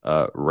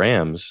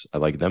 Rams. I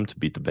like them to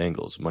beat the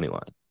Bengals money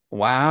line.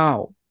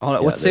 Wow. Yeah,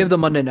 Let's save the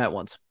Monday night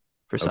ones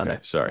for Sunday.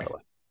 Okay,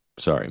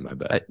 sorry, my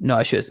bad. No,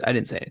 I should. I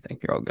didn't say anything.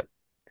 You're all good.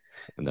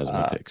 And those are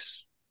my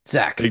picks.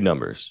 Zach, Big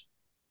numbers.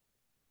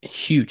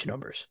 huge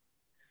numbers.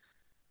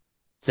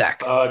 Zach,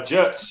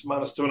 Jets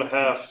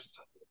 -2.5.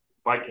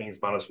 Vikings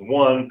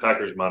 -1.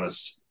 Packers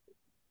 -2.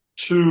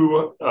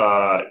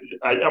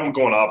 I'm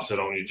going opposite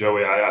on you,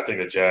 Joey. I think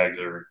the Jags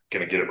are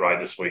going to get it right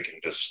this week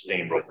and just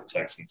steamroll the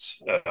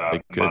Texans.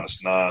 They could.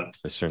 -9.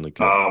 They certainly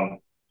could.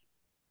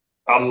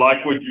 I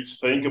like what you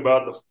think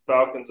about the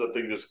Falcons. I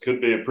think this could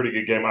be a pretty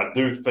good game. I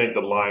do think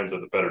the Lions are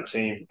the better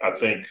team. I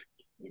think,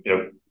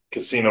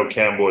 Casino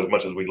Campbell, as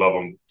much as we love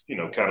him,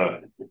 kind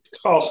of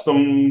cost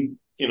them.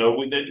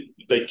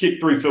 They kick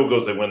 3 field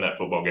goals, they win that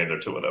football game. They're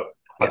 2-0.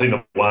 I think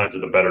the Lions are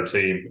the better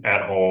team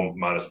at home,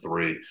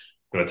 -3.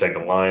 I'm going to take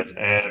the Lions.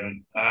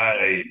 And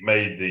I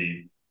made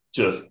the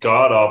just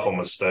god awful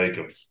mistake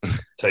of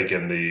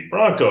taking the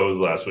Broncos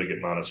last week at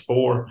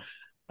 -4.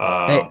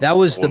 hey, that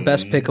was the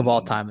best pick of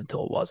all time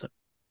until it wasn't.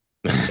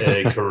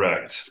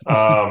 Correct.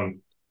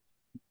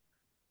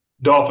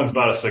 Dolphins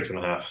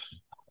 -6.5.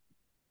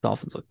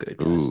 Dolphins look good,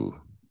 guys. Ooh,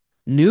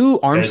 New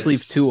arm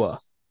sleeve Tua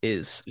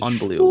is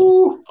unbelievable.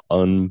 Ooh.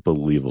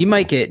 unbelievable. He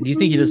might get. Do you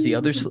think he does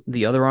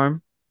the other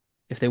arm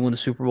if they win the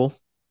Super Bowl?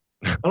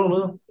 I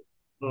don't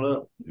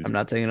know. I'm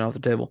not taking it off the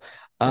table.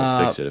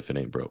 Don't fix it if it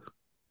ain't broke.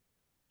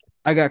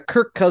 I got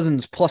Kirk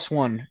Cousins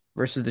 +1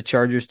 versus the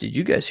Chargers. Did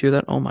you guys hear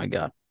that? Oh my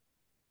god.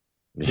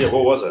 Yeah,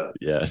 what was that?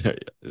 Yeah,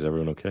 is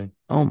everyone okay?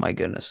 Oh my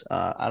goodness.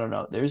 I don't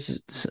know.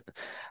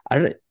 I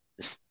don't.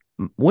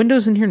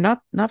 Windows in here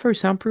not very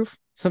soundproof.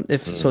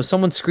 So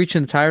someone's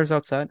screeching the tires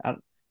outside.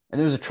 And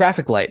there's a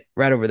traffic light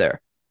right over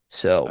there.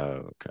 So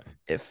Okay.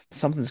 if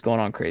something's going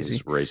on crazy,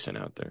 It's racing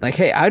out there. like,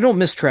 hey, I don't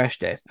miss trash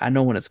day. I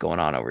know when it's going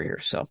on over here.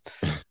 So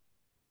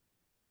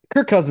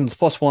Kirk Cousins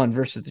 +1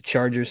 versus the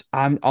Chargers.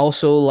 I'm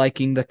also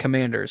liking the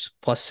Commanders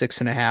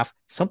 +6.5.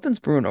 Something's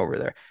brewing over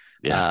there.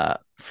 Yeah,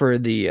 For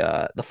the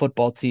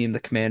football team, the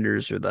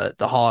Commanders or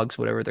the Hogs,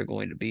 whatever they're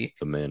going to be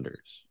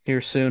Commanders.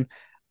 here soon.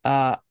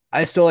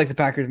 I still like the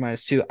Packers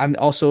 -2. I'm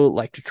also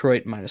like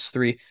Detroit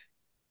 -3.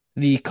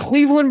 The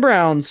Cleveland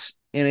Browns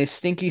in a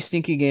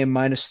stinky game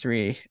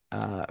 -3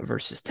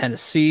 versus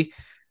Tennessee.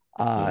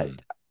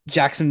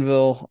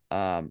 Jacksonville.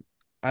 I'm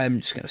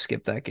just gonna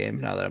skip that game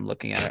now that I'm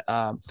looking at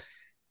it.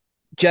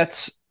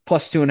 Jets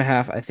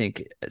 +2.5. I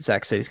think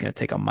Zach said he's gonna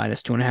take a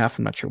 -2.5.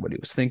 I'm not sure what he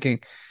was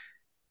thinking.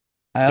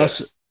 I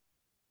also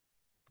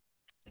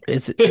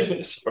it's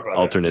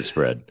Alternate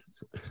spread.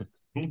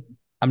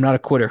 I'm not a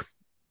quitter.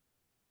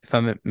 If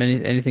I'm at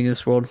anything in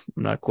this world,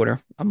 I'm not a quitter.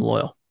 I'm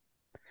loyal.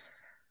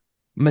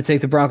 I'm gonna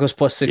take the Broncos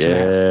 +6.5.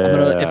 I'm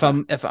gonna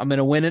Yeah. if I'm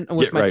gonna win it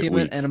with Get my right team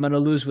week. and I'm gonna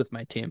lose with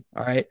my team.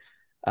 All right.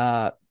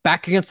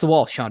 Back against the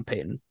wall, Sean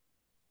Payton.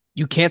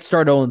 You can't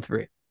start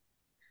 0-3.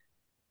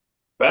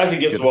 Back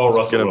against the wall, It's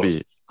Russell gonna Wilson.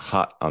 be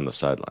hot on the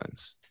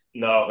sidelines.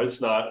 No,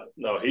 it's not.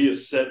 No, he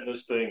is setting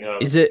this thing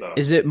up. Is it No.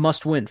 is it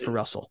must win for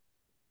Russell?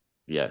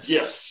 Yes.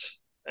 Yes,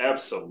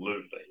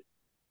 absolutely.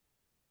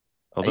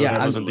 Although Yeah, he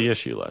wasn't Absolutely. the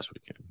issue last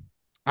weekend.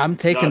 I'm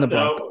taking the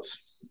No. Broncos.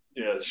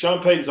 Yeah,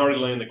 Sean Payton's already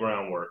laying the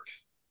groundwork.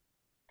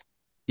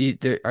 Do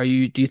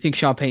you think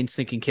Sean Payton's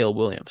thinking Caleb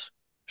Williams?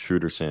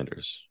 Schroeder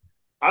Sanders.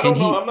 I Can don't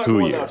know. he? I'm not 2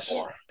 going that years.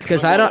 far. I'm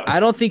Because not I going don't that I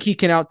far. don't think he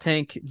can out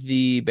tank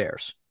the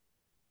Bears.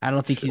 I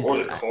don't think he's. Or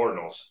the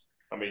Cardinals.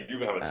 I mean, you're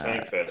gonna have a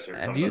tank fest here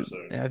Have coming you up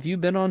soon. have you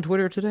been on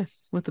Twitter today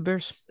with the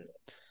Bears?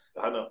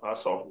 I know. I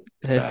saw.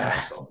 It's I Bad.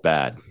 saw.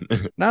 Bad.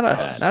 not a I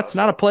Bad. that's saw.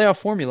 not a playoff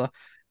formula.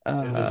 It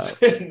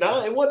was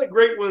not. It wasn't a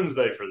great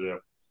Wednesday for them.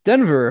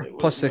 Denver It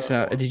plus was six not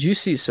now. one. Did you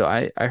see? So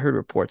I heard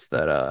reports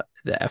that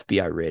the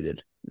FBI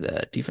raided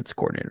the defense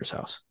coordinator's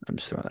house. I'm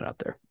just throwing that out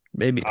there.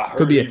 Maybe I could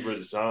heard be he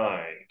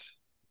resigned.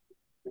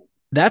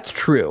 that's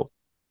true,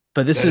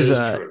 but this That is is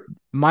true.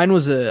 mine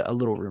was a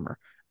little rumor.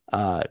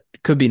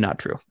 Could be not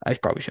true. I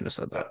probably shouldn't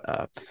have said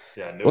that.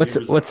 Yeah, I knew he Let's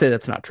say resigned.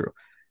 that's not true.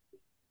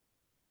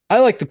 I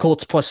like the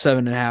Colts plus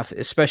 7.5,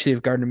 especially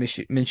if Gardner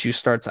Minshew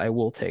starts. I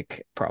will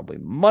take probably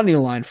money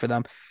line for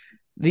them.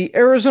 The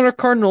Arizona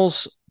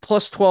Cardinals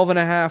plus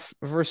 12.5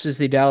 versus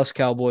the Dallas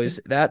Cowboys.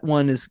 That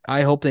one is,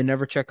 I hope they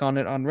never check on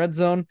it on Red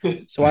Zone,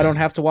 so I don't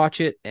have to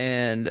watch it,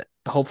 and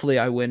hopefully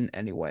I win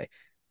anyway.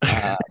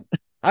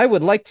 I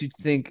would like to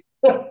think,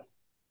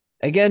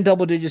 again,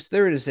 double digits.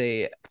 There is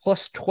a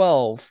plus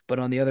 12, but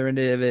on the other end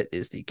of it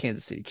is the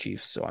Kansas City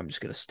Chiefs, so I'm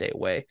just going to stay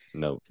away.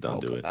 No, don't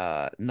Hope do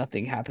it.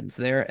 nothing happens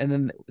there, and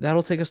then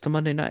that'll take us to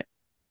Monday night.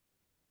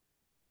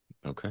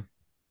 Okay.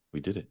 We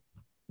did it.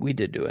 We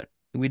did do it.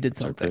 We did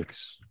That's our something.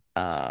 picks.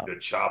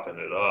 Good chopping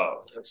it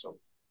up. That's some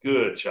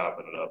good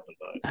chopping it up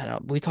tonight. I know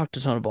we talked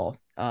a ton of ball.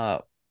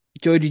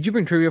 Joey, did you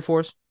bring trivia for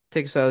us?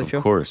 Take us out of the Of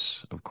show.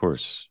 course. Of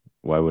course.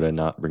 Why would I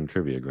not bring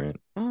trivia, Grant?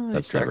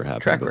 That's never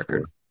happened track before.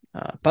 record.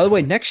 By the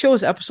way, next show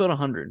is episode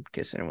 100. In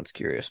case anyone's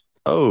curious.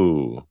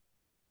 Oh.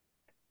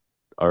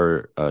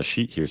 Our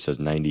sheet here says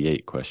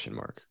 98 question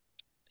mark.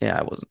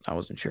 Yeah, I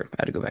wasn't sure. I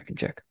had to go back and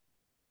check.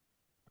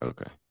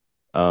 Okay.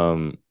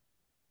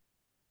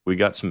 We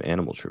got some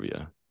animal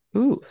trivia.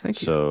 Ooh, thank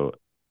you. So,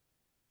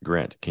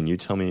 Grant, can you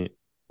tell me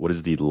what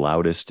is the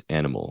loudest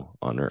animal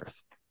on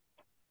Earth?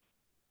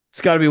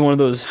 It's got to be one of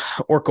those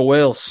orca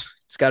whales.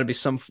 It's got to be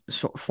some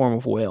form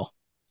of whale.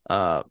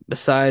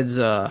 Besides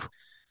a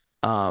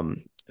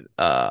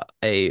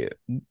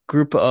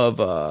group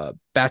of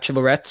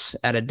bachelorettes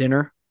at a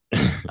dinner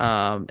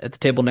at the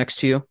table next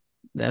to you.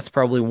 That's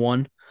probably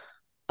one.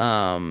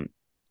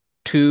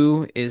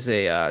 Two is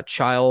a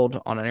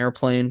child on an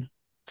airplane.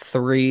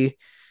 Three,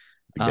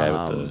 The guy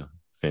with the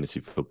fantasy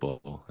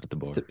football at the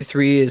bar.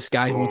 Three is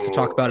guy who wants to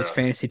talk about his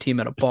fantasy team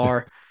at a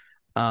bar.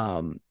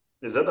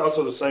 Is that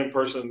also the same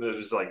person that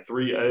is like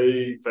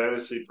 3A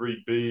fantasy,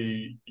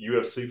 3B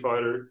UFC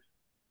fighter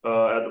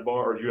at the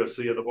bar or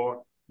UFC at the bar?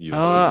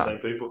 UFC. Same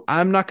people.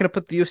 I'm not going to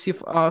put the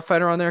UFC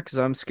fighter on there because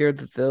I'm scared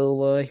that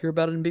they'll hear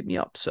about it and beat me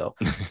up. So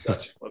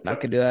Gotcha. Okay. not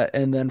going to do that.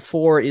 And then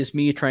four is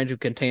me trying to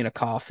contain a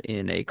cough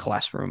in a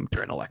classroom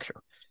during a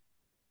lecture.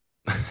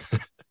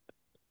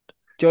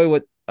 Joey,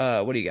 what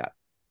do you got?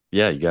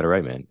 Yeah, you got it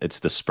right, man. It's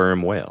the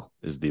sperm whale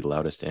is the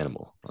loudest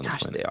animal on the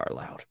planet. They are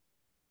loud.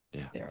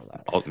 Yeah. They are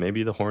loud.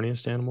 Maybe the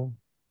horniest animal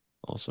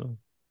also.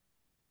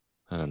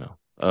 I don't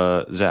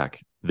know.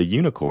 Zach, the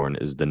unicorn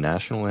is the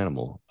national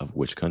animal of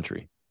which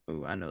country?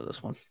 Ooh, I know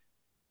this one.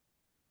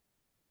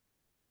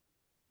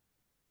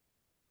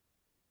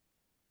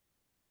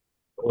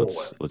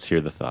 Let's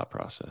hear the thought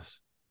process.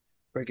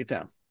 Break it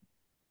down.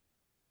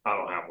 I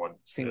don't have one.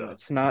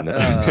 It's not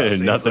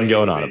nothing like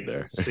going on up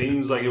there.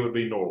 Seems like it would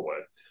be Norway.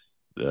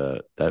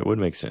 That would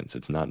make sense.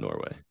 It's not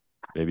Norway.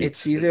 Maybe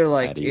it's either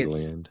like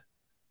Land.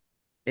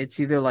 It's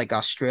either like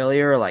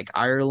Australia or like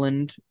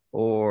Ireland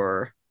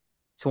or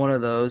it's one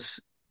of those.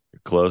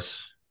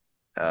 Close.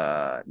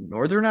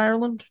 Northern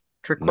Ireland?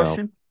 Trick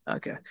question? No.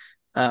 Okay.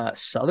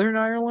 Southern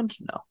Ireland?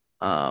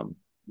 No.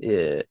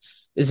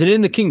 Is it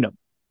in the kingdom?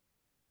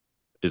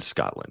 It's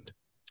Scotland.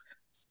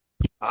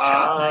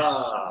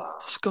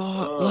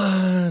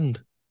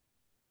 Scotland.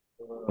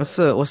 What's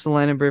the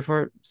line in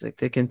Braveheart? It's like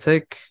they can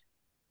take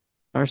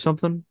or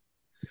something.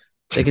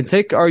 They can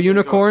take our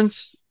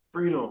unicorns,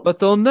 freedom, but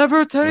they'll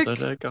never take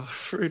our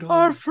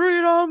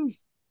freedom.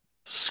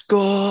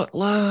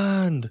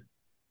 Scotland.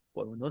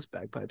 Boy, when those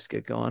bagpipes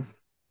get going,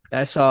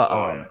 I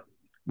saw.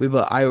 We have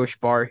an Irish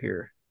bar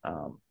here,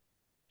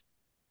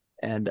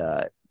 and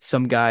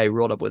some guy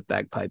rolled up with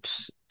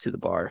bagpipes to the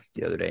bar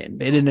the other day and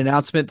made an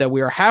announcement that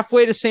we are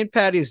halfway to St.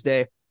 Patty's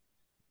Day.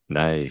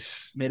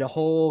 Nice. Made a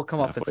whole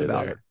comeuppance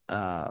about it.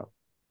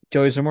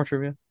 Joey, is there more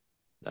trivia?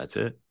 That's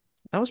it.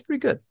 That was pretty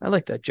good. I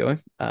like that, Joey.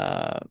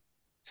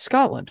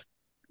 Scotland,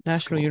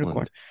 national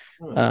unicorn.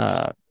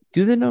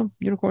 Do they know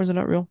unicorns are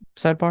not real?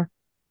 Sidebar.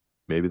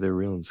 Maybe they're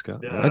real in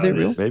Scotland. Are they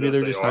real? Maybe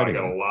they're just hiding. I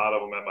got a lot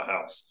of them at my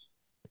house.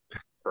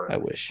 I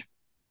wish.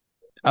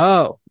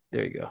 Oh,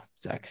 There you go,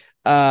 Zach.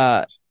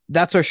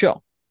 That's our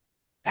show.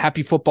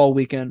 Happy football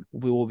weekend.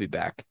 We will be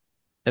back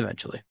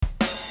eventually.